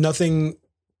nothing.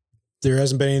 There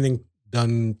hasn't been anything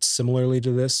done similarly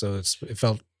to this, so it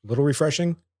felt a little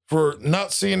refreshing. For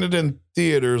not seeing it in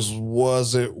theaters,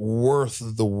 was it worth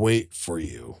the wait for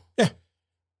you? Yeah.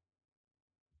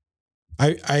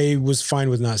 I was fine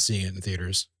with not seeing it in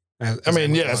theaters. I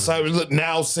mean, yes, I was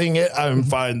now seeing it. I'm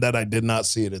fine that I did not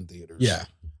see it in theaters. Yeah,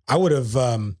 I would have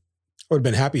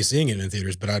been happy seeing it in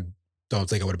theaters, but I don't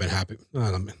think I would have been happy.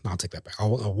 I'll take that back.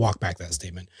 I'll walk back that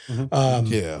statement.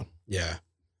 Yeah.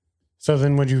 So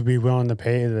then, would you be willing to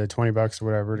pay the $20 or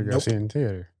whatever to go see it in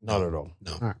theater? Not at all.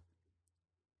 No. All right.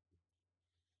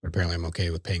 But apparently, I'm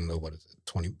okay with paying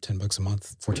 $10 a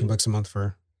month, $14 a month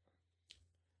for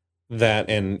that,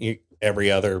 and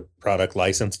every other product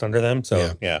licensed under them.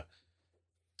 So yeah.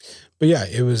 But yeah,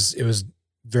 it was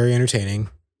very entertaining.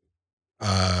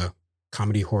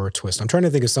 Comedy horror twist. I'm trying to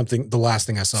think of something. The last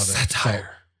thing I saw that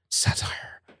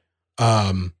satire.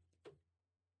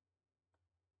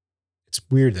 It's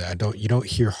weird that you don't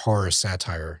hear horror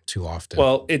satire too often.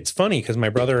 Well, it's funny because my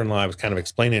brother-in-law, I was kind of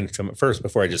explaining it to him at first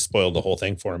before I just spoiled the whole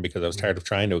thing for him because I was tired of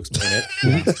trying to explain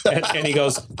it. and he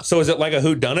goes, "So is it like a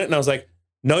whodunit?" And I was like,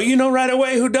 "No, you know right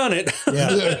away who done it.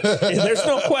 Yeah. There's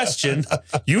no question.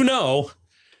 You know."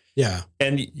 Yeah.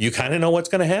 And you kind of know what's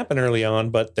going to happen early on,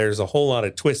 but there's a whole lot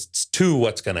of twists to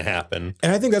what's going to happen.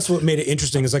 And I think that's what made it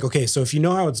interesting is like, okay, so if you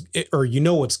know you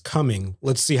know what's coming,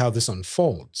 let's see how this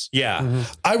unfolds. Yeah. Mm-hmm.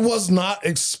 I was not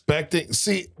expecting,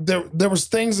 there was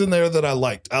things in there that I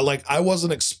liked. I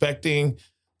wasn't expecting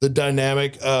the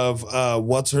dynamic of,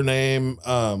 what's her name?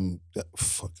 I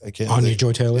can't. Anya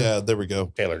Joy Taylor. Yeah, there we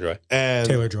go. Taylor Joy.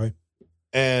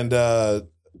 And I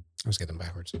was getting them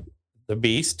backwards. The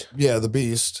Beast. Yeah, the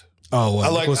Beast. Oh,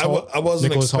 I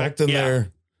wasn't expecting you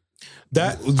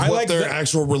their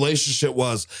actual relationship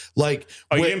was. Like,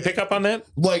 you didn't pick up on that?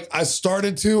 Like, I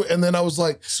started to, and then I was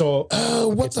like,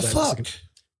 what the fuck?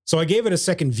 So I gave it a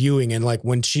second viewing, and like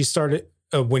when she started,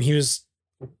 when he was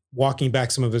walking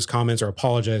back some of his comments or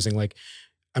apologizing, like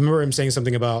I remember him saying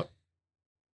something about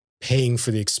paying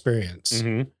for the experience,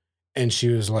 and she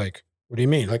was like, "What do you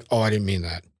mean?" Like, "Oh, I didn't mean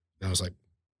that." And I was like,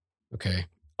 "Okay."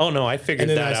 Oh no, I figured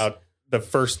that out the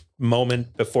first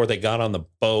moment before they got on the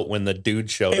boat when the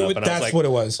dude showed up. And that's I was like, what it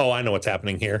was. Oh, I know what's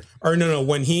happening here. Or no,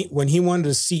 when he wanted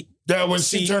to seat. Yeah, when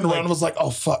she turned around and was like,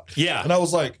 "Oh fuck." Yeah. And I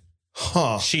was like,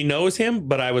 huh. She knows him,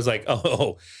 but I was like,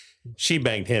 oh, she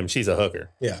banged him. She's a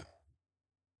hooker. Yeah.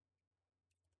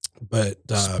 But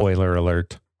spoiler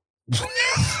alert.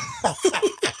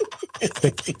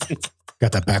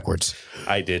 Got that backwards.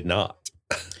 I did not.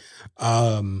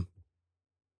 I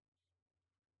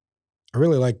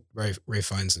really like Ray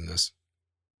Fiennes in this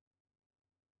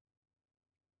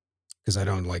because I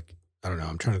don't know.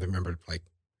 I'm trying to remember. Like,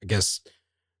 I guess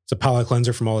it's a palate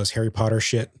cleanser from all this Harry Potter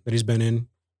shit that he's been in.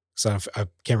 So I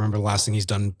can't remember the last thing he's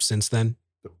done since then.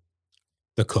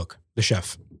 The cook, the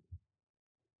chef.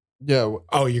 Yeah.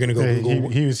 Oh, you're gonna go Google.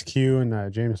 He was Q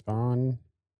in James Bond.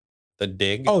 The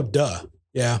Dig. Oh, duh.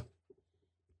 Yeah.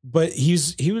 But he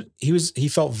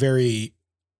felt very.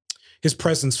 His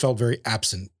presence felt very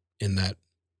absent in the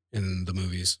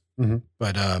movies. Mm-hmm.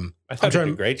 But I thought he did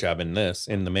a great job in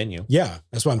the menu. Yeah,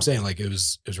 that's what I'm saying. Like it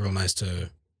was real nice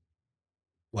to.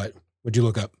 What'd you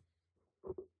look up?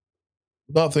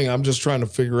 Nothing. I'm just trying to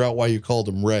figure out why you called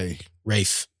him Ray.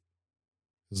 Rafe.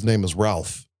 His name is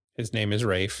Ralph. His name is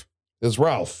Rafe. It's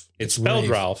Ralph. It's spelled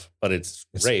Rafe. Ralph, but it's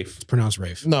Rafe. It's pronounced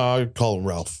Rafe. No, I call him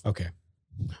Ralph. Okay.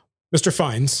 Mr.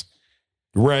 Fiennes,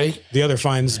 Ray. the other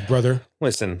Fiennes brother.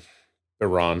 Listen,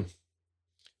 Iran.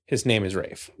 His name is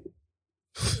Rafe.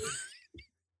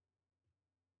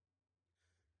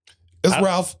 It's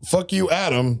Ralph. Fuck you,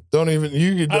 Adam. Don't even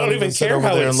sit care over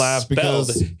how there it's and laugh spelled.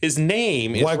 because His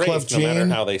name is Wyclef Rafe, no matter Jean.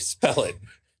 how they spell it.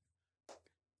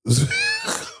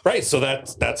 Right, so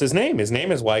that's his name. His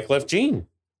name is Wyclef Jean.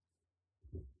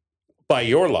 By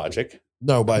your logic.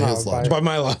 No, by No, his by- logic. By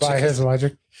my logic. By his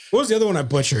logic. What was the other one I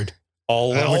butchered?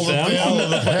 All of them. All of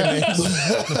the fucking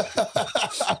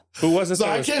names. Who was it? So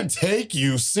that I was- can't take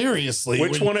you seriously.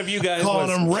 Which when one of you guys calling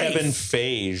was him Rafe. Kevin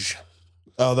Feige?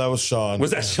 Oh, that was Sean.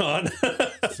 Was that Sean?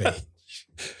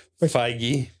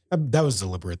 Feige? That was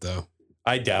deliberate, though.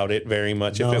 I doubt it very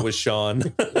much No. if it was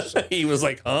Sean. He was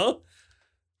like, huh?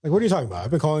 Like, what are you talking about?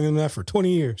 I've been calling him that for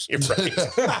 20 years. You're right.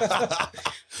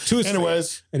 To his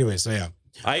Anyways. face. Anyways, so yeah.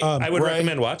 I would Ray.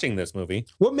 recommend watching this movie.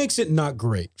 What makes it not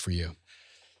great for you?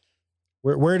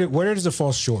 Where does it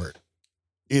fall short?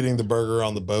 Eating the burger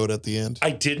on the boat at the end.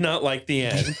 I did not like the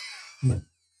end.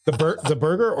 The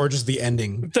burger or just the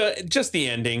ending? Just the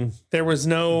ending. There was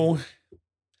no,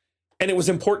 and it was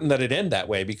important that it end that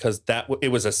way because it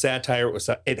was a satire.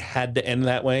 It had to end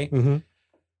that way. Mm-hmm.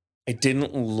 I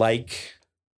didn't like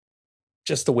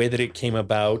just the way that it came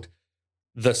about.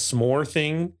 The s'more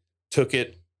thing took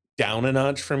it down a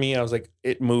notch for me. I was like,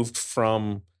 it moved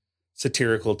from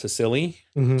satirical to silly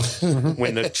Mm-hmm.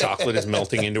 when the chocolate is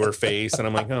melting into her face. And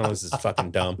I'm like, oh, this is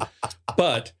fucking dumb.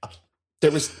 But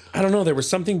there was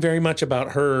something very much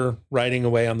about her riding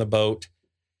away on the boat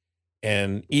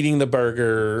and eating the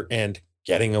burger and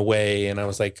getting away. And I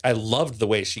was like, I loved the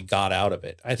way she got out of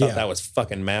it. I thought that was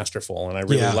fucking masterful. And I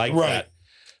really liked that.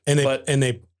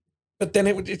 But then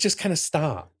it just kind of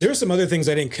stopped. There are some other things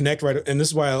I didn't connect right. And this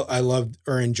is why I love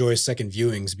or enjoy second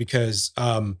viewings because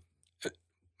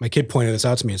my kid pointed this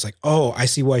out to me. It's like, oh, I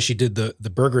see why she did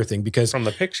the burger thing because from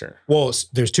the picture. Well,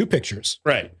 there's two pictures.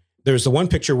 Right. There's the one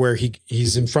picture where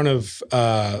he's in front of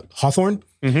Hawthorne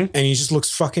mm-hmm. and he just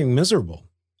looks fucking miserable.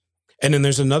 And then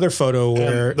there's another photo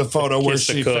where the photo where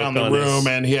she found the room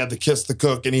and he had to kiss the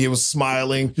cook and he was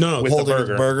smiling. No, with holding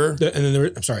the burger. And then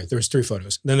there was three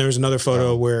photos. Then there was another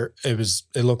photo where it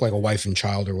looked like a wife and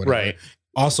child or whatever. Right.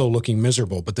 Also looking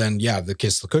miserable. But then the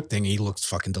kiss the cook thing, he looks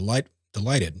fucking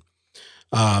delighted.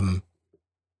 And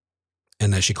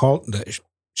that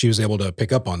she was able to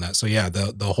pick up on that. So yeah,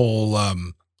 the whole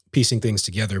piecing things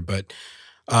together. But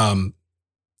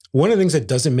one of the things that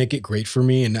doesn't make it great for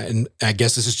me, and I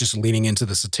guess this is just leaning into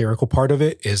the satirical part of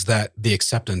it, is that the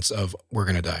acceptance of we're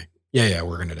gonna die. Yeah,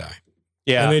 we're gonna die.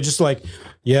 Yeah, and they're just like,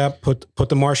 yeah, put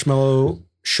the marshmallow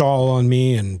shawl on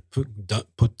me and put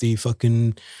the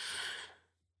fucking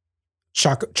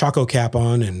choco cap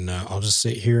on, and I'll just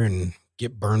sit here and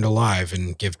get burned alive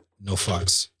and give no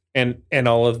fucks. And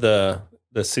all of the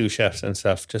sous chefs and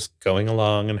stuff just going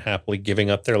along and happily giving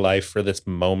up their life for this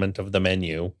moment of the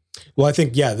menu. Well, I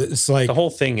think, yeah, it's like the whole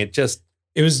thing. It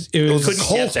was couldn't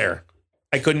get there.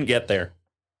 I couldn't get there.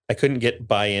 I couldn't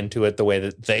buy into it the way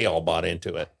that they all bought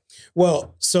into it.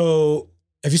 Well, so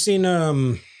have you seen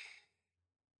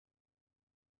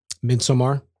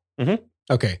Midsommar? Mm-hmm.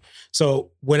 Okay.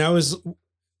 So when I'm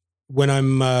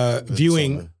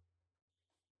viewing,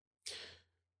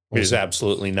 it is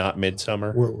absolutely not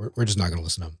Midsummer. We're just not going to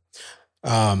listen to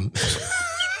them.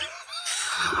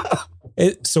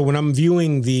 So when I'm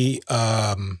viewing the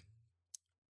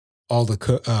all the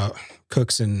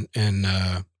cooks and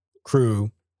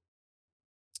crew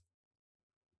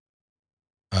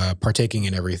partaking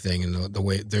in everything and the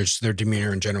way their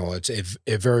demeanor in general, it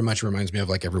very much reminds me of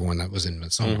like everyone that was in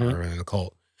Midsommar Mm-hmm. or in the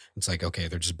cult. It's like, okay,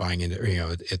 they're just buying into,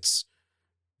 it's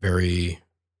very,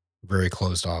 very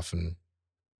closed off and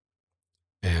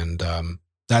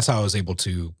that's how I was able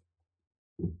to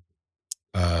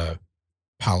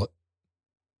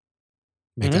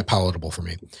make that palatable for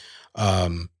me.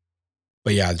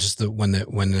 But yeah, just when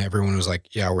everyone was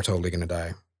like, yeah, we're totally gonna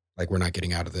die, like we're not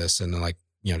getting out of this, and then like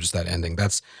just that ending.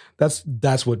 That's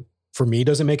what for me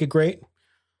doesn't make it great.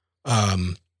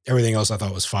 Everything else I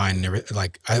thought was fine.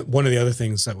 One of the other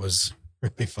things that was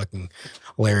really fucking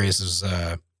hilarious is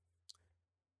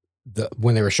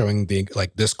when they were showing the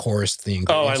like this chorus thing.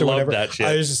 Oh, I love that shit.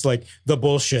 I was just like the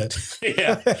bullshit.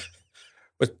 Yeah.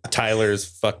 With Tyler's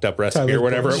fucked up recipe or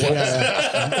whatever it was.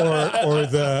 Yeah. or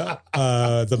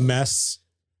the mess.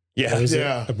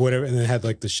 Yeah. Whatever. And it had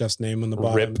like the chef's name on the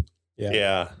bottom. Rip. Yeah.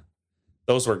 Yeah.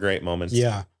 Those were great moments.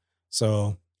 Yeah.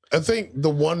 So I think the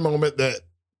one moment that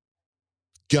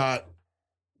got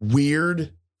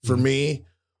weird for me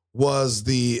was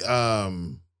the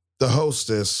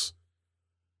hostess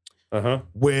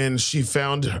when she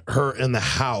found her in the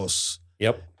house.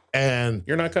 Yep. And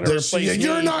you're not going to replace me.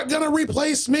 You're not going to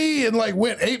replace me, and like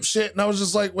went ape shit. And I was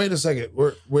just like, wait a second,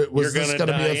 was this going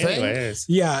to be a thing? Anyways.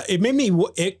 Yeah, it made me.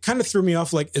 It kind of threw me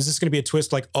off. Like, is this going to be a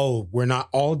twist? Like, oh, we're not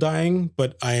all dying,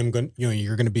 but I am going.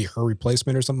 You're going to be her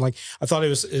replacement or something like. I thought it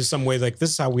was some way like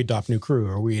this is how we adopt new crew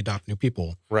or we adopt new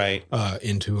people, right?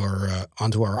 Into our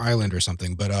onto our island or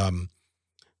something. But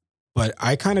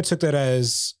I kind of took that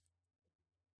as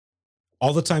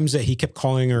all the times that he kept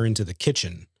calling her into the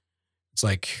kitchen. It's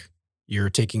like you're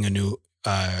taking a new.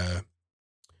 I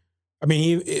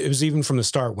mean, it was even from the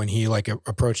start when he like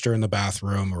approached her in the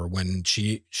bathroom, or when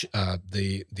she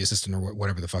the assistant or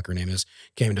whatever the fuck her name is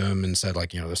came to him and said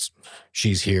like,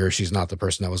 she's here, she's not the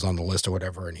person that was on the list or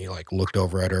whatever, and he like looked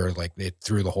over at her like it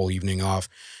threw the whole evening off.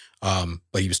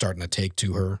 But he was starting to take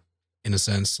to her in a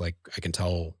sense. Like I can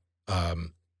tell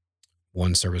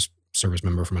one service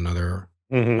member from another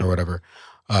or whatever.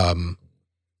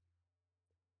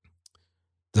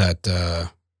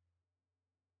 That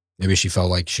maybe she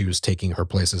felt like she was taking her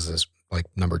place as like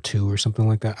number 2 or something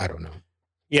like that. I don't know.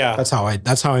 Yeah, that's how I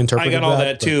interpreted. I got all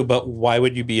that too. But why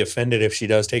would you be offended if she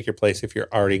does take your place if you're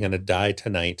already going to die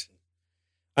tonight?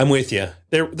 I'm with you.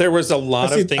 There was a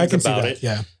lot of things about it.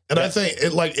 Yeah, and I think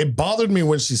it bothered me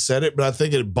when she said it, but I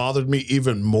think it bothered me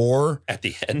even more at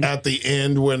the end. At the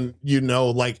end, when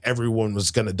like everyone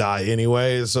was going to die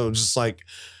anyway. So just like.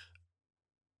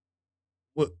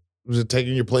 Was it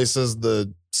taking your place as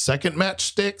the second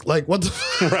matchstick? Like what?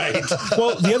 Right.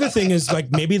 Well, the other thing is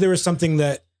like maybe there was something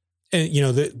that,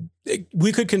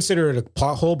 we could consider it a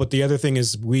plot hole. But the other thing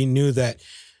is we knew that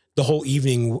the whole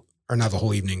evening, or not the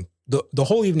whole evening, the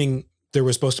whole evening there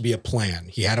was supposed to be a plan.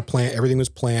 He had a plan. Everything was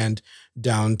planned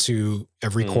down to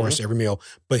every course, every meal.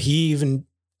 But he even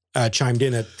chimed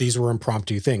in that these were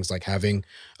impromptu things, like having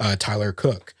Tyler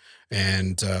cook.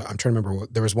 And I'm trying to remember.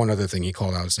 There was one other thing he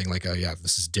called out saying like, "Oh yeah,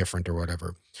 this is different" or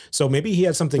whatever. So maybe he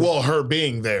had something. Well, her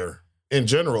being there in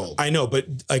general. I know, but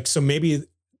like, so maybe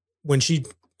when she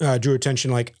drew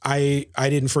attention, like I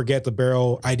didn't forget the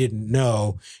barrel. I didn't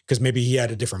know, because maybe he had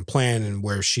a different plan, and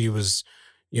where she was,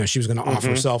 she was going to off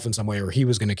herself in some way, or he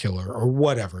was going to kill her, or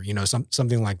whatever,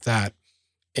 something like that.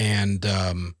 And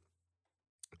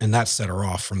that set her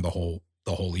off from the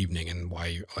whole evening, and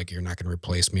why you're not going to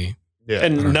replace me. Yeah.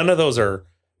 And none of those are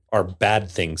bad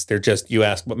things. They're just, you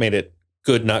ask what made it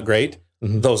good, not great.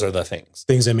 Those are the things.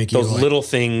 Things that make you those little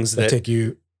things that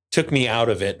took me out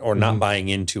of it or not buying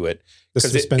into it. The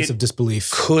suspense of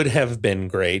disbelief could have been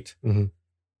great,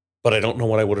 but I don't know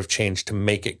what I would have changed to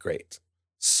make it great.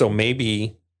 So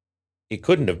maybe it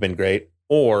couldn't have been great,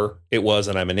 or it was,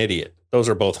 and I'm an idiot. Those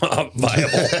are both viable.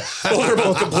 Those are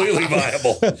both completely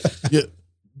viable. Yeah.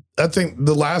 I think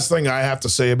the last thing I have to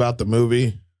say about the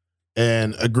movie,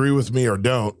 and agree with me or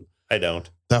don't. I don't.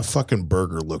 That fucking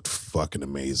burger looked fucking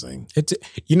amazing.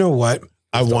 You know what?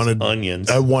 I wanted onions.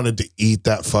 I wanted to eat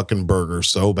that fucking burger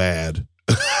so bad.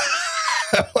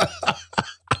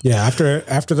 Yeah. After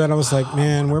that, I was like,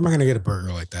 man, where am I going to get a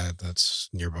burger like that? That's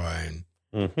nearby.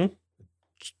 And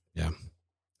yeah.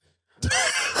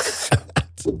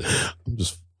 I'm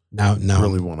just now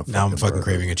really want to. Now I'm fucking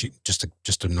craving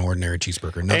just an ordinary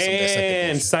cheeseburger.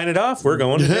 And sign it off. We're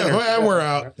going to dinner. Well, we're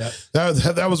out. Yep.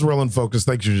 That was real in focus.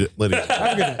 Thank you, Lydia.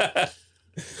 Have a good night.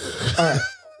 All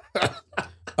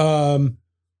right.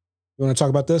 You want to talk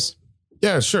about this?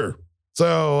 Yeah, sure.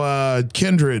 So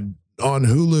Kindred on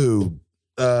Hulu.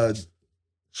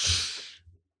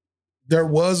 There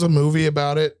was a movie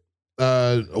about it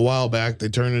a while back. They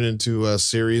turned it into a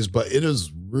series, but it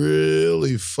is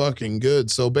really fucking good.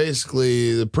 So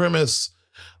basically the premise,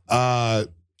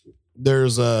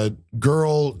 there's a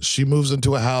girl, she moves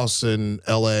into a house in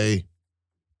LA,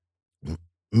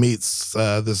 meets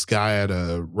this guy at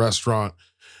a restaurant,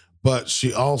 but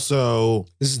she also...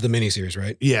 This is the miniseries,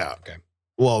 right? Yeah. Okay.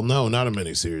 Well, no, not a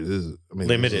miniseries. This is,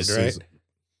 limited, right?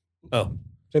 Oh.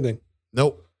 Same thing.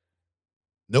 Nope.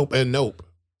 Nope and nope.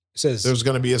 It says there's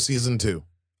going to be a season 2.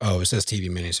 Oh, it says TV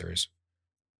miniseries.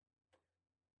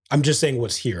 I'm just saying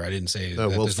what's here. I didn't say that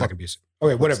there's not going to be.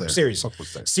 Okay, whatever. Series.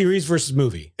 Series versus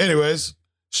movie. Anyways,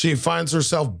 she finds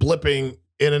herself blipping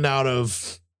in and out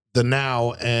of the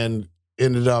now and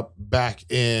ended up back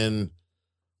in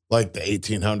like the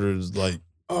 1800s, like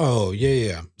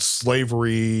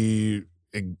slavery,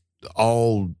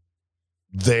 all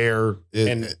there.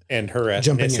 And her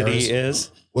ethnicity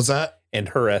is? What's that? And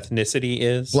her ethnicity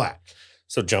is? Black.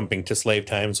 So jumping to slave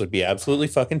times would be absolutely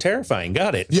fucking terrifying.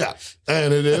 Got it. Yeah.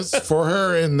 And it is for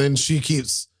her. And then she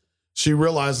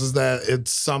realizes that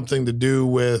it's something to do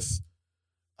with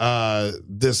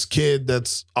this kid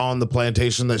that's on the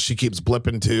plantation that she keeps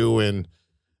blipping to,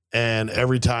 and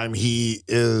every time he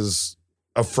is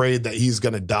afraid that he's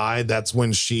gonna die, that's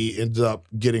when she ends up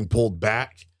getting pulled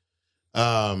back.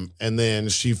 And then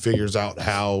she figures out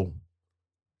how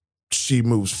she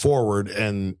moves forward,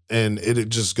 and it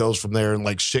just goes from there, and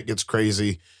like shit gets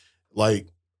crazy. Like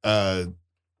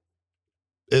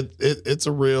it's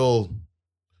a real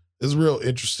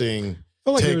interesting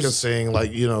like take of seeing,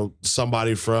 like, you know,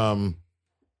 somebody from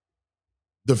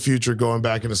the future going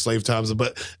back into slave times.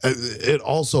 But it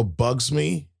also bugs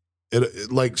me.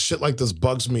 It like shit like this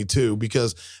bugs me too,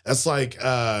 because it's like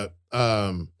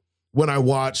when I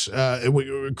watch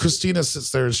Christina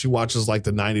sits there and she watches like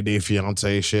the 90 Day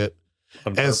Fiance shit.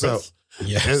 And so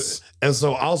yes. And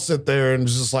so I'll sit there and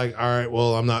just like, all right,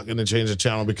 well, I'm not going to change the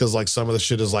channel because like some of the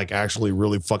shit is like actually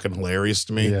really fucking hilarious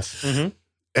to me. Yes. Mm-hmm.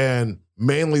 And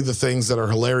mainly the things that are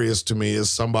hilarious to me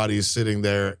is somebody sitting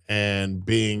there and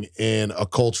being in a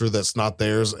culture that's not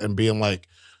theirs and being like,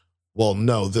 well,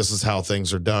 no, this is how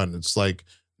things are done. It's like,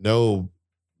 no,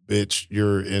 bitch,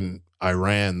 you're in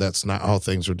Iran. That's not how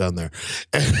things are done there.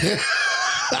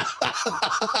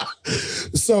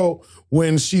 So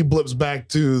when she blips back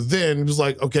to then, it was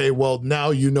like, okay, well, now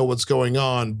you know what's going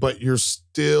on, but you're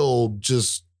still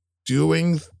just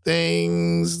doing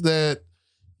things that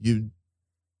you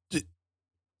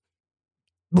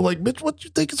like, bitch, what do you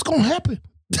think is going to happen?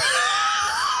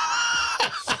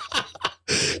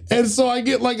 And so I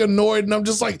get like annoyed and I'm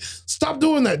just like, stop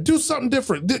doing that. Do something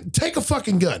different. Take a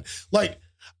fucking gun. Like,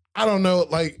 I don't know.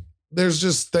 Like, there's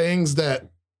just things that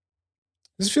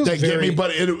this feels that get me,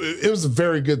 but it was a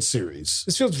very good series.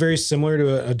 This feels very similar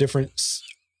to a different.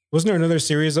 Wasn't there another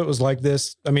series that was like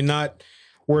this? I mean, not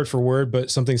word for word, but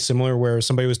something similar where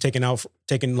somebody was taken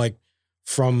like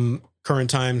from current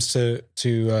times to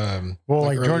well,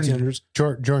 like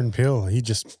Jordan Peele, he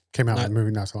just came out with a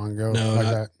movie not so long ago. No, like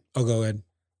that. Oh, go ahead.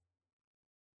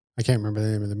 I can't remember the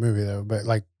name of the movie though, but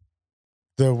like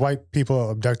the white people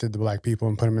abducted the black people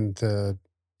and put them into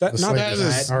that. Not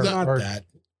that.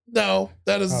 No,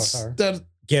 that is that.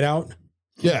 Get Out.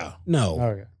 Yeah. No.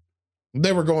 Oh yeah.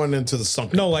 They were going into the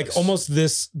sunken. No, like almost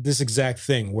this exact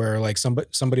thing where like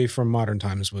somebody from modern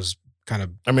times was kind of.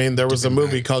 I mean, there was a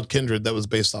movie called Kindred that was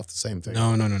based off the same thing.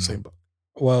 No. Same book.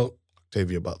 Well,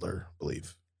 Octavia Butler, I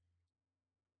believe.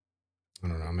 I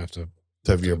don't know. I'm gonna have to.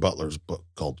 Octavia Butler's book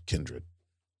called Kindred.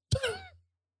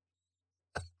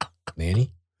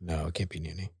 Nanny? No, it can't be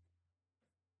Nanny.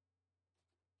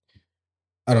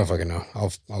 I don't fucking know.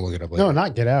 I'll look it up later. No,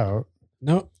 not Get Out.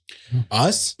 No.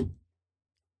 Us?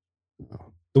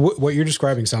 What you're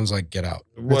describing sounds like Get Out.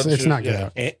 It's not Get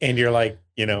Out. And you're like,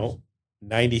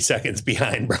 90 seconds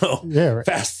behind, bro. Yeah. Right.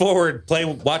 Fast forward,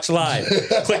 watch live.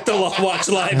 Click the watch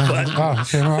live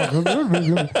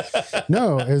button.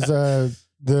 No, is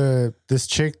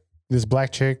this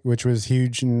black chick, which was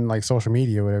huge in like social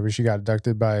media, or whatever. She got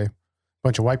abducted by a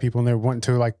bunch of white people, and they went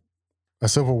to like a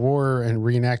Civil War and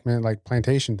reenactment, like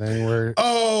plantation thing. Where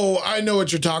I know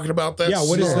what you're talking about. That's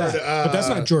what is that? But that's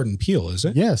not Jordan Peele, is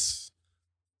it? Yes.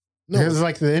 No, because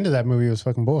like the end of that movie was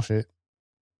fucking bullshit.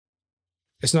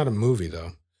 It's not a movie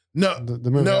though. No,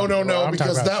 the movie. No,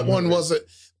 because that one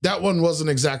wasn't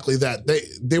exactly that.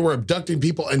 They were abducting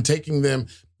people and taking them,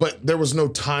 but there was no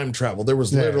time travel. There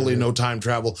was literally no time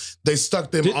travel. They stuck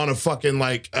them on a fucking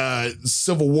like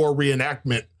Civil War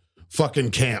reenactment fucking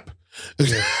camp.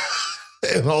 Yeah.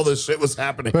 And all this shit was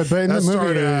happening. But in the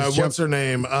movie, what's her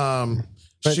name?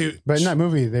 But in that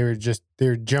movie, they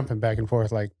were jumping back and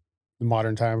forth like the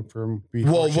modern time from.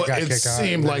 It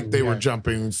seemed like they were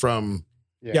jumping from.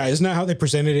 Yeah, isn't that how they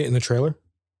presented it in the trailer?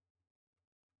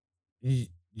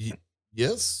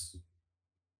 Yes.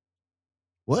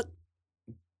 What?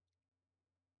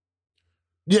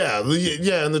 Yeah,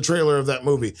 in the trailer of that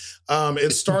movie.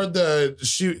 It starred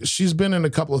she's been in a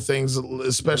couple of things,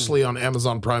 especially on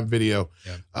Amazon Prime Video.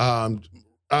 Yeah.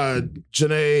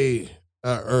 Janelle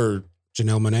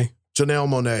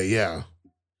Monáe, yeah.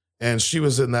 And she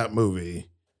was in that movie.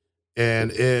 And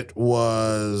it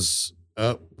was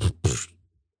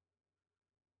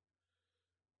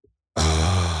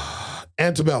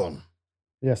Antebellum.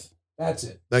 Yes. That's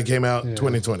it. That came out in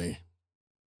 2020.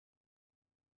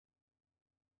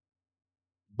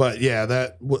 But yeah,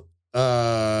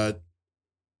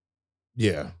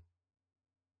 yeah.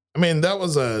 I mean, that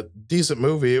was a decent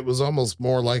movie. It was almost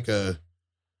more like a,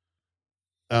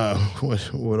 what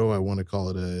do I want to call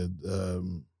it?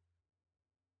 An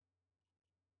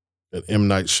M.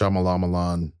 Night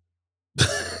Shyamalan.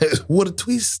 What a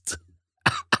twist.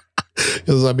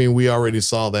 Because, I mean, we already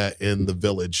saw that in The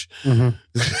Village. Mm-hmm.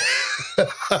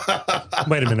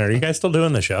 Wait a minute. Are you guys still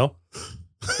doing the show?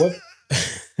 What?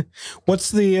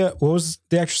 What's the what was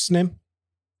the actress' name?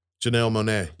 Janelle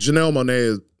Monáe. Janelle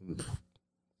Monáe is,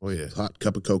 oh yeah, hot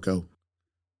cup of cocoa.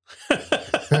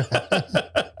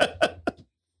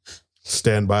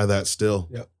 Stand by that still.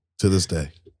 Yep. To this day.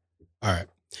 All right.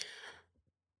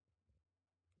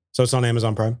 So it's on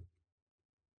Amazon Prime.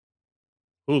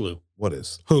 Hulu. What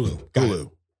is? Hulu. Got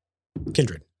Hulu. it.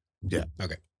 Kindred. Yeah.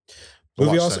 Okay. I'll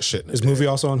Movie watch also that shit in a is day. movie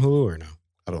also on Hulu or no?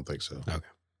 I don't think so. Okay.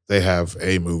 They have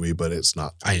a movie, but it's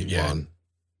not on.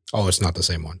 Oh, it's not the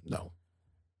same one. No.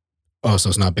 Oh, so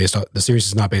it's not based off the series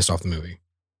is not based off the movie.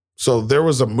 So there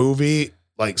was a movie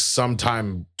like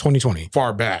sometime 2020.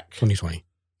 far back. 2020.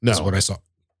 No, That's what I saw.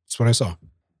 That's what I saw.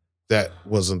 that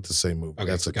wasn't the same movie. Okay,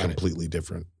 That's a got it. completely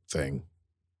different thing.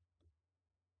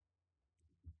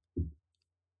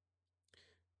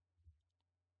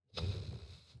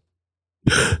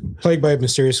 Plagued by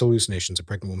mysterious hallucinations, a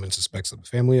pregnant woman suspects that the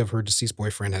family of her deceased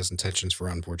boyfriend has intentions for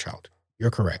her unborn child.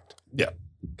 You're correct. Yeah.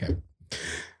 Okay.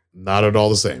 Not at all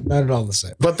the same. Not at all the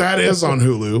same. But that is on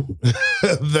Hulu.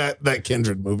 that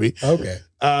Kindred movie. Okay.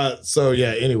 So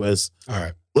yeah, anyways. All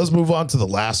right. Let's move on to The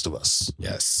Last of Us.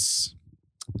 Yes.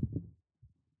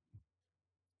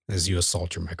 As you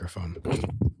assault your microphone.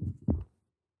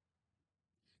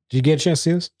 Did you get a chance to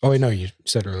see this? Oh wait, no, you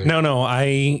said earlier. No,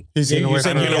 He's you gonna wait.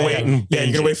 said you're gonna wait and Yeah, you're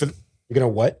binge gonna wait it. for. You're gonna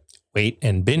what? Wait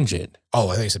and binge it. Oh,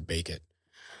 I think you said bake it.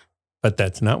 But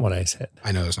that's not what I said.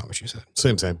 I know that's not what you said.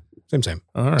 Same. Same.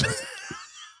 All right.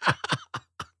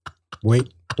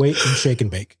 Wait and shake and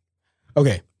bake.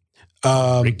 Okay.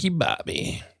 Ricky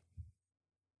Bobby.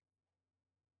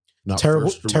 Not Terrible,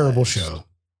 first or terrible last. show.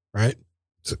 Right?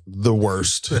 The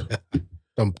worst.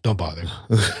 Don't bother.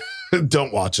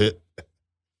 Don't watch it.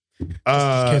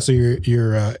 Cancel your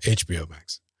HBO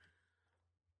Max.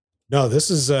 No, this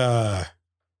is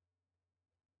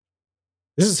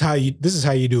how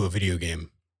you do a video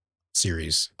game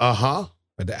series. Uh-huh.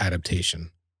 With the adaptation.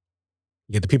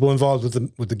 You get the people involved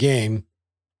with the game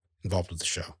involved with the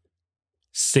show.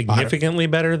 Significantly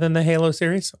better than the Halo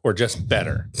series, or just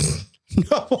better?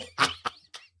 No.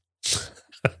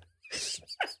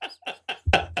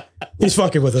 He's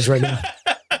fucking with us right now.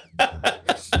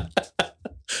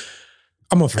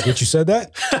 I'm gonna forget you said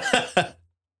that.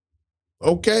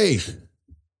 Okay.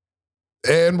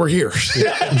 And we're here.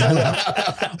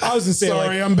 I was gonna say,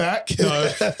 sorry, I'm back.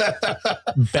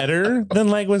 Better than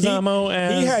Leguizamo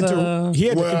as He had to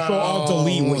control alt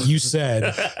delete what you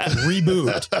said.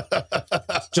 Reboot.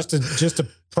 just to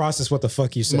process what the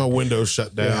fuck you said. My window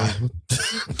shut down.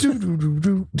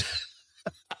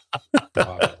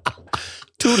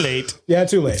 Too late. Yeah,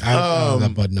 too late. I have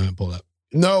that button pulled up.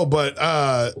 No, but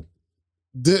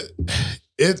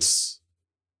it's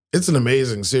an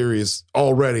amazing series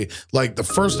already. Like the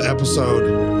first episode.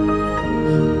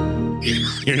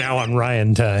 You're now on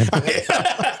Ryan time.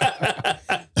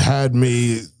 Had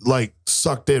me like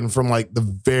sucked in from like the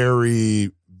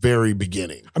very, very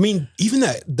beginning. I mean, even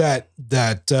that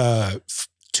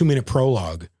 2-minute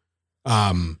prologue.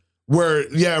 Where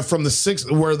from the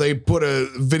 60s, where they put a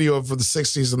video up for the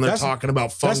 60s and they're talking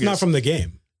about fungus. That's not from the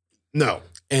game. No.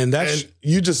 And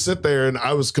you just sit there and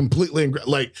I was completely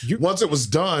once it was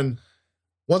done,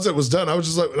 I was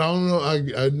just like, I don't know.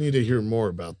 I need to hear more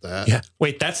about that. Yeah.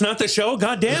 Wait, that's not the show?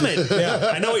 God damn it.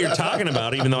 Yeah. I know what you're talking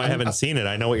about, even though I haven't seen it.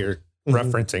 I know what you're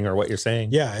referencing or what you're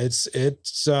saying. Yeah,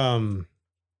 it's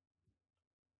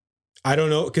I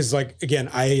don't know, because like again,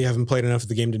 I haven't played enough of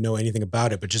the game to know anything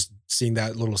about it, but just seeing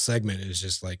that little segment is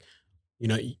just like, you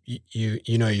know,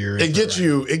 you're it gets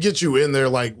you in there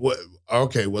like what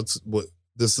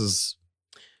this is.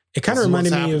 It kind of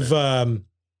reminded me of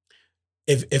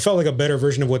it felt like a better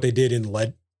version of what they did in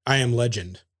I Am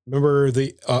Legend. Remember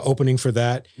the opening for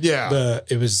that? Yeah.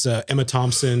 It was Emma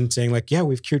Thompson saying like, yeah,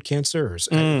 we've cured cancer.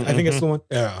 I think it's the one.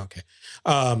 Yeah. Okay.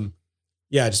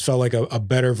 Yeah, it just felt like a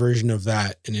better version of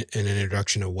that in an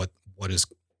introduction of what is,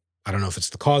 I don't know if it's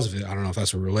the cause of it. I don't know if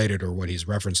that's related or what he's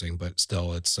referencing, but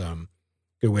still it's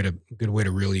good way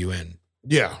to reel you in.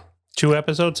 Yeah. 2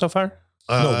 episodes so far?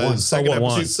 No, one.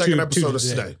 Second episode Two of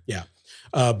today. Yeah.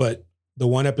 But the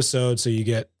one episode, so you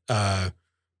get the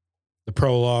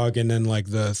prologue and then like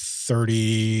the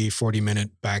 40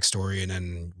 minute backstory and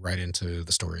then right into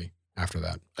the story after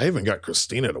that. I even got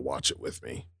Christina to watch it with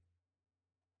me.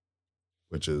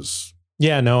 Which is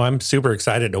I'm super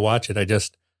excited to watch it.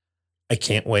 I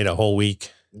can't wait a whole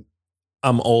week.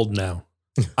 I'm old now.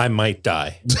 I might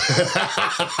die.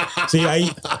 See, I'm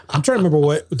trying to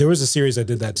remember there was a series I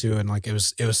did that too, and like it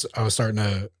was hard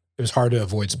to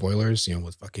avoid spoilers, you know,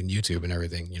 with fucking YouTube and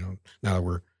everything, you know. Now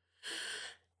that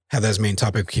have that as main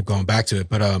topic, keep going back to it,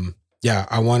 but Yeah,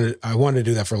 I wanted to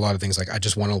do that for a lot of things. Like I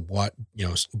just want to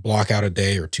block out a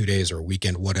day or 2 days or a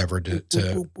weekend, whatever, to hit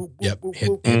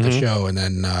the show, and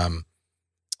then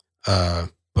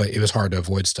but it was hard to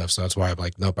avoid stuff, so that's why I'm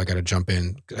like, nope, I got to jump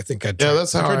in. I think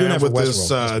that's how I am with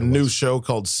this new show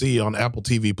called C on Apple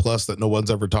TV Plus that no one's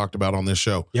ever talked about on this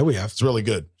show. Yeah, we have. It's really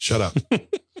good. Shut up.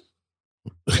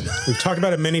 We've talked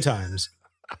about it many times.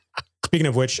 Speaking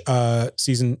of which,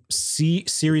 season C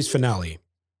series finale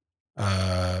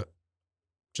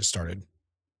just started.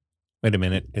 Wait a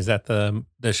minute. Is that the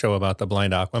show about the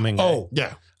blind Aquaman guy? Oh,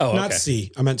 yeah. Oh, not okay.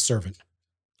 C. I meant Servant.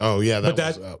 Oh, yeah. But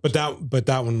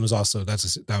that one was also a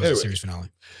series finale.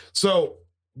 So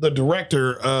the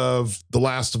director of The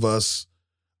Last of Us,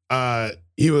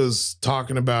 he was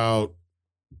talking about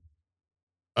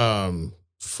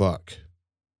fuck.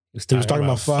 He was talking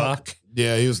about fuck.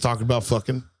 Yeah, he was talking about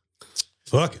fucking.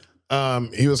 Fuck.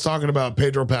 He was talking about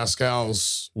Pedro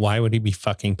Pascal's. Why would he be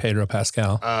fucking Pedro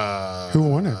Pascal? Who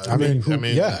won it? I mean,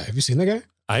 yeah. Have you seen that guy?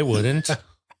 I wouldn't.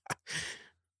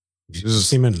 Just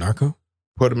see him in Narco.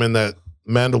 Put him in that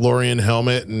Mandalorian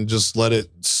helmet and just let it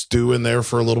stew in there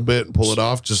for a little bit and pull it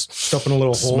off. Just stuff in a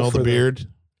little hole. Smell the beard.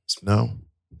 No,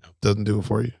 doesn't do it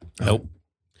for you. Nope.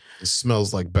 It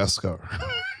smells like Beskar.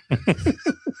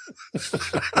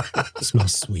 It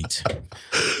smells sweet.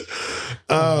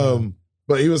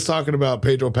 But he was talking about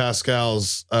Pedro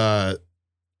Pascal's the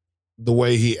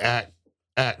way he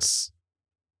acts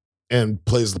and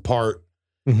plays the part.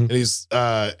 Mm-hmm. And he's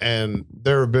and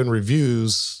there have been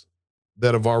reviews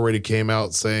that have already came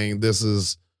out saying this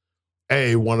is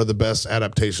one of the best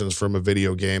adaptations from a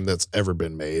video game that's ever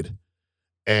been made.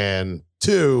 And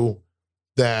 2,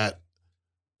 that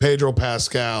Pedro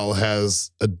Pascal has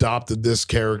adopted this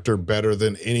character better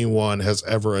than anyone has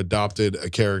ever adopted a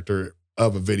character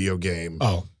of a video game.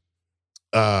 Oh.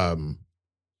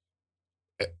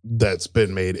 That's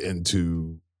been made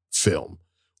into film,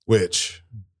 which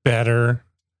better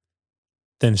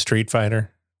than Street Fighter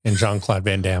and Jean-Claude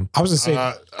Van Damme. I was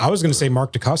gonna say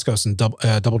Mark Dacascos and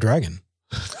Double Dragon.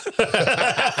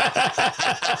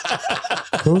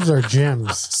 Those are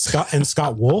gems.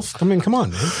 Scott Wolf. I mean, come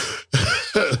on, man.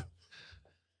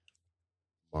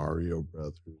 Mario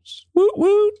Brothers. Woot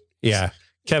woot. Yeah,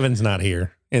 Kevin's not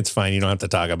here. It's fine. You don't have to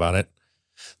talk about it.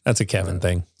 That's a Kevin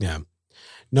thing. Yeah.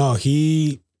 No,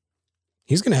 he's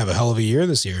gonna have a hell of a year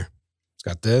this year. He's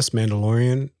got this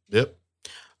Mandalorian. Yep.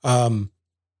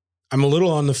 I'm a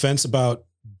little on the fence about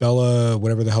Bella,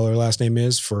 whatever the hell her last name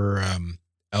is, for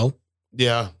Elle.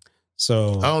 Yeah.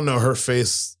 So I don't know. Her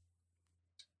face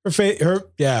face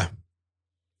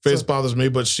bothers me,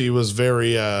 but she was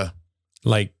very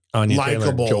like Anya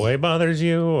likable. Taylor-Joy bothers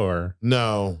you, or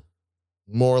no,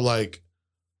 more like,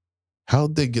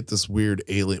 how'd they get this weird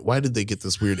alien? Why did they get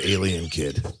this weird alien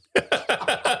kid?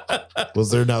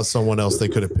 Was there not someone else they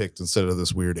could have picked instead of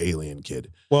this weird alien kid?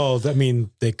 Well, I mean,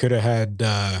 they could have had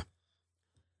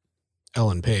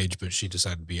Ellen Page, but she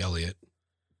decided to be Elliot.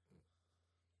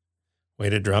 Way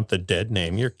to drop the dead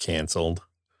name. You're canceled.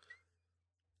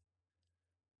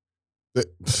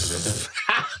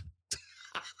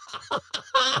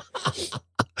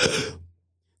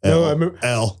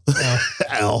 L.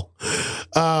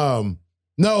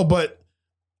 No, but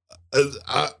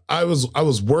I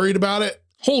was worried about it.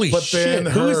 Holy but shit!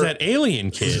 Who is that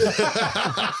alien kid?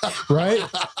 Right?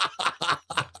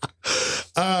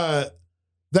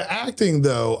 The acting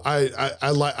though,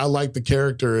 I like the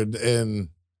character and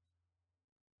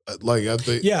like I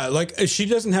think like she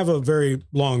doesn't have a very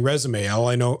long resume. All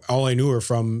I knew her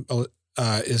from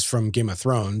is from Game of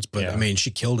Thrones, but I mean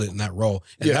she killed it in that role.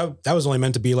 And that was only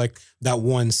meant to be like that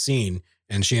one scene,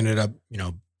 and she ended up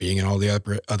being in all the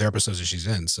other episodes that she's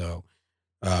in. So,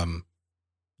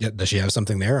 does she have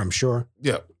something there? I'm sure.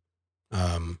 Yeah.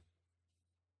 But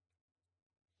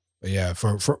yeah,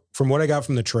 from what I got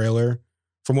from the trailer,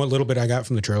 from what little bit I got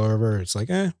from the trailer of her, it's like,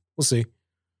 we'll see.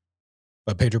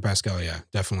 But Pedro Pascal, yeah,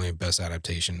 definitely best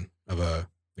adaptation of a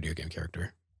video game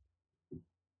character.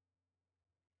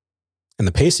 And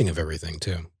the pacing of everything,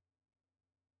 too.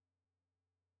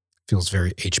 Feels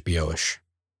very HBO-ish.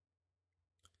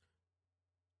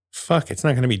 Fuck, it's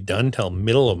not going to be done till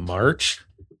middle of March.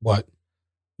 What?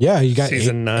 Yeah, you got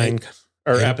season 9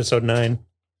 or episode 9.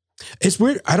 It's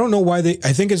weird. I don't know why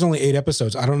I think it's only 8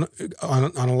 episodes. I don't know.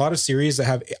 On a lot of series that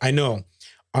have,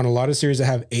 on a lot of series that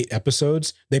have 8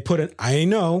 episodes, they put a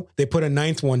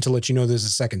 9th one to let you know there's a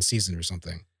second season or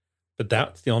something. But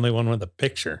that's the only one with a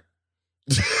picture.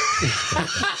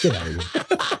 Get out of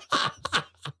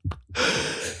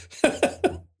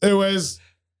here. Anyways,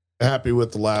 happy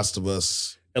with The Last of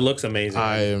Us. It looks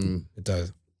amazing. It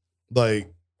does.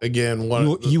 Like, again,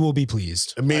 you will be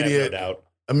pleased. Immediate, I have no doubt.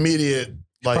 immediate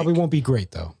like Probably won't be great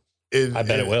though. I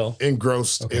bet it will.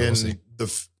 Engrossed Okay, we'll in see.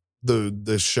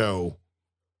 the show,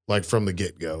 like from the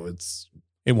get go.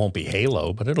 It won't be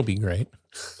Halo, but it'll be great.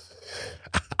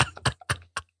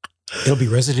 It'll be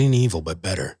Resident Evil, but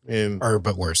better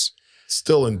but worse.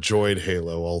 Still enjoyed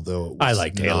Halo, although it was I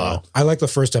liked Halo. I liked the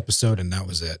first episode, and that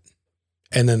was it.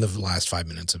 And then the last 5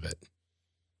 minutes of it.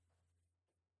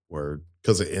 Word,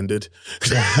 because it ended.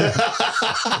 You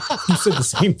said the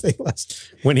same thing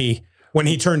last. When he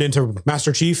turned into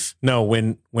Master Chief. No,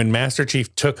 when Master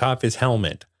Chief took off his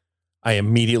helmet, I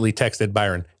immediately texted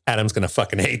Byron, Adam's gonna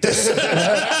fucking hate this.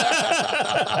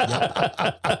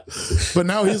 But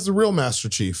now he's the real Master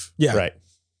Chief. Yeah. Right.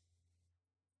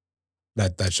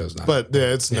 That show's not. But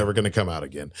it's never going to come out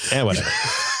again. Yeah, whatever.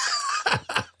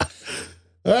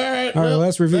 All right. All right,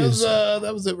 last reviews.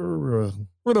 That was it.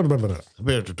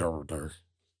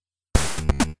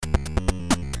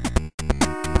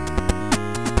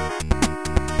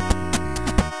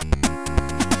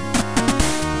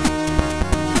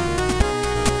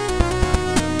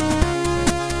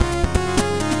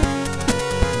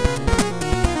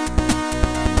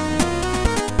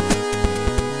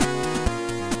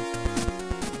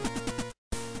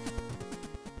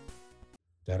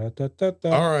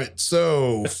 All right.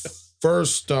 So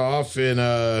first off, in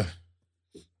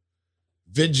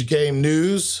Vid Game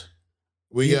news,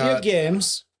 we got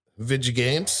games. Vid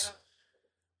Games.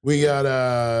 We got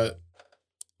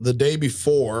the day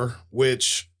before,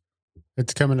 which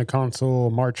It's coming to console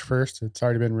March 1st. It's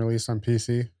already been released on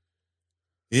PC.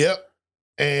 Yep.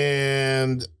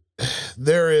 And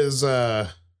there is I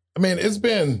mean, it's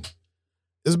been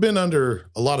under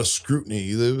a lot of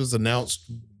scrutiny. It was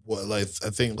announced I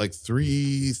think like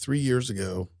three years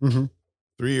ago. Mm-hmm.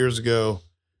 3 years ago.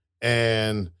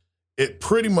 And it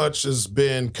pretty much has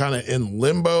been kind of in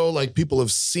limbo. Like people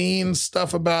have seen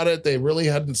stuff about it. They really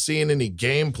hadn't seen any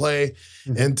gameplay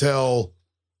until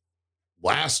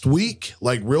last week,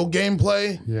 like real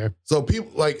gameplay. Yeah. So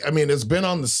people it's been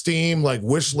on the Steam like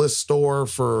wish list store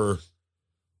for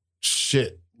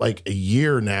like a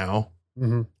year now.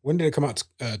 Mm-hmm. When did it come out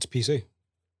to PC?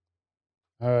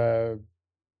 I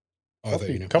thought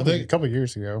you knew. Couple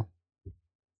years ago.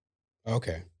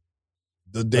 Okay.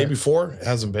 The day before, it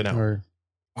hasn't been out. Or,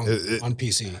 On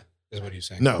PC is what you're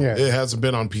saying. No, Yeah. it hasn't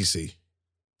been on PC.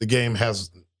 The game has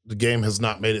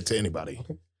not made it to anybody.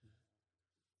 Okay.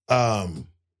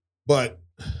 But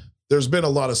there's been a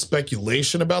lot of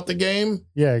speculation about the game.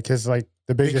 yeah, because like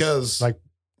the biggest,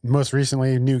 most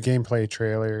recently, new gameplay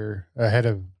trailer ahead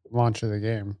of launch of the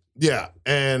game. Yeah.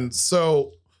 And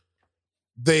so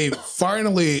they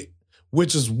finally,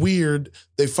 which is weird,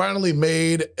 they finally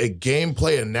made a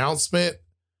gameplay announcement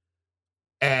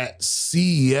at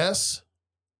CES,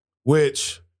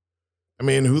 which, I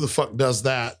mean, who the fuck does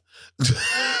that?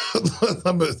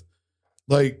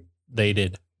 Like, They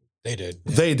did. They did.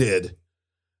 they did.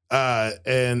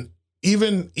 And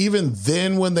even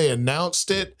then when they announced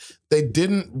it, they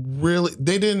did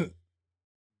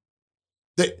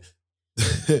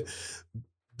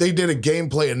a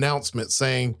gameplay announcement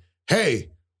saying, hey,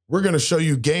 we're going to show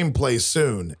you gameplay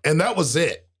soon. And that was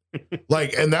it. They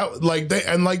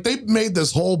made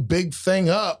this whole big thing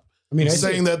up. I mean,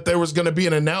 saying that there was going to be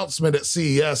an announcement at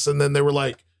CES. And then they were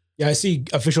like, yeah, I see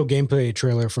official gameplay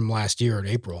trailer from last year in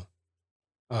April.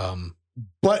 and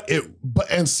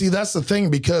see, that's the thing,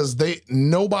 because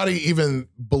nobody even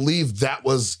believed that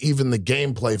was even the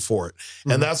gameplay for it.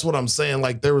 Mm-hmm. And that's what I'm saying.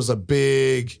 Like there was a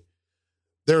big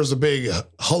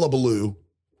hullabaloo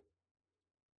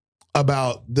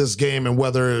about this game and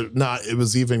whether or not it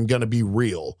was even going to be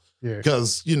real. Yeah.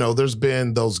 Because, there's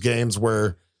been those games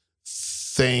where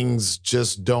things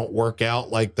just don't work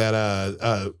out, like that,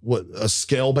 a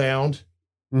Scalebound,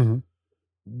 Mm-hmm.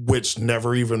 which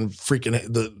never even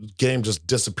the game just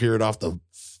disappeared off the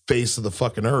face of the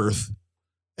fucking earth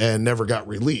and never got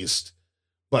released.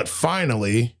 But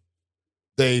finally,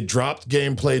 they dropped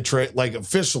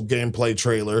official gameplay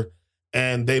trailer,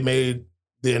 and they made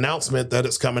the announcement that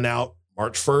it's coming out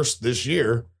March 1st this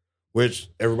year, which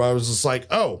everybody was just like,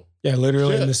 oh. Yeah,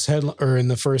 literally shit. in this headline, or in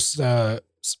the first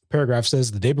paragraph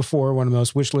says the day before, one of the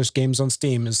most wish list games on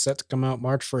Steam is set to come out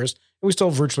March 1st, and we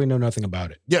still virtually know nothing about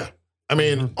it. Yeah. I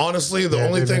mean, honestly, the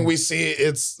only thing been- we see,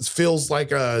 it feels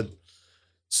like a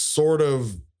sort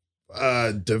of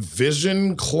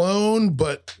Division clone,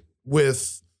 but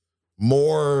with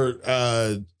more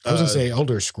I was gonna say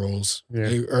Elder Scrolls,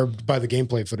 Yeah. or by the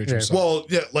gameplay footage. Yeah. Or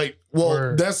something.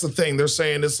 Or- that's the thing. They're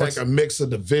saying it's like a mix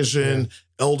of Division,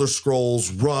 Elder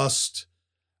Scrolls, Rust.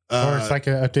 Or it's like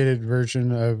an updated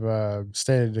version of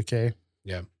State of Decay.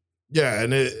 Yeah.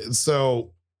 And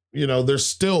so there's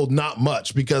still not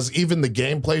much because even the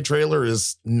gameplay trailer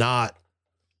is not.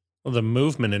 Well, the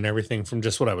movement and everything from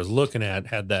just what I was looking at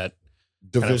had that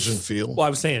Division feel. Well, I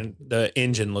was saying the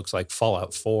engine looks like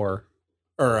Fallout 4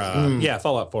 or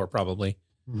Fallout 4 probably.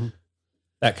 Mm-hmm.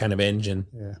 That kind of engine.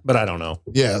 Yeah. But I don't know.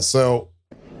 Yeah. So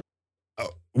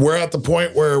we're at the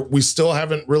point where we still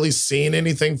haven't really seen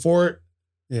anything for it.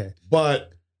 Yeah.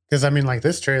 But because I mean, like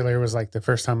this trailer was like the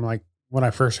first time, like when I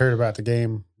first heard about the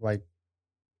game, like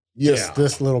just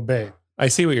this little bit. I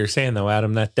see what you're saying though,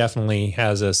 Adam. That definitely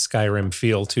has a Skyrim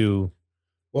feel to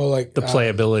like the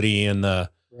playability and the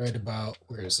right about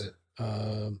where is it?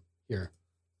 Here.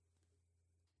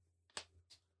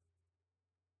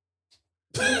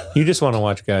 You just want to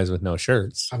watch guys with no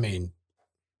shirts. I mean,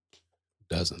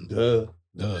 doesn't. Duh.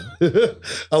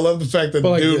 I love the fact that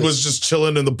like dude was just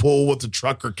chilling in the pool with the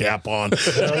trucker cap on.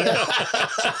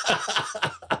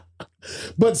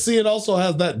 But see, it also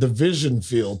has that Division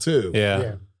feel too.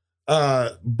 Yeah.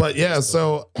 But yeah,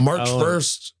 so March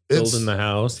 1st, it's building the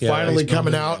house. finally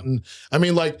coming out. And I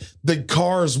mean, like the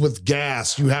cars with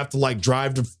gas, you have to like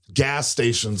drive to gas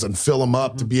stations and fill them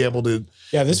up to be able to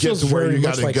this get feels to where very you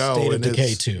much got to like go. State of And Decay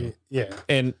it's- too. Yeah.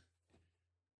 And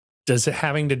does it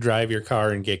having to drive your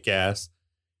car and get gas,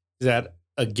 is that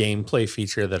a gameplay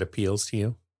feature that appeals to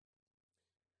you?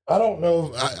 I don't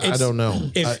know. I don't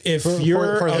know. If For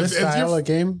you're this style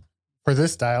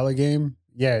of game,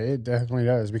 yeah, it definitely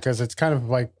does because it's kind of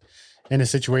like in a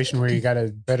situation where you got to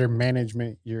better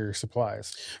management your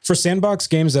supplies. for sandbox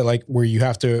games that like where you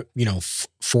have to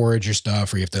forage your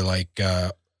stuff or you have to like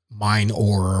mine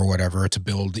ore or whatever to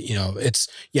build, it's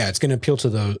going to appeal to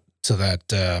the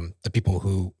people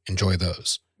who enjoy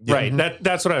those. Right.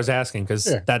 That's what I was asking because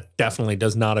that definitely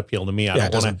does not appeal to me. I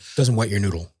It doesn't wet your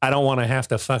noodle. I don't want to have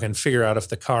to fucking figure out if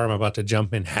the car I'm about to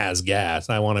jump in has gas.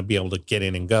 I want to be able to get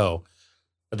in and go.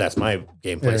 But that's my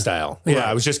gameplay style. Yeah,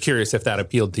 I was just curious if that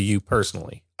appealed to you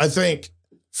personally. I think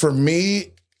for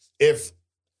me, I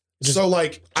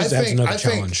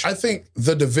think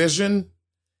the Division,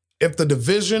 if the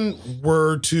Division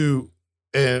were to,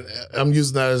 and I'm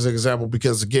using that as an example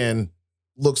because again,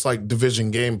 looks like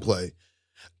Division gameplay.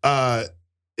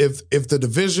 If the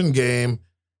Division game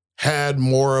had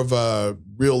more of a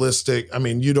realistic, I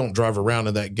mean, you don't drive around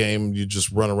in that game, you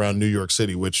just run around New York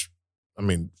City, which I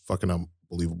mean, fucking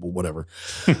unbelievable, whatever.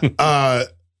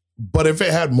 But if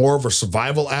it had more of a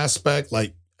survival aspect,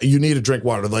 like you need to drink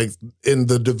water. Like in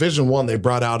the Division 1, they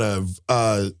brought out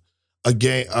a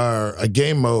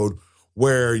game mode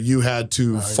where you had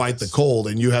to fight the cold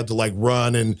and you had to like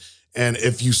run and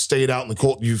if you stayed out in the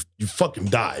cold, you fucking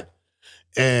died.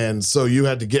 And so you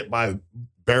had to get by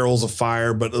barrels of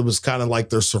fire, but it was kind of like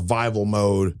their survival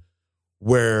mode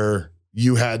where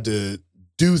you had to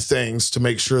do things to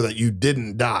make sure that you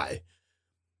didn't die.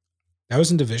 That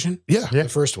was in Division? Yeah. The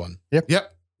first one. Yep.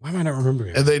 Why am I not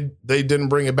remembering it? And they didn't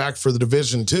bring it back for the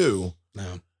Division 2.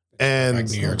 No. And like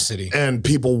New York City. And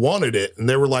people wanted it. And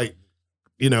they were like,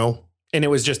 And it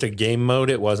was just a game mode.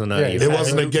 It wasn't a. It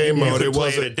wasn't a game mode. It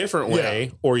was a different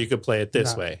way, or you could play it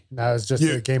this way. No, it was just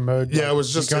a game mode. Yeah, it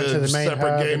was just a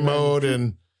separate game mode,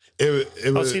 and it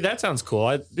was. Oh, see, that sounds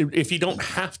cool. If you don't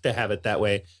have to have it that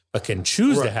way, but can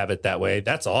choose to have it that way,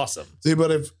 that's awesome. See, but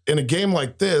if in a game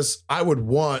like this, I would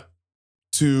want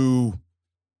to,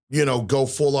 go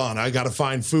full on. I got to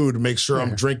find food, make sure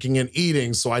I'm drinking and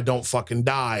eating, so I don't fucking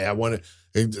die. I want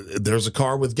to. There's a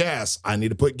car with gas. I need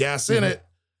to put gas in it.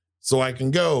 So I can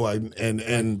go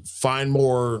and find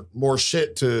more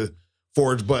shit to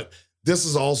forge. But this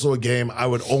is also a game I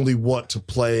would only want to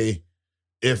play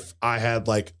if I had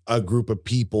like a group of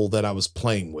people that I was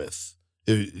playing with.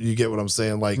 You get what I'm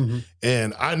saying? Like,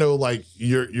 and I know like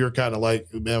you're kind of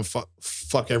like, man,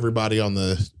 fuck everybody on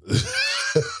the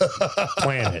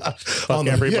planet. Fuck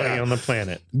everybody on the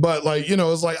planet. But like,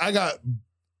 it's like I got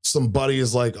some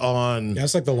buddies like on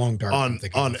that's like the Long Dark on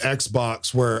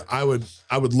Xbox where I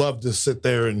would love to sit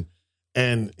there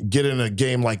and get in a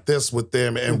game like this with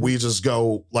them and we just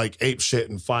go like ape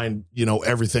shit and find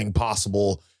everything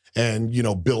possible and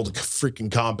build a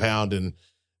freaking compound and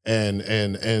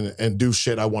do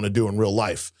shit I want to do in real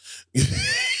life.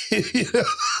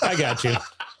 I got you.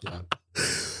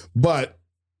 But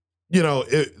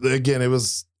it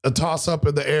was a toss up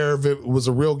in the air if it was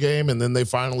a real game, and then they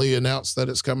finally announced that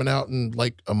it's coming out in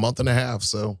like a month and a half.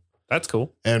 So that's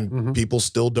cool. And people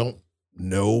still don't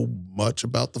know much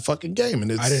about the fucking game,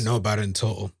 and I didn't know about it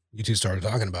until you two started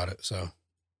talking about it. So,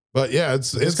 but yeah,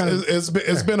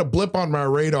 it's been a blip on my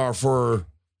radar for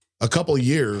a couple of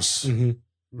years,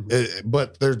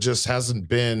 but there just hasn't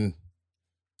been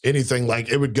anything. Like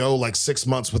it would go like 6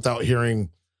 months without hearing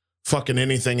fucking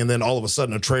anything, and then all of a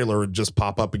sudden a trailer would just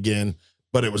pop up again,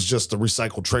 but it was just a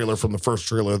recycled trailer from the first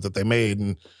trailer that they made,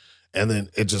 and then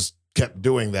it just kept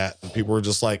doing that, and people were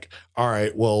just like, all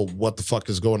right, well, what the fuck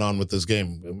is going on with this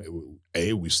game?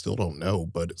 We still don't know,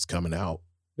 but it's coming out.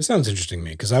 It sounds interesting to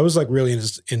me because I was like really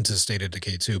into State of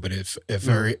Decay too, but it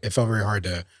felt very hard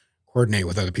to coordinate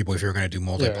with other people if you're going to do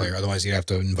multiplayer. Otherwise, you'd have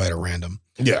to invite a random.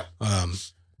 Yeah.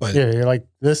 But yeah, you're like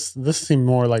this seemed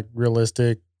more like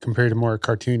realistic compared to more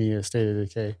cartoony as State of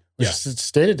Decay.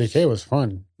 State of Decay was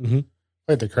fun. Mm-hmm.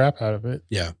 Played the crap out of it.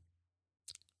 Yeah.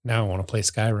 Now I want to play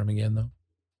Skyrim again, though.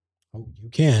 Oh, you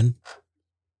can.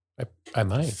 I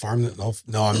might farm that.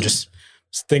 No, I'm just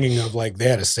thinking of like they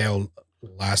had a sale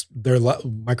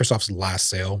Microsoft's last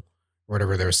sale, or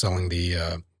whatever. They were selling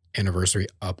the anniversary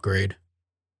upgrade.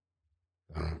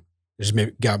 I don't know. It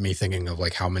just got me thinking of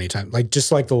like how many times, like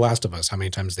just like The Last of Us, how many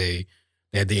times they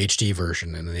had the HD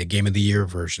version and then the Game of the Year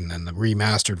version and the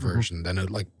remastered version. Then not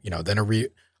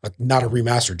a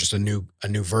remaster, just a new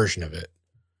version of it.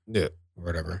 Yeah, or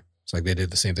whatever. It's like they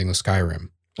did the same thing with Skyrim.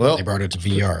 Well, they brought it to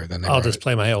VR. Then I'll just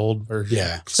play my old version.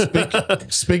 Yeah.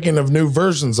 Speaking of new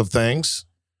versions of things,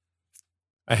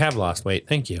 I have lost weight.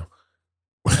 Thank you.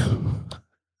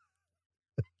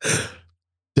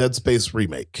 Dead Space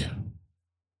remake,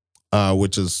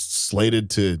 which is slated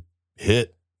to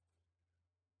hit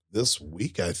this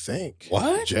week, I think.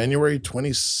 What? January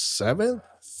 27th?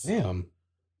 Damn.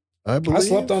 I believe. I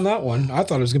slept on that one. I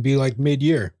thought it was going to be like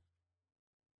mid-year.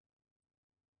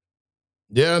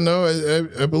 Yeah, no,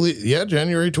 I believe,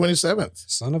 January 27th.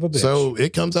 Son of a bitch. So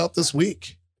it comes out this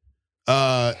week.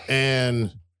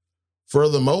 And for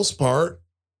the most part,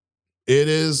 it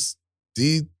is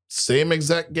the same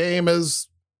exact game as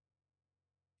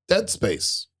Dead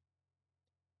Space,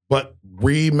 but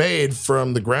remade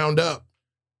from the ground up.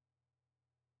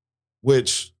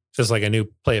 Which just like a new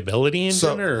playability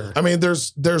engine, or I mean,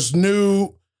 there's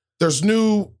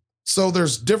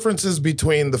differences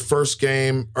between the first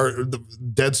game or the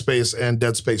Dead Space and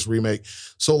Dead Space remake.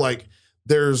 So like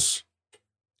there's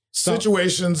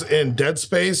situations in Dead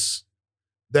Space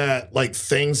that like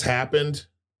things happened,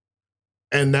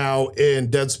 and now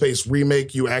in Dead Space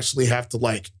remake you actually have to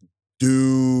like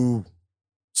do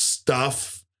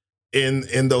stuff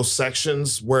in those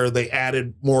sections where they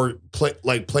added more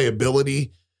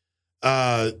playability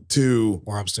to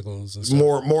more obstacles and stuff.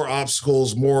 more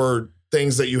obstacles, more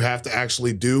things that you have to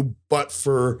actually do. But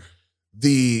for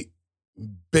the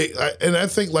big, and I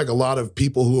think like a lot of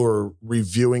people who are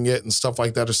reviewing it and stuff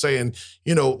like that are saying,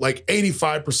 like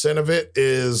 85% of it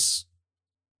is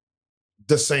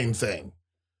the same thing.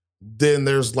 Then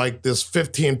there's like this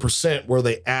 15% where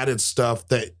they added stuff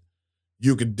that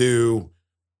you could do,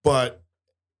 but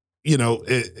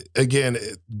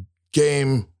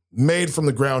game made from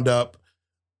the ground up,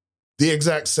 the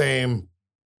exact same,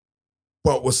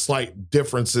 but with slight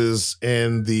differences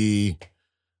in the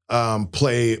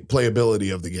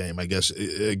playability of the game. I guess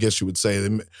you would say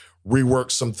they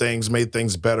reworked some things, made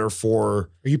things better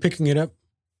for. Are you picking it up?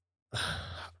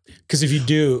 Because if you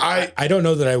do, I don't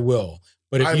know that I will.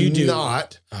 But if you do,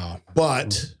 not.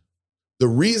 But the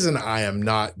reason I am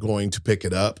not going to pick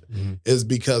it up is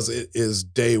because it is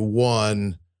day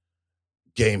one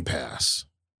Game Pass.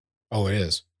 Oh, it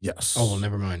is. Yes. Oh, well,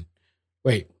 never mind.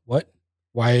 Wait, what?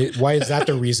 Why is that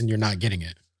the reason you're not getting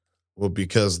it? Well,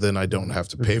 because then I don't have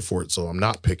to pay for it, so I'm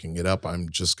not picking it up. I'm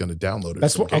just going to download it.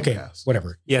 That's what. Okay, Pass.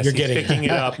 Whatever. Yes, you're picking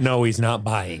it up. No, he's not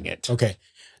buying it. Okay,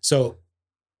 so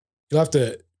you'll have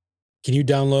to. Can you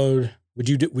download? Would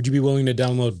you be willing to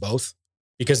download both?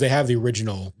 Because they have the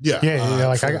original. Yeah.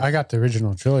 Like I got the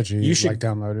original trilogy. You should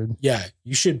downloaded. Yeah,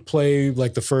 you should play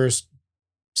like the first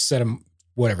set of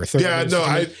whatever. 30 minutes,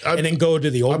 and then go to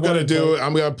the old. I'm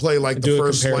gonna play like the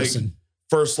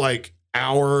first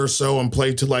hour or so and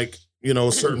play to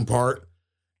a certain part,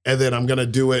 and then I'm gonna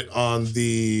do it on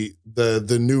the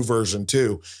new version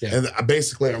too. Yeah. And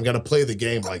basically, I'm gonna play the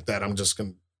game like that. I'm just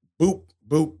gonna boop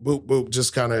boop boop boop,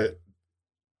 just kind of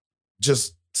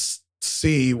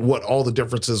see what all the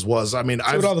differences was. I mean,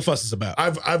 what all the fuss is about.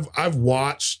 I've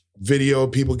watched video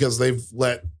of people because they've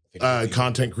let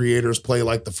content creators play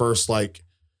like the first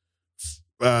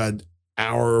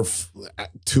hour,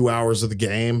 2 hours of the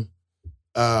game.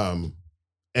 And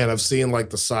I've seen like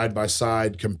the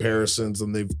side-by-side comparisons,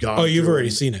 and they've gone. Oh, you've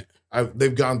already seen it.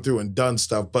 They've gone through and done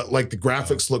stuff, but like the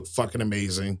graphics look fucking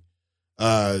amazing.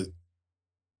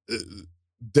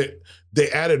 They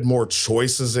added more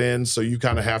choices in, so you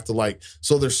kind of have to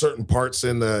so there's certain parts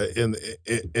in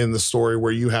the story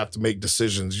where you have to make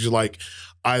decisions. You're like,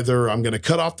 either I'm going to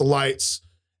cut off the lights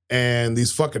and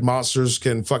these fucking monsters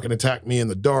can fucking attack me in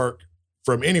the dark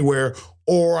from anywhere,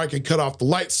 or I could cut off the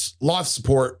life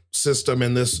support system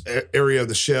in this area of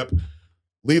the ship,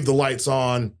 leave the lights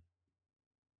on,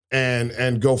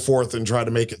 and go forth and try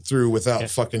to make it through without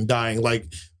fucking dying.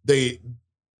 Like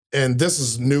and this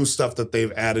is new stuff that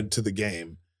they've added to the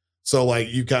game. So like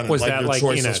you kind of Was like that your like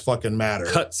choices fucking matter.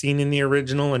 Cutscene in the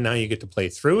original, and now you get to play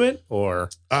through it, or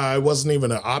It wasn't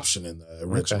even an option in the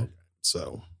original. Okay.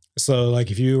 So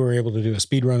like if you were able to do a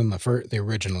speed run in the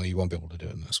original, you won't be able to do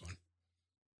it in this one.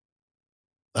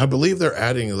 I believe they're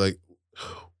adding like,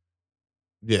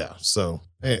 yeah. So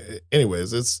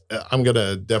anyways, I'm going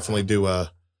to definitely do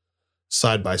a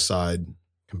side-by-side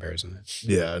comparison.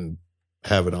 Yeah. And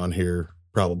have it on here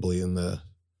probably in the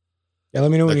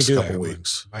let me know when you do couple that.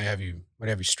 weeks. I have you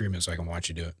stream it so I can watch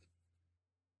you do it.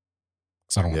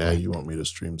 I don't you want me to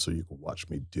stream so you can watch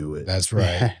me do it. That's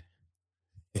right.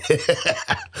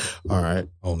 All right.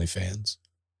 OnlyFans.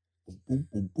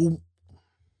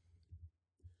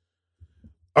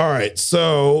 All right.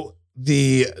 So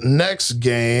the next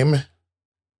game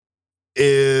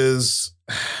is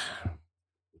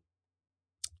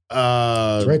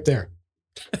it's right there.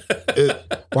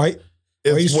 Why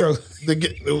are you struggling?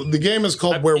 The game is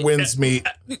called Where Winds Meet,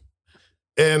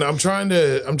 and I'm trying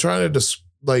to just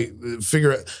like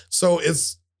figure it. So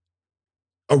it's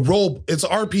a role. It's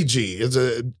RPG. It's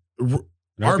a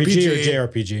RPG or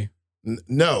JRPG?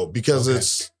 No, because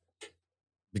it's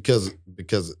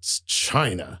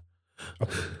China.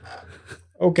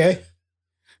 Okay.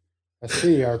 A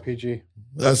CRPG.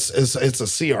 It's a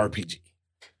CRPG.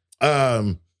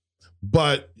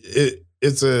 But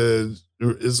it's a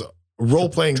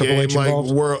role-playing game like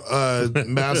involved? we're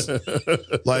mass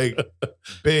like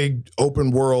big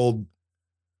open world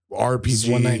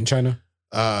RPG. One Night in China.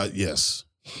 Yes.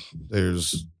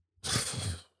 There's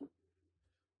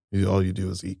all you do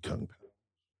is eat kung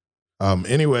pao.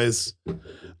 Anyways,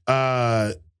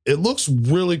 it looks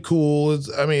really cool.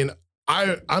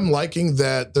 I'm liking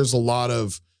that there's a lot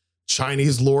of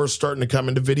Chinese lore starting to come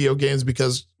into video games,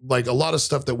 because like a lot of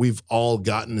stuff that we've all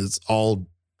gotten is all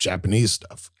Japanese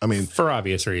stuff. I mean, for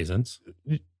obvious reasons.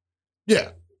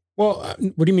 Yeah. Well,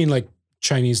 what do you mean like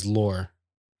Chinese lore?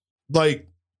 Like,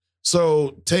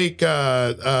 so take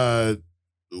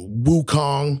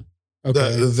Wukong,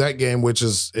 that game, which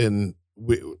is in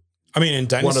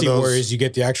Dynasty Warriors, you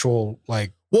get the actual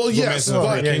like. Well, yes,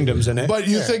 but kingdoms in it. But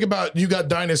you think about, you got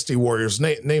Dynasty Warriors.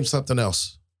 Name something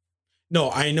else. No,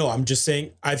 I know. I'm just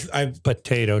saying. I've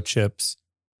potato chips.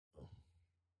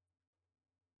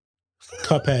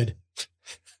 Cuphead.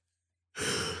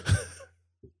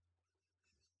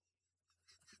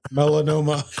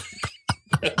 Melanoma.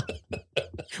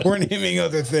 We're naming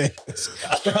other things.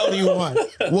 What the hell do you want?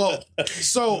 Well,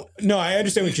 so no, I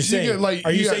understand what you're saying.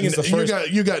 Are you saying it's the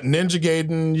first? You got Ninja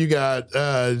Gaiden. You got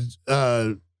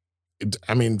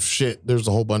shit. There's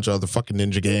a whole bunch of other fucking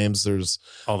ninja games. There's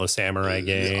all the samurai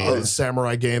games, all the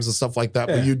samurai games and stuff like that.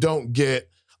 Yeah. But you don't get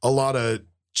a lot of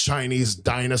Chinese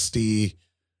dynasty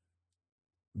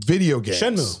video games.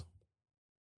 Shenmue,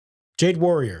 Jade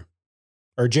Warrior,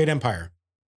 or Jade Empire.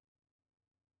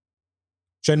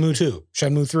 Shenmue 2,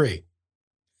 Shenmue 3.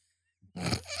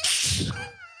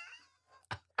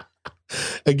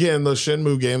 Again, those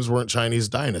Shenmue games weren't Chinese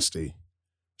dynasty.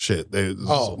 Shit,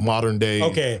 modern day.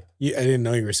 Okay, I didn't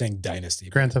know you were saying dynasty.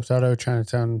 Grand Theft Auto,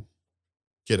 Chinatown.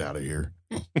 Get out of here.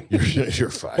 You're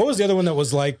fine. What was the other one that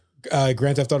was like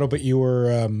Grand Theft Auto, but you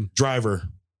were Driver?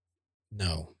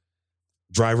 No,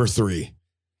 Driver 3.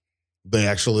 They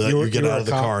actually let you get out of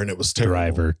the car, and it was terrible.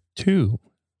 Driver 2.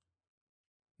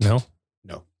 No.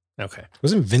 Okay.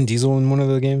 Wasn't Vin Diesel in one of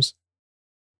the games?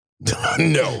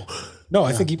 No.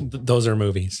 I think those are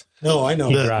movies. No, I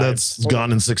know. That's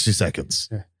gone in 60 seconds.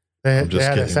 Yeah. They had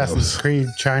kidding. Assassin's Creed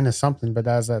China something, but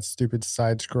that was that stupid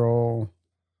side scroll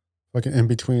looking in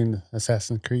between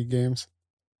Assassin's Creed games.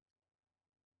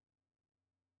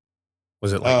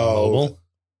 Was it like mobile?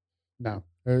 No,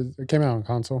 it came out on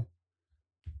console.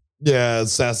 Yeah,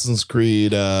 Assassin's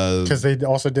Creed. Because they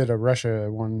also did a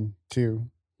Russia one too.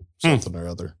 Something or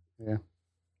other. Yeah.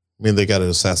 I mean, they got an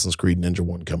Assassin's Creed Ninja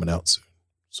 1 coming out soon,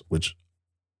 which I'm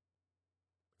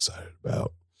excited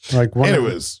about. Like one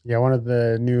Anyways. Of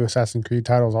the new Assassin's Creed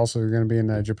titles also going to be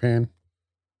in Japan.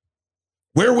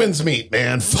 Where Winds Meet,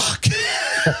 man. Fuck.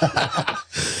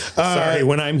 Sorry,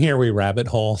 when I'm here, we rabbit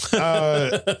hole.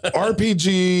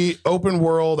 RPG, open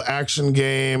world action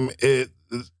game. It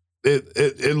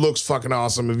looks fucking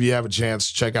awesome. If you have a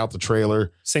chance, check out the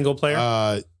trailer. Single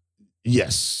player?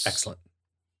 Yes. Excellent.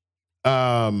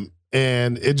 And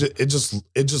it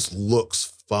just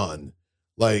looks fun.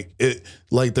 Like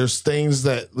there's things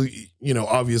that,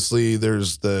 obviously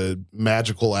there's the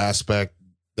magical aspect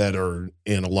that are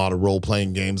in a lot of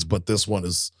role-playing games, but this one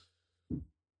is,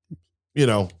 you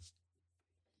know,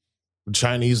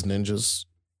 Chinese ninjas.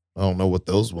 I don't know what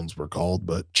those ones were called,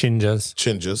 but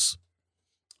Chinjas.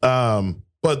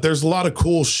 But there's a lot of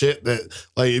cool shit that,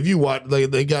 like, if you watch,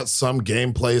 they got some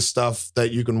gameplay stuff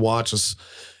that you can watch,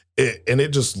 and it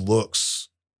just looks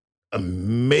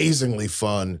amazingly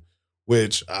fun.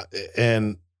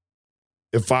 And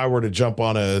if I were to jump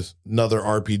on another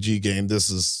RPG game,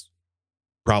 this is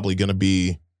probably going to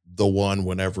be the one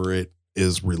whenever it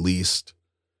is released.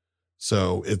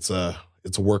 So it's a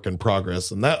work in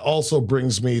progress. And that also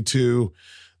brings me to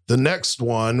the next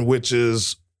one, which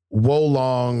is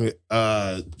Wolong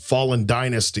Fallen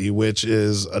Dynasty, which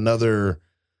is another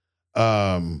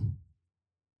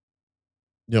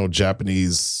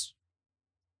Japanese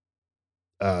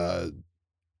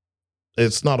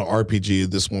it's not an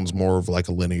RPG. This one's more of like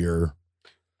a linear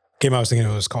game. I was thinking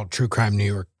it was called True Crime New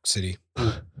York City.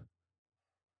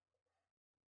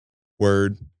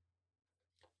 Word.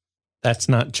 That's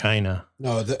not China.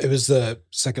 No, it was the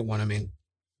second one. I mean,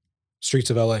 Streets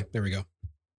of LA. There we go.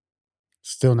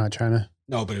 Still not China.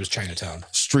 No, but it was Chinatown.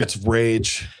 Streets of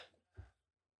Rage.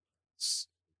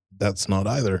 That's not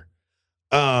either.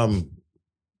 But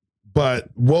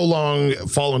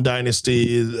Wolong Fallen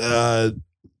Dynasty,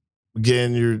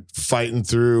 again, you're fighting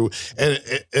through.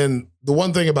 And the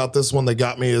one thing about this one that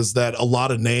got me is that a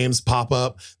lot of names pop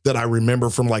up that I remember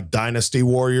from like Dynasty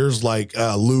Warriors, like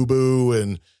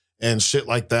Lubu and shit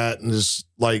like that. And just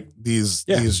like these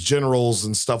generals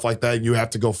and stuff like that. You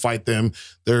have to go fight them.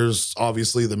 There's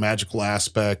obviously the magical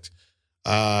aspect,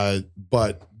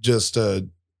 but just a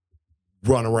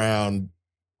run around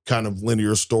kind of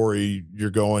linear story.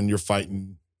 You're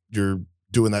fighting, you're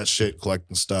doing that shit,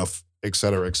 collecting stuff, et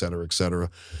cetera, et cetera, et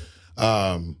cetera.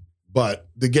 But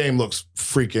the game looks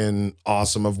freaking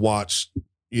awesome. I've watched,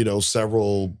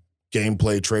 several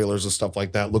gameplay trailers and stuff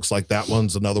like that. Looks like that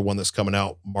one's another one that's coming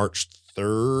out March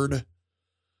 3rd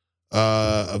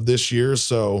of this year.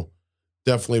 So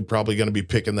definitely probably going to be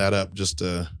picking that up just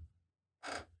to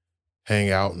hang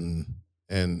out and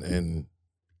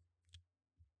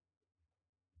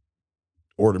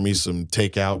order me some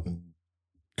takeout and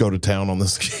go to town on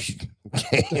this game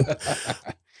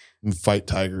and fight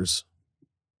tigers.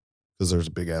 Because there's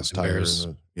a big ass tiger. Bears.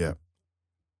 Yeah.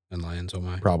 And lions, oh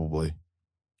my. Probably.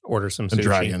 Order some And sushi.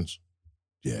 dragons.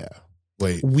 Yeah.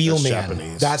 Wait. Wheelman. That's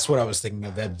Japanese. That's what I was thinking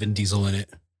of. That Vin Diesel in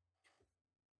it.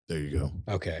 There you go.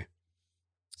 Okay.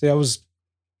 See, I was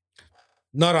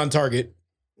not on target.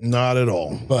 Not at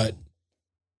all. But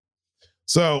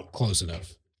so close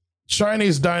enough.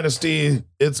 Chinese Dynasty,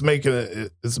 it's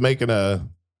making a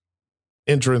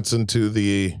entrance into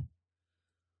the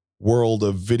world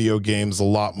of video games a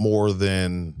lot more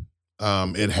than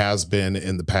it has been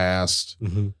in the past.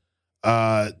 Mm-hmm.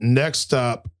 Next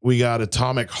up, we got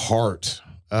Atomic Heart,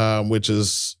 which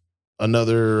is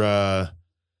another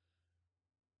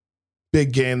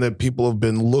big game that people have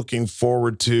been looking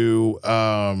forward to.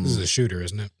 This is a shooter,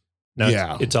 isn't it? No,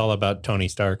 yeah. It's all about Tony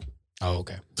Stark. Oh,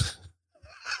 okay.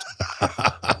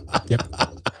 Yep.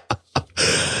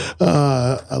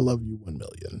 I love you 1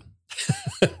 million.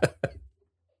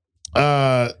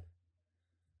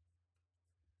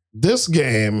 This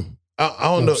game, I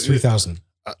don't know. 3,000.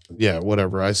 Yeah,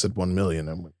 whatever. I said 1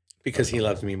 million. Because he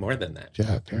loves me more than that.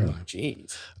 Yeah, apparently.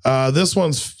 Jeez. This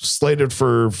one's slated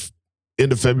for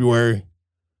end of February.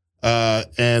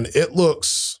 And it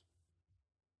looks.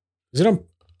 Is it on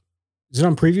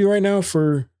preview right now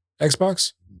for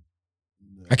Xbox?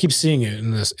 I keep seeing it in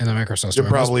the Microsoft store.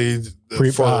 You're probably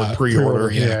for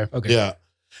pre-order. Yeah. Okay. Yeah.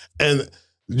 And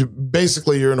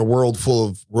basically you're in a world full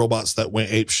of robots that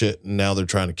went ape shit and now they're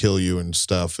trying to kill you and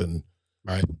stuff. And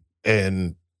right.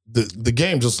 And the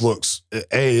game just looks,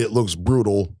 it looks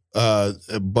brutal,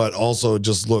 but also it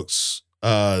just looks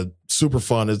super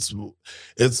fun. They've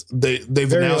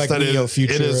very announced like that it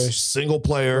neo-futurist, is single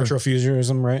player.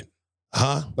 Retrofuturism, right?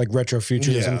 Huh? Like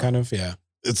retrofuturism kind of, yeah.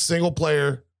 It's single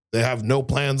player. They have no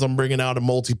plans on bringing out a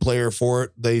multiplayer for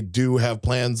it. They do have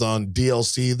plans on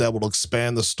DLC that will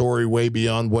expand the story way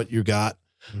beyond what you got.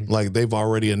 Mm-hmm. Like they've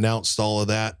already announced all of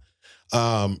that.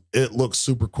 It looks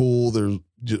super cool. There's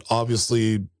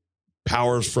obviously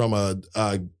powers from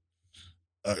I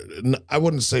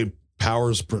wouldn't say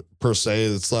powers per se.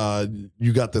 It's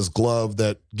you got this glove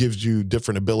that gives you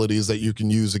different abilities that you can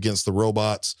use against the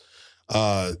robots.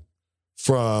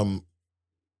 From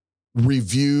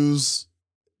reviews,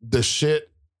 the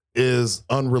shit is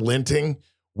unrelenting,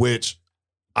 which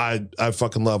I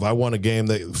fucking love. I want a game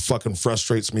that fucking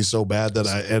frustrates me so bad that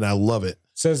I love it. It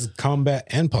says combat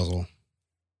and puzzle.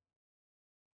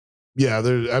 Yeah,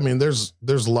 there's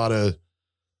a lot of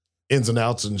ins and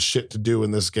outs and shit to do in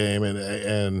this game,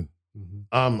 and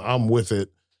I'm with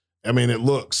it. I mean, it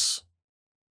looks,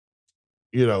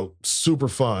 super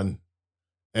fun,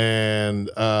 and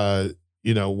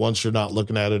once you're not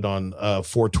looking at it on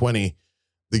 420,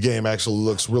 the game actually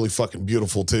looks really fucking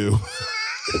beautiful too.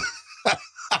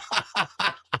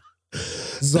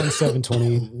 This is on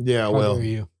 720. Yeah, well,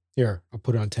 Here, I'll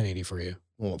put it on 1080 for you.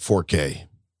 Well, 4K.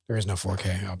 There is no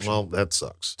 4K option. Well, that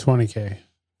sucks. 20K.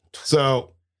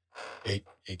 So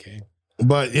 8K.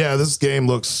 But yeah, this game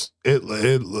looks it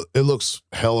looks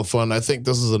hella fun. I think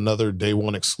this is another day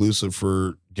one exclusive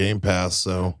for Game Pass.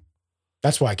 So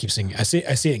that's why I keep seeing. I see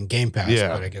it in Game Pass.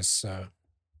 Yeah. But I guess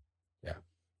yeah.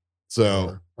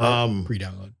 So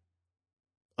pre-download.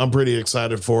 I'm pretty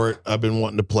excited for it. I've been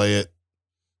wanting to play it.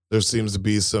 There seems to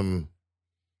be some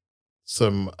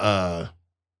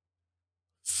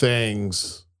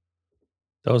things.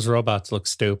 Those robots look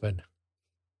stupid.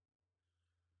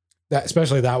 That,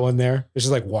 especially that one there. It's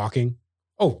just like walking.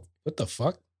 Oh, what the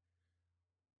fuck?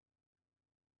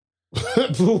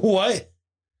 What?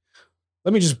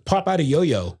 Let me just pop out a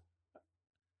yo-yo.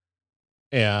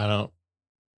 Yeah,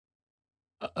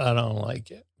 I don't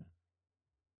like it.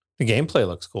 The gameplay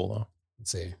looks cool though.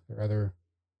 Let's see. There are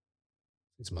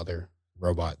some other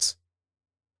robots.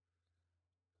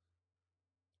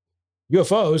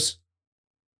 UFOs.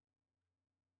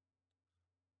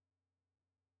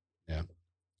 Yeah.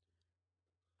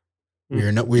 We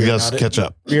are not. We You are guys not, catch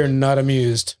up. We are not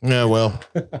amused. Yeah, well,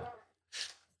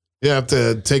 you have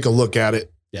to take a look at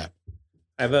it. Yeah.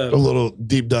 I have A little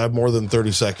deep dive, more than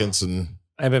 30 seconds, and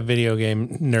I have a video game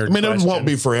nerd. I mean, question. it won't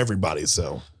be for everybody,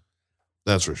 so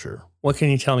that's for sure. What can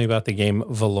you tell me about the game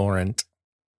Valorant?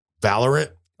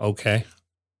 Valorant. Okay.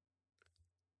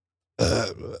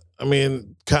 I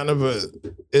mean, kind of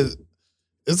it's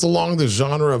along the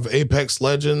genre of Apex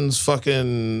Legends,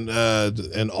 fucking,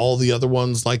 and all the other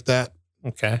ones like that.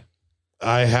 Okay.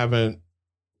 I haven't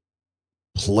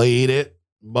played it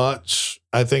much.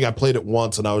 I think I played it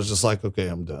once, and I was just like, okay,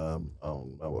 I'm done.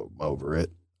 I'm over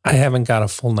it. I haven't got a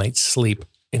full night's sleep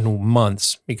in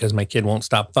months because my kid won't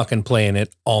stop fucking playing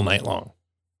it all night long.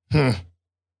 All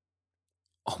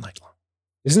night long.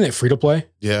 Isn't it free to play?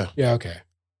 Yeah. Yeah. Okay.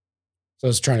 So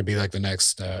it's trying to be like the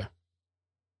next.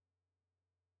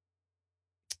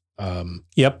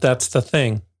 Yep, that's the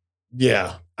thing.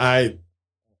 Yeah. Oh,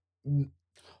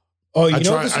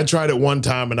 I tried it one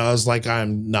time, and I was like,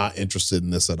 I'm not interested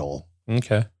in this at all.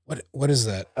 Okay. What is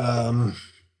that?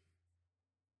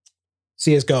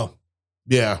 CS:GO.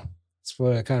 Yeah. That's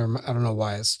what I kind of. I don't know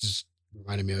why it's just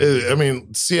reminding me of it. I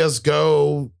mean,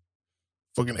 CS:GO,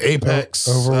 fucking Apex,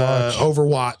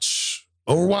 Overwatch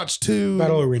 2,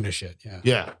 Battle Arena shit. Yeah.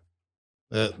 Yeah,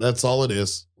 that's all it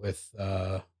is. With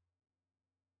some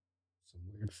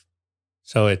weird.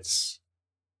 So it's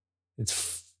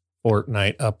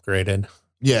Fortnite upgraded.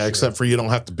 Yeah, except for you don't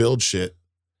have to build shit.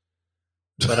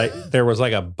 But there was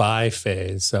like a buy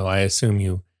phase, so I assume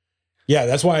you. Yeah,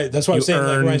 that's why I'm saying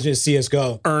that reminds me of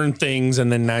CS:GO. Earn things,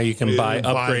 and then now you can buy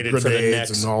upgraded for the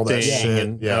next and all that thing. shit.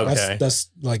 And, Yeah, okay. That's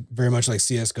like very much like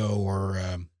CS:GO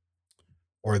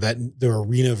or that the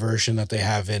arena version that they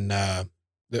have in the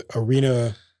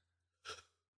arena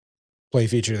play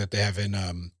feature that they have in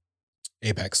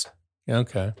Apex.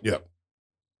 Okay. Yep.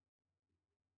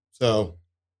 So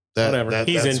whatever.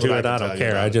 He's that's into what it. I can don't tell you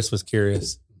care. about I it. just was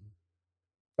curious.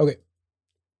 Okay.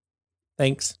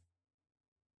 Thanks.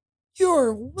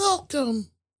 You're welcome.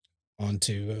 On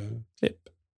to Clip.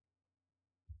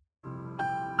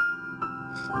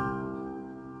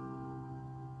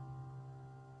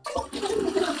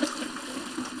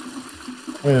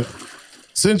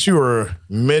 Since you were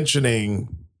mentioning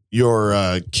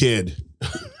your kid,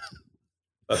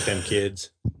 Fuck them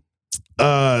kids.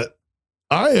 I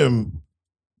am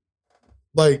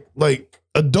like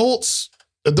adults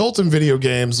in video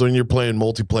games, when you're playing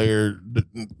multiplayer,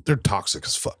 they're toxic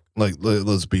as fuck. Like,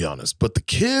 let's be honest. But the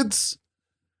kids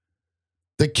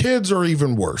are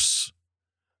even worse.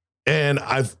 And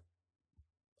I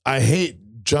hate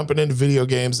jumping into video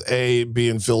games,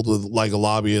 being filled with like a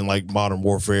lobby in like Modern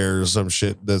Warfare or some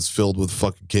shit that's filled with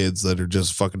fucking kids that are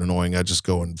just fucking annoying. I just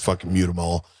go and fucking mute them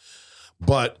all.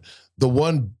 But the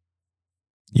one,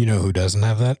 you know who doesn't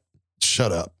have that?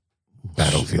 Shut up.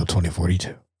 Battlefield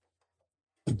 2042.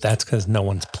 That's because no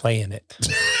one's playing it.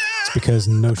 It's because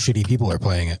no shitty people are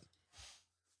playing it.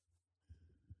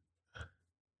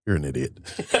 You're an idiot.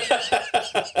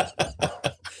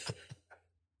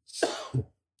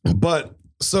 But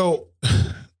so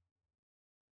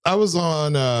I was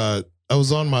on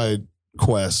my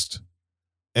quest,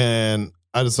 and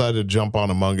I decided to jump on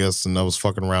Among Us, and I was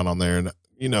fucking around on there, and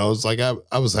it was like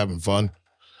I was having fun.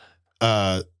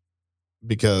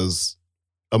 because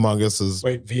Among Us is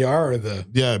VR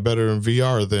or better in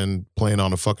VR than playing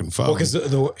on a fucking phone. Well,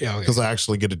 because I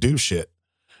actually get to do shit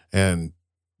and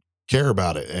care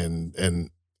about it and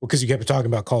because you kept talking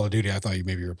about Call of Duty, I thought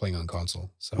maybe you were playing on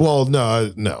console. So. Well,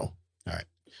 no. All right.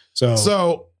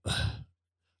 So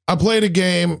I played a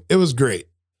game. It was great.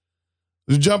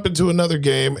 We jump into another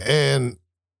game, and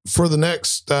for the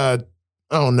next, 10,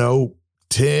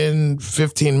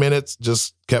 15 minutes,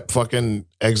 just kept fucking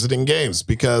exiting games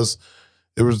because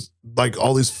there was like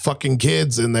all these fucking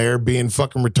kids in there being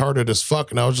fucking retarded as fuck.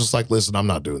 And I was just like, listen, I'm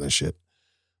not doing this shit.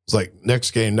 It's like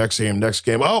next game.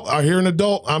 Oh, I hear an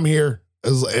adult. I'm here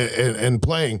and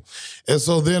playing. And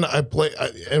so then I play.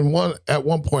 At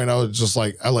one point I was just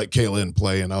like, I let Kaylin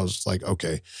play, and I was just like,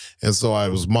 okay. And so I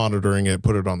was monitoring it,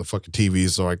 put it on the fucking TV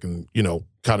so I can,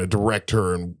 kind of direct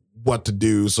her and what to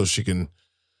do so she can,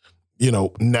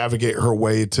 navigate her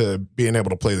way to being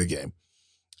able to play the game.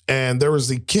 And there was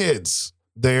the kids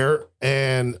there,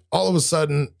 and all of a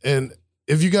sudden, and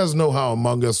if you guys know how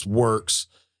Among Us works,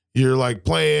 you're like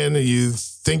playing, you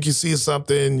think you see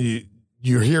something,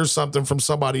 you hear something from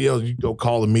somebody else, you go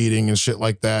call a meeting and shit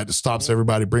like that. It stops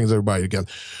everybody, brings everybody together.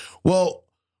 Well,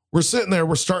 we're sitting there,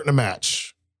 we're starting a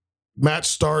match. Match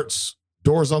starts,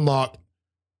 doors unlocked.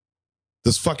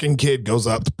 This fucking kid goes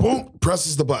up, boom,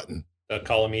 presses the button.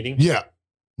 Call a meeting? Yeah.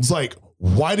 It's like,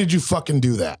 why did you fucking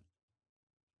do that?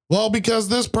 Well, because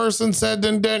this person said,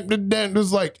 it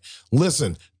was like,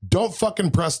 listen, don't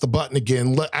fucking press the button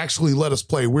again. Let us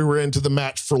play. We were into the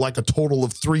match for like a total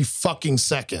of 3 fucking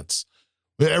seconds.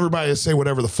 Everybody say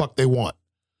whatever the fuck they want.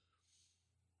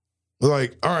 They're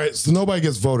like, all right, so nobody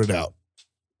gets voted out.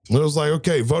 And it was like,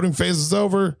 okay, voting phase is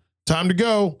over. Time to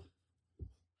go.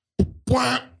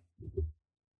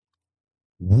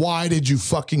 Why did you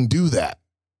fucking do that?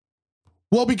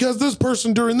 Well, because this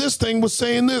person during this thing was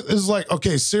saying this. Is like,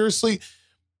 okay, seriously?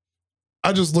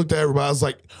 I just looked at everybody. I was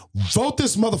like, vote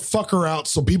this motherfucker out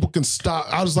so people can stop.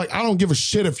 I was like, I don't give a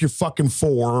shit if you're fucking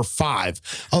 4 or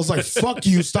 5. I was like, fuck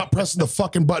you. Stop pressing the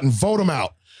fucking button. Vote them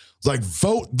out. It's like,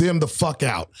 vote them the fuck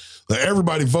out. Like,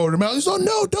 everybody voted him out. He's like,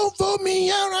 no, don't vote me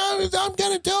out. I'm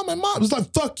going to tell my mom. It's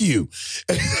like, fuck you.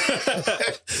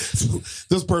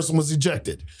 This person was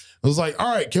ejected. I was like,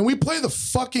 all right, can we play the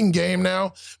fucking game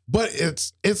now? But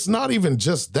it's not even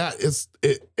just that.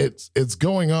 It's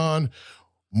going on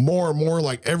more and more,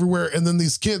 like everywhere. And then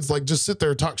these kids like just sit there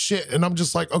and talk shit. And I'm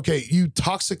just like, okay, you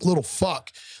toxic little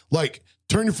fuck. Like,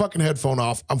 turn your fucking headphone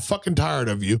off. I'm fucking tired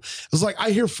of you. It's like,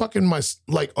 I hear fucking my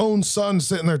like own son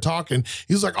sitting there talking.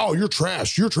 He's like, oh, you're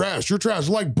trash. You're trash. You're trash.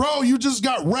 Like, bro, you just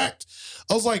got wrecked.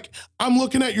 I was like, I'm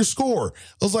looking at your score.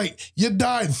 I was like, you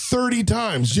died 30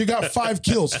 times. You got 5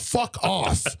 kills. Fuck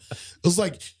off. I was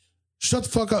like, shut the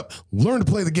fuck up. Learn to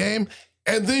play the game.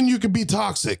 And then you can be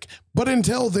toxic. But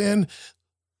until then,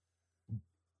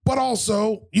 but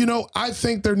also, I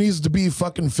think there needs to be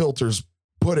fucking filters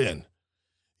put in.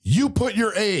 You put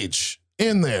your age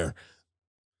in there.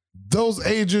 Those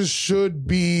ages should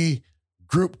be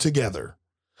grouped together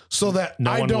so that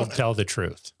no one will tell the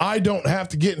truth. I don't have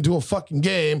to get into a fucking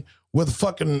game with a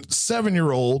fucking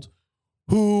 7-year-old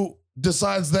who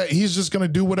decides that he's just going to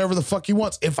do whatever the fuck he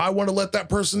wants. If I want to let that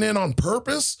person in on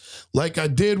purpose, like I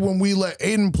did when we let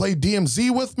Aiden play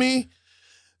DMZ with me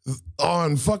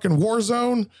on fucking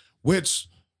Warzone, which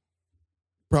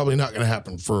probably not going to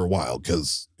happen for a while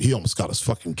because he almost got us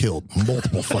fucking killed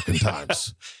multiple fucking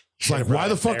times. It's like, why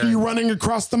the fuck are you running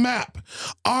across the map?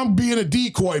 I'm being a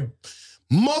decoy.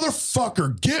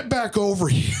 Motherfucker, get back over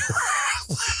here.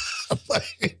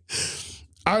 Like,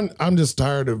 I'm just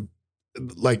tired of,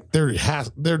 like,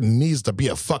 there needs to be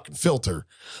a fucking filter,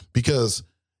 because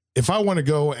if I want to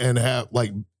go and have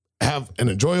an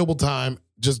enjoyable time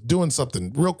just doing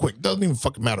something real quick, doesn't even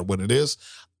fucking matter what it is.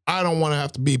 I don't want to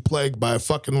have to be plagued by a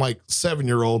fucking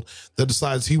 7-year-old that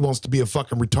decides he wants to be a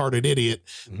fucking retarded idiot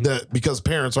that because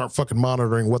parents aren't fucking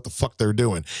monitoring what the fuck they're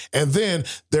doing. And then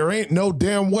there ain't no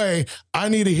damn way I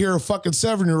need to hear a fucking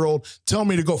 7-year-old tell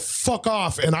me to go fuck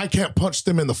off and I can't punch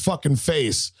them in the fucking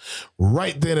face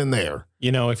right then and there.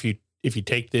 If you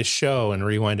take this show and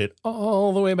rewind it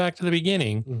all the way back to the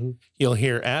beginning, you'll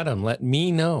hear Adam let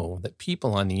me know that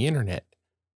people on the internet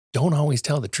don't always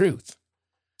tell the truth.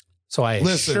 So I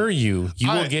assure you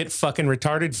will get fucking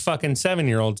retarded fucking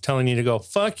 7-year-olds telling you to go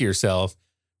fuck yourself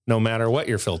no matter what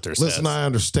your filter says. Listen, I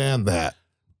understand that.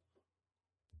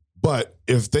 But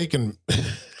if they can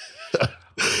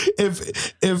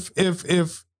if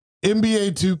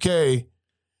NBA 2K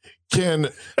can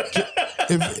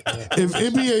if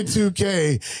NBA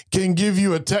 2K can give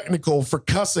you a technical for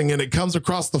cussing and it comes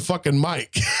across the fucking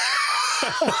mic,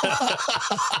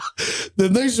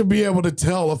 then they should be able to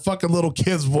tell a fucking little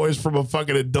kid's voice from a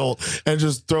fucking adult and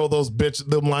just throw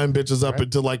them line bitches up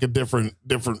into like a different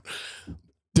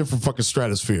fucking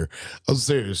stratosphere. I'm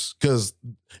serious.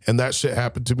 And that shit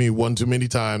happened to me one too many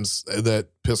times. That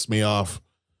pissed me off.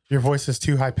 Your voice is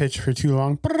too high pitched for too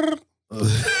long. Flag,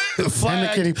 in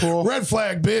the kiddie pool. Red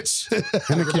flag, bitch.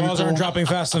 In the The kiddie balls pool. aren't dropping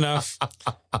fast enough.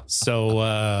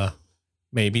 So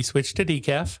maybe switch to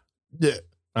decaf. Yeah.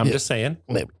 I'm just saying.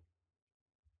 Maybe.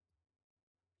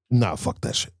 Nah, fuck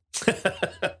that shit.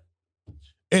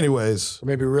 Anyways. Or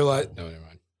maybe realize. No, never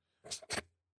mind.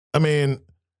 I mean,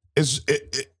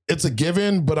 it's a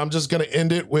given, but I'm just going to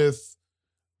end it with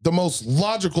the most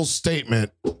logical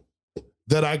statement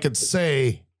that I could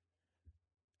say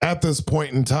at this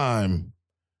point in time.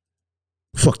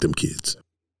 Fuck them kids.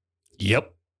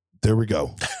 Yep. There we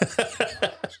go.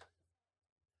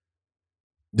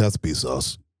 That's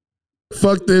Bezos.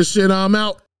 Fuck this shit. I'm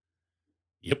out.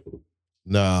 Yep.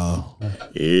 No.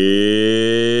 It's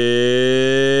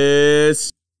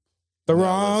the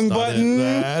wrong button.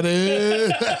 That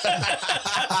is.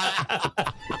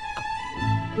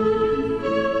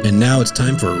 And now it's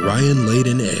time for Ryan Laid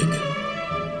an Egg.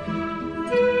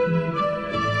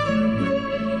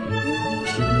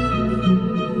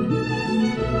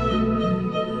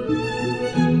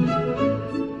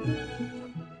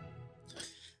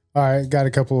 All right, got a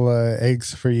couple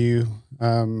eggs for you.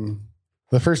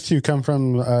 The first two come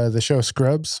from the show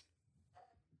Scrubs.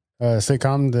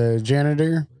 Sitcom, the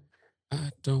janitor. I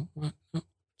don't want. No.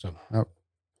 So. Nope.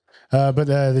 But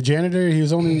the janitor, he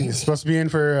was only supposed to be in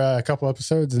for a couple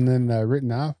episodes and then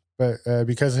written off. But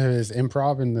because of his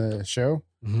improv in the show,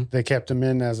 they kept him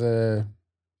in as a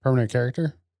permanent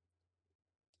character.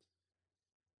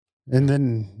 And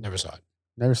then Never saw it.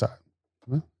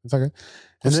 Well, it's okay.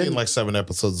 I've seen like 7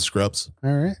 episodes of Scrubs.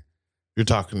 All right. You're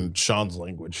talking Sean's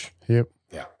language. Yep.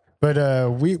 Yeah.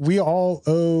 But we all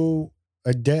owe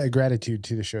a debt of gratitude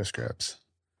to the show Scrubs.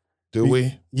 Do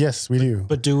we? Yes, we do.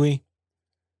 But do we?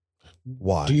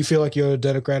 Why? Do you feel like you owe a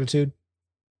debt of gratitude?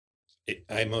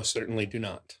 I most certainly do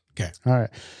not. Okay. All right.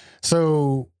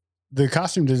 So the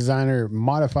costume designer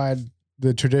modified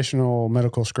the traditional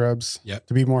medical scrubs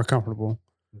to be more comfortable.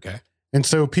 Okay. And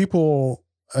so people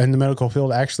in the medical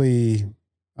field actually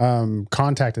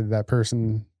contacted that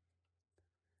person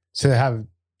to have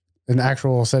an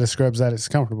actual set of scrubs that is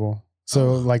comfortable.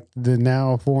 So like the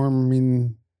now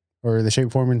forming or the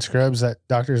shape forming scrubs that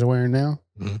doctors are wearing now,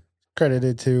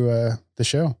 credited to the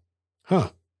show. Huh.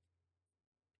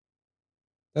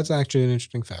 That's actually an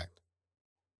interesting fact.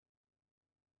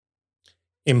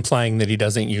 Implying that he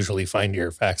doesn't usually find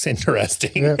your facts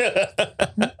interesting.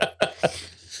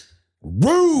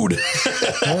 Rude.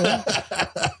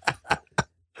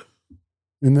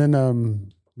 And then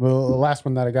the last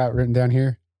one that I got written down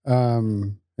here,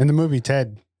 in the movie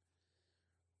Ted,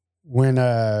 when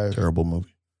terrible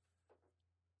movie.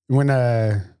 When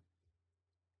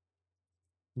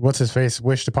what's his face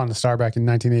wished upon the star back in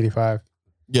 1985.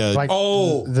 Yeah. Like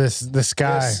the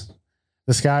sky. Yes.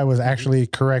 The sky was actually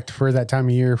correct for that time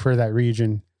of year for that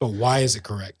region. But why is it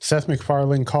correct? Seth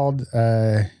MacFarlane called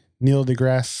Neil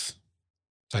deGrasse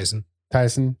Tyson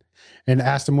and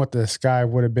asked him what the sky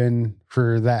would have been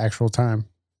for that actual time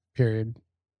period.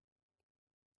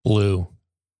 Blue.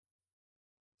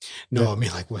 No, I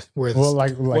mean like where the,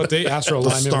 like what the astral the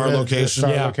alignment star was. location.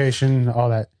 Star location, all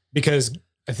that. Because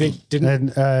I think didn't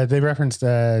And they referenced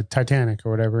Titanic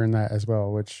or whatever in that as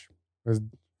well, which was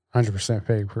 100%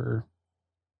 fake for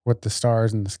what the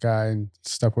stars and the sky and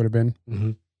stuff would have been.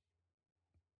 Mm-hmm.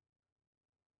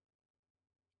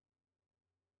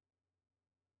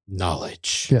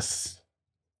 Knowledge. Yes.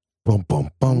 Boom,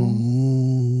 boom,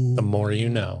 boom. The more you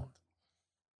know.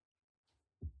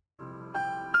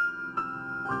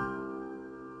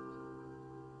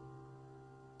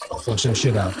 I'll flush that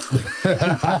shit out.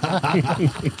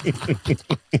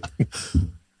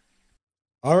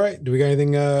 All right. Do we got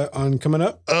anything on coming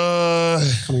up?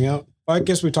 Coming out? I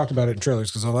guess we talked about it in trailers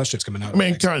because all that shit's coming out. I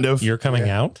mean, kind of. You're coming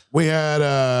out? We had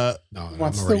No,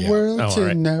 What's I'm the already out. world Oh, to all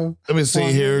right. know? Let me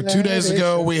see here. 2 days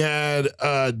ago, One we had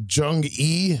Jung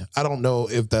E. I don't know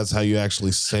if that's how you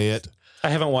actually say it. I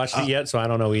haven't watched it yet, so I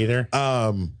don't know either.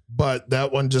 But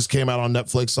that one just came out on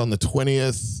Netflix on the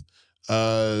 20th.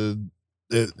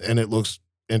 And it looks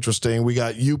interesting. We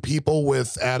got You People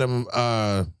with Adam,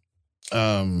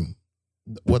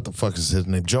 what the fuck is his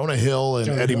name? Jonah Hill and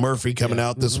Jonah Eddie Hill. Murphy coming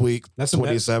out this week. That's a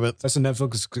 27th. That's a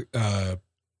Netflix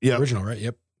Yeah. original, right?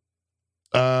 Yep.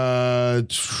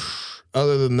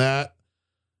 Other than that,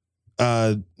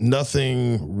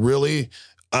 nothing really.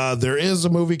 There is a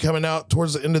movie coming out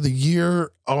towards the end of the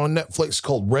year on Netflix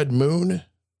called Red Moon.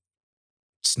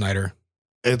 Snyder.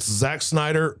 It's Zack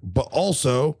Snyder, but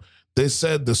also they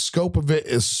said the scope of it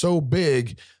is so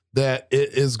big that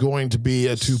it is going to be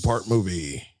a 2-part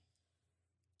movie.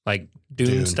 Like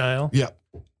Dune style? Yep.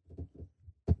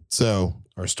 So,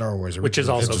 or Star Wars, which is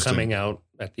also coming out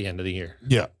at the end of the year.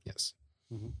 Yeah. Yes.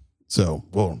 So,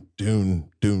 well, Dune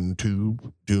 2,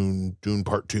 Dune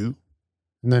Part 2.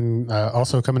 And then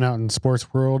also coming out in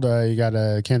sports world, you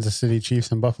got Kansas City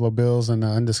Chiefs and Buffalo Bills in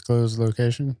an undisclosed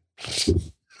location.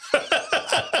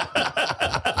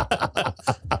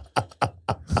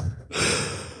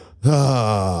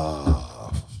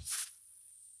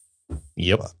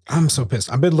 Yep. I'm so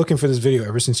pissed. I've been looking for this video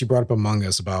ever since you brought up Among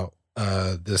Us about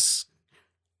this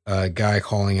guy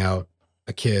calling out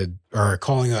a kid or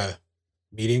calling a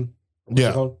meeting. What's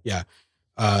it called? Yeah.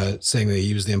 Saying that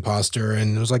he was the imposter,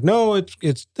 and it was like, no,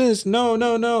 it's this, no,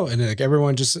 and like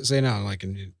everyone just say no, like,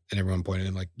 and everyone pointed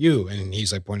him like you, and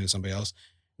he's like pointing at somebody else,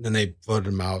 and then they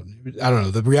voted him out. I don't know.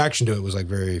 The reaction to it was like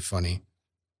very funny.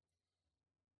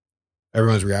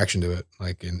 Everyone's reaction to it,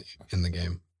 like in the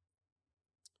game.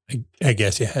 I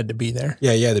guess you had to be there.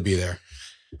 Yeah, you had to be there.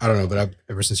 I don't know, but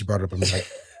ever since you brought it up, I'm like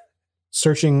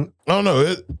searching. Oh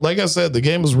no! Like I said, the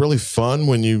game is really fun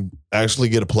when you actually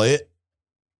get to play it.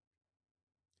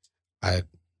 I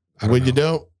when you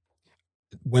don't,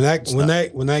 when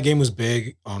that game was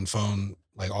big on phone,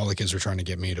 like all the kids were trying to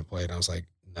get me to play it. I was like,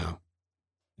 no.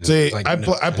 See, like,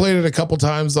 I played it a couple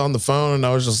times on the phone, and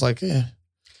I was just like, eh.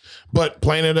 But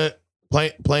playing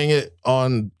it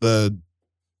on the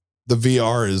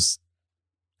VR is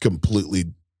completely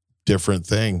different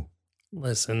thing.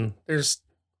 Listen, there's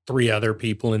 3 other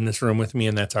people in this room with me,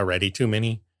 and that's already too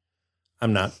many.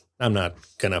 I'm not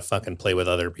gonna fucking play with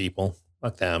other people.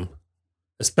 Fuck them.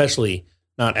 Especially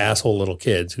not asshole little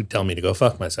kids who tell me to go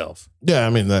fuck myself. Yeah,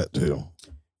 I mean that too.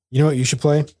 You know what you should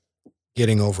play?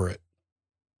 Getting Over It.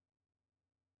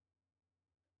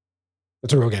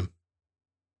 That's a real game.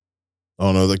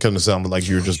 Oh no, that kind of sounded like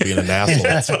you were just being an asshole.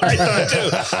 That's what I thought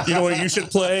too. You know what you should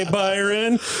play,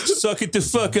 Byron? Suck it the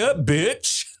fuck up,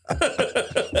 bitch.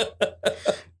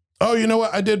 Oh, you know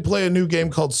what? I did play a new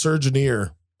game called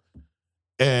Surgeoneer.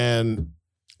 And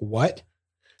what?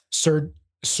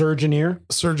 Surgeoneer?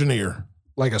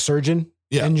 Like a surgeon?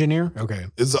 Yeah. Engineer? Okay.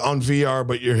 It's on VR,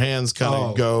 but your hands kind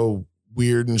of go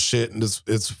weird and shit, and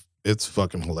it's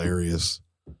fucking hilarious.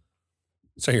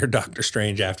 So you're Doctor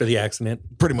Strange after the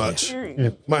accident? Pretty much.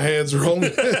 Yeah. My hands are only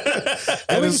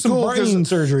and it's some cool brain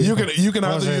surgery. You can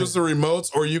either use the remotes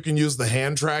or you can use the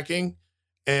hand tracking,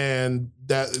 and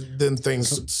then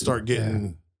things start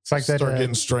getting It's like that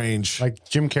getting strange. like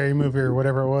Jim Carrey movie or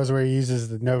whatever it was where he uses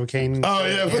the Novocaine. Oh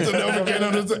yeah, put the Novocaine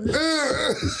on his.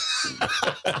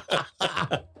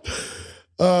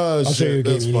 Oh I'll show you a shit,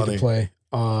 game that's you need funny. to play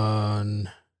on.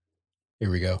 Here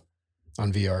we go.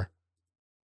 On VR.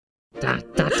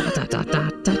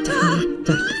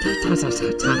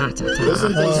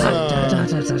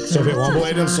 Soviet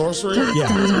Blade and Sorcery? Yeah.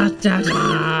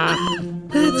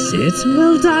 That's it.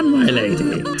 Well done, my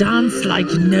lady. Dance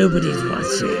like nobody's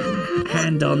watching.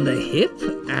 Hand on the hip,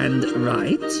 and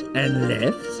right, and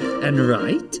left, and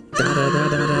right. Da da da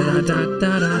da da da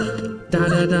da da. Da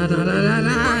da da da da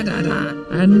da da da.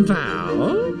 And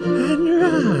bow, and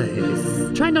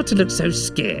rise. Try not to look so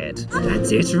scared.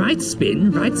 That's it. Right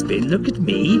spin, look at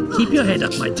me. Keep your head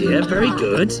up, my dear. Very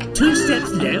good. 2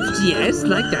 steps left, yes,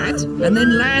 like that. And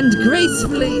then land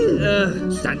gracefully.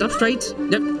 Stand up straight.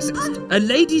 No, a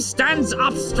lady stands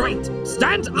up straight.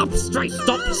 Stand up straight.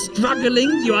 Stop struggling.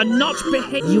 You are not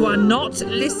You are not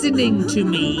listening to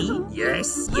me.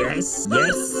 Yes, yes,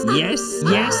 yes, yes,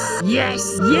 yes,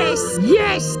 yes, yes,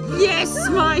 yes, yes,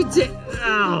 my dear.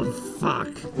 Oh,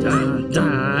 fuck. Da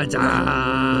da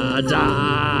da da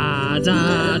da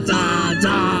da da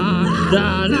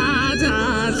da da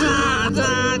da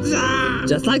da da.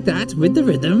 Just like that, with the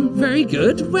rhythm. Very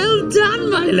good. Well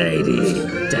done, my lady.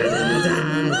 Da da da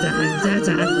da da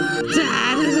da da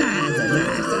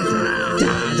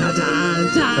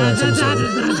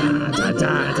da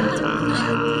da da.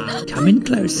 Come in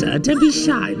closer. Don't be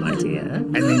shy, my dear.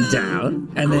 And then down,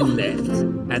 and then left,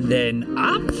 and then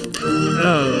up.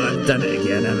 Oh, I've done it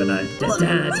again, haven't I? Da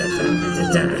da da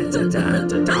da da da da da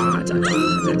da da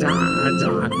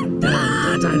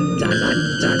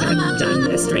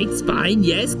da. A straight spine,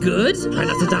 yes, good. Try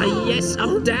not to die, yes.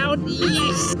 Up, down,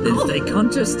 yes. Then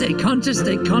stay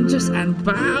conscious, and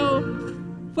bow.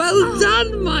 Well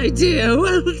done, my dear.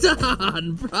 Well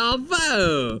done.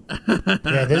 Bravo.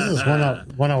 Yeah, this is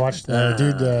one I watched.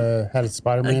 Dude had a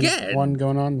Spider-Man Again? one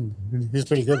going on. He's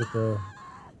pretty good with the.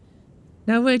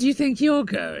 Now, where do you think you're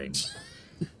going?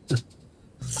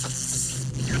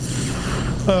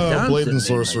 Blade and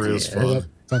Sorcery is fun.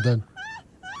 Not done.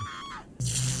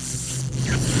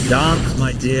 Dance,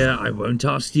 my dear. I won't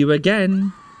ask you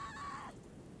again.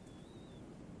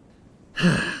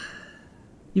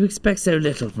 You expect so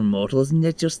little from mortals, and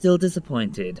yet you're still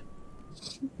disappointed.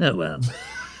 Oh well.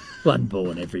 One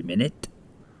born every minute.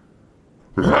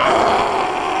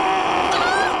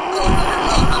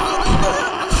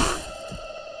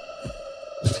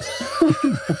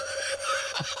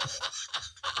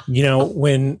 You know,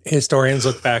 when historians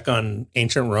look back on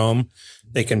ancient Rome,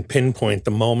 they can pinpoint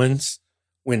the moments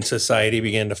when society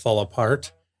began to fall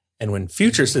apart. And when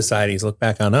future societies look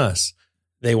back on us,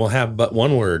 they will have but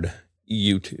one word: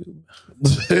 YouTube.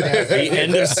 The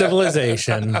end of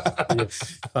civilization.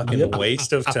 Fucking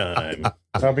waste of time.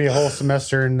 That'll be a whole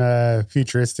semester in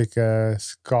futuristic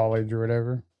college or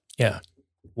whatever. Yeah.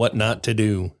 What not to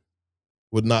do.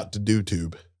 What not to do,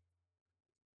 tube.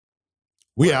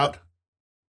 We out.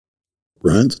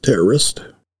 Ryan's a terrorist.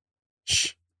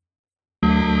 Shh.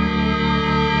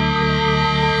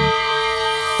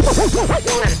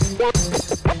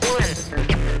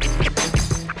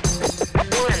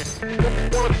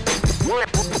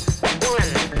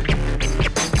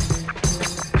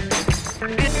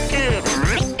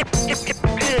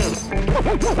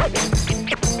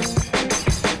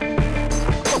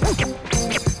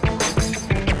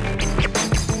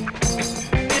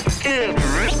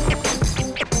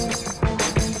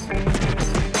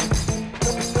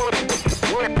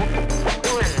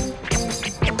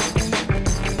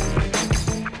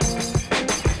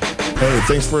 Hey,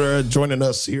 thanks for joining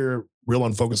us here, Real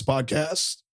Unfocused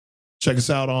Podcast. Check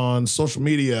us out on social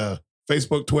media,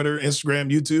 Facebook, Twitter,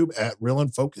 Instagram, YouTube at Real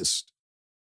Unfocused.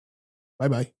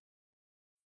 Bye-bye.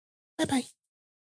 Bye-bye.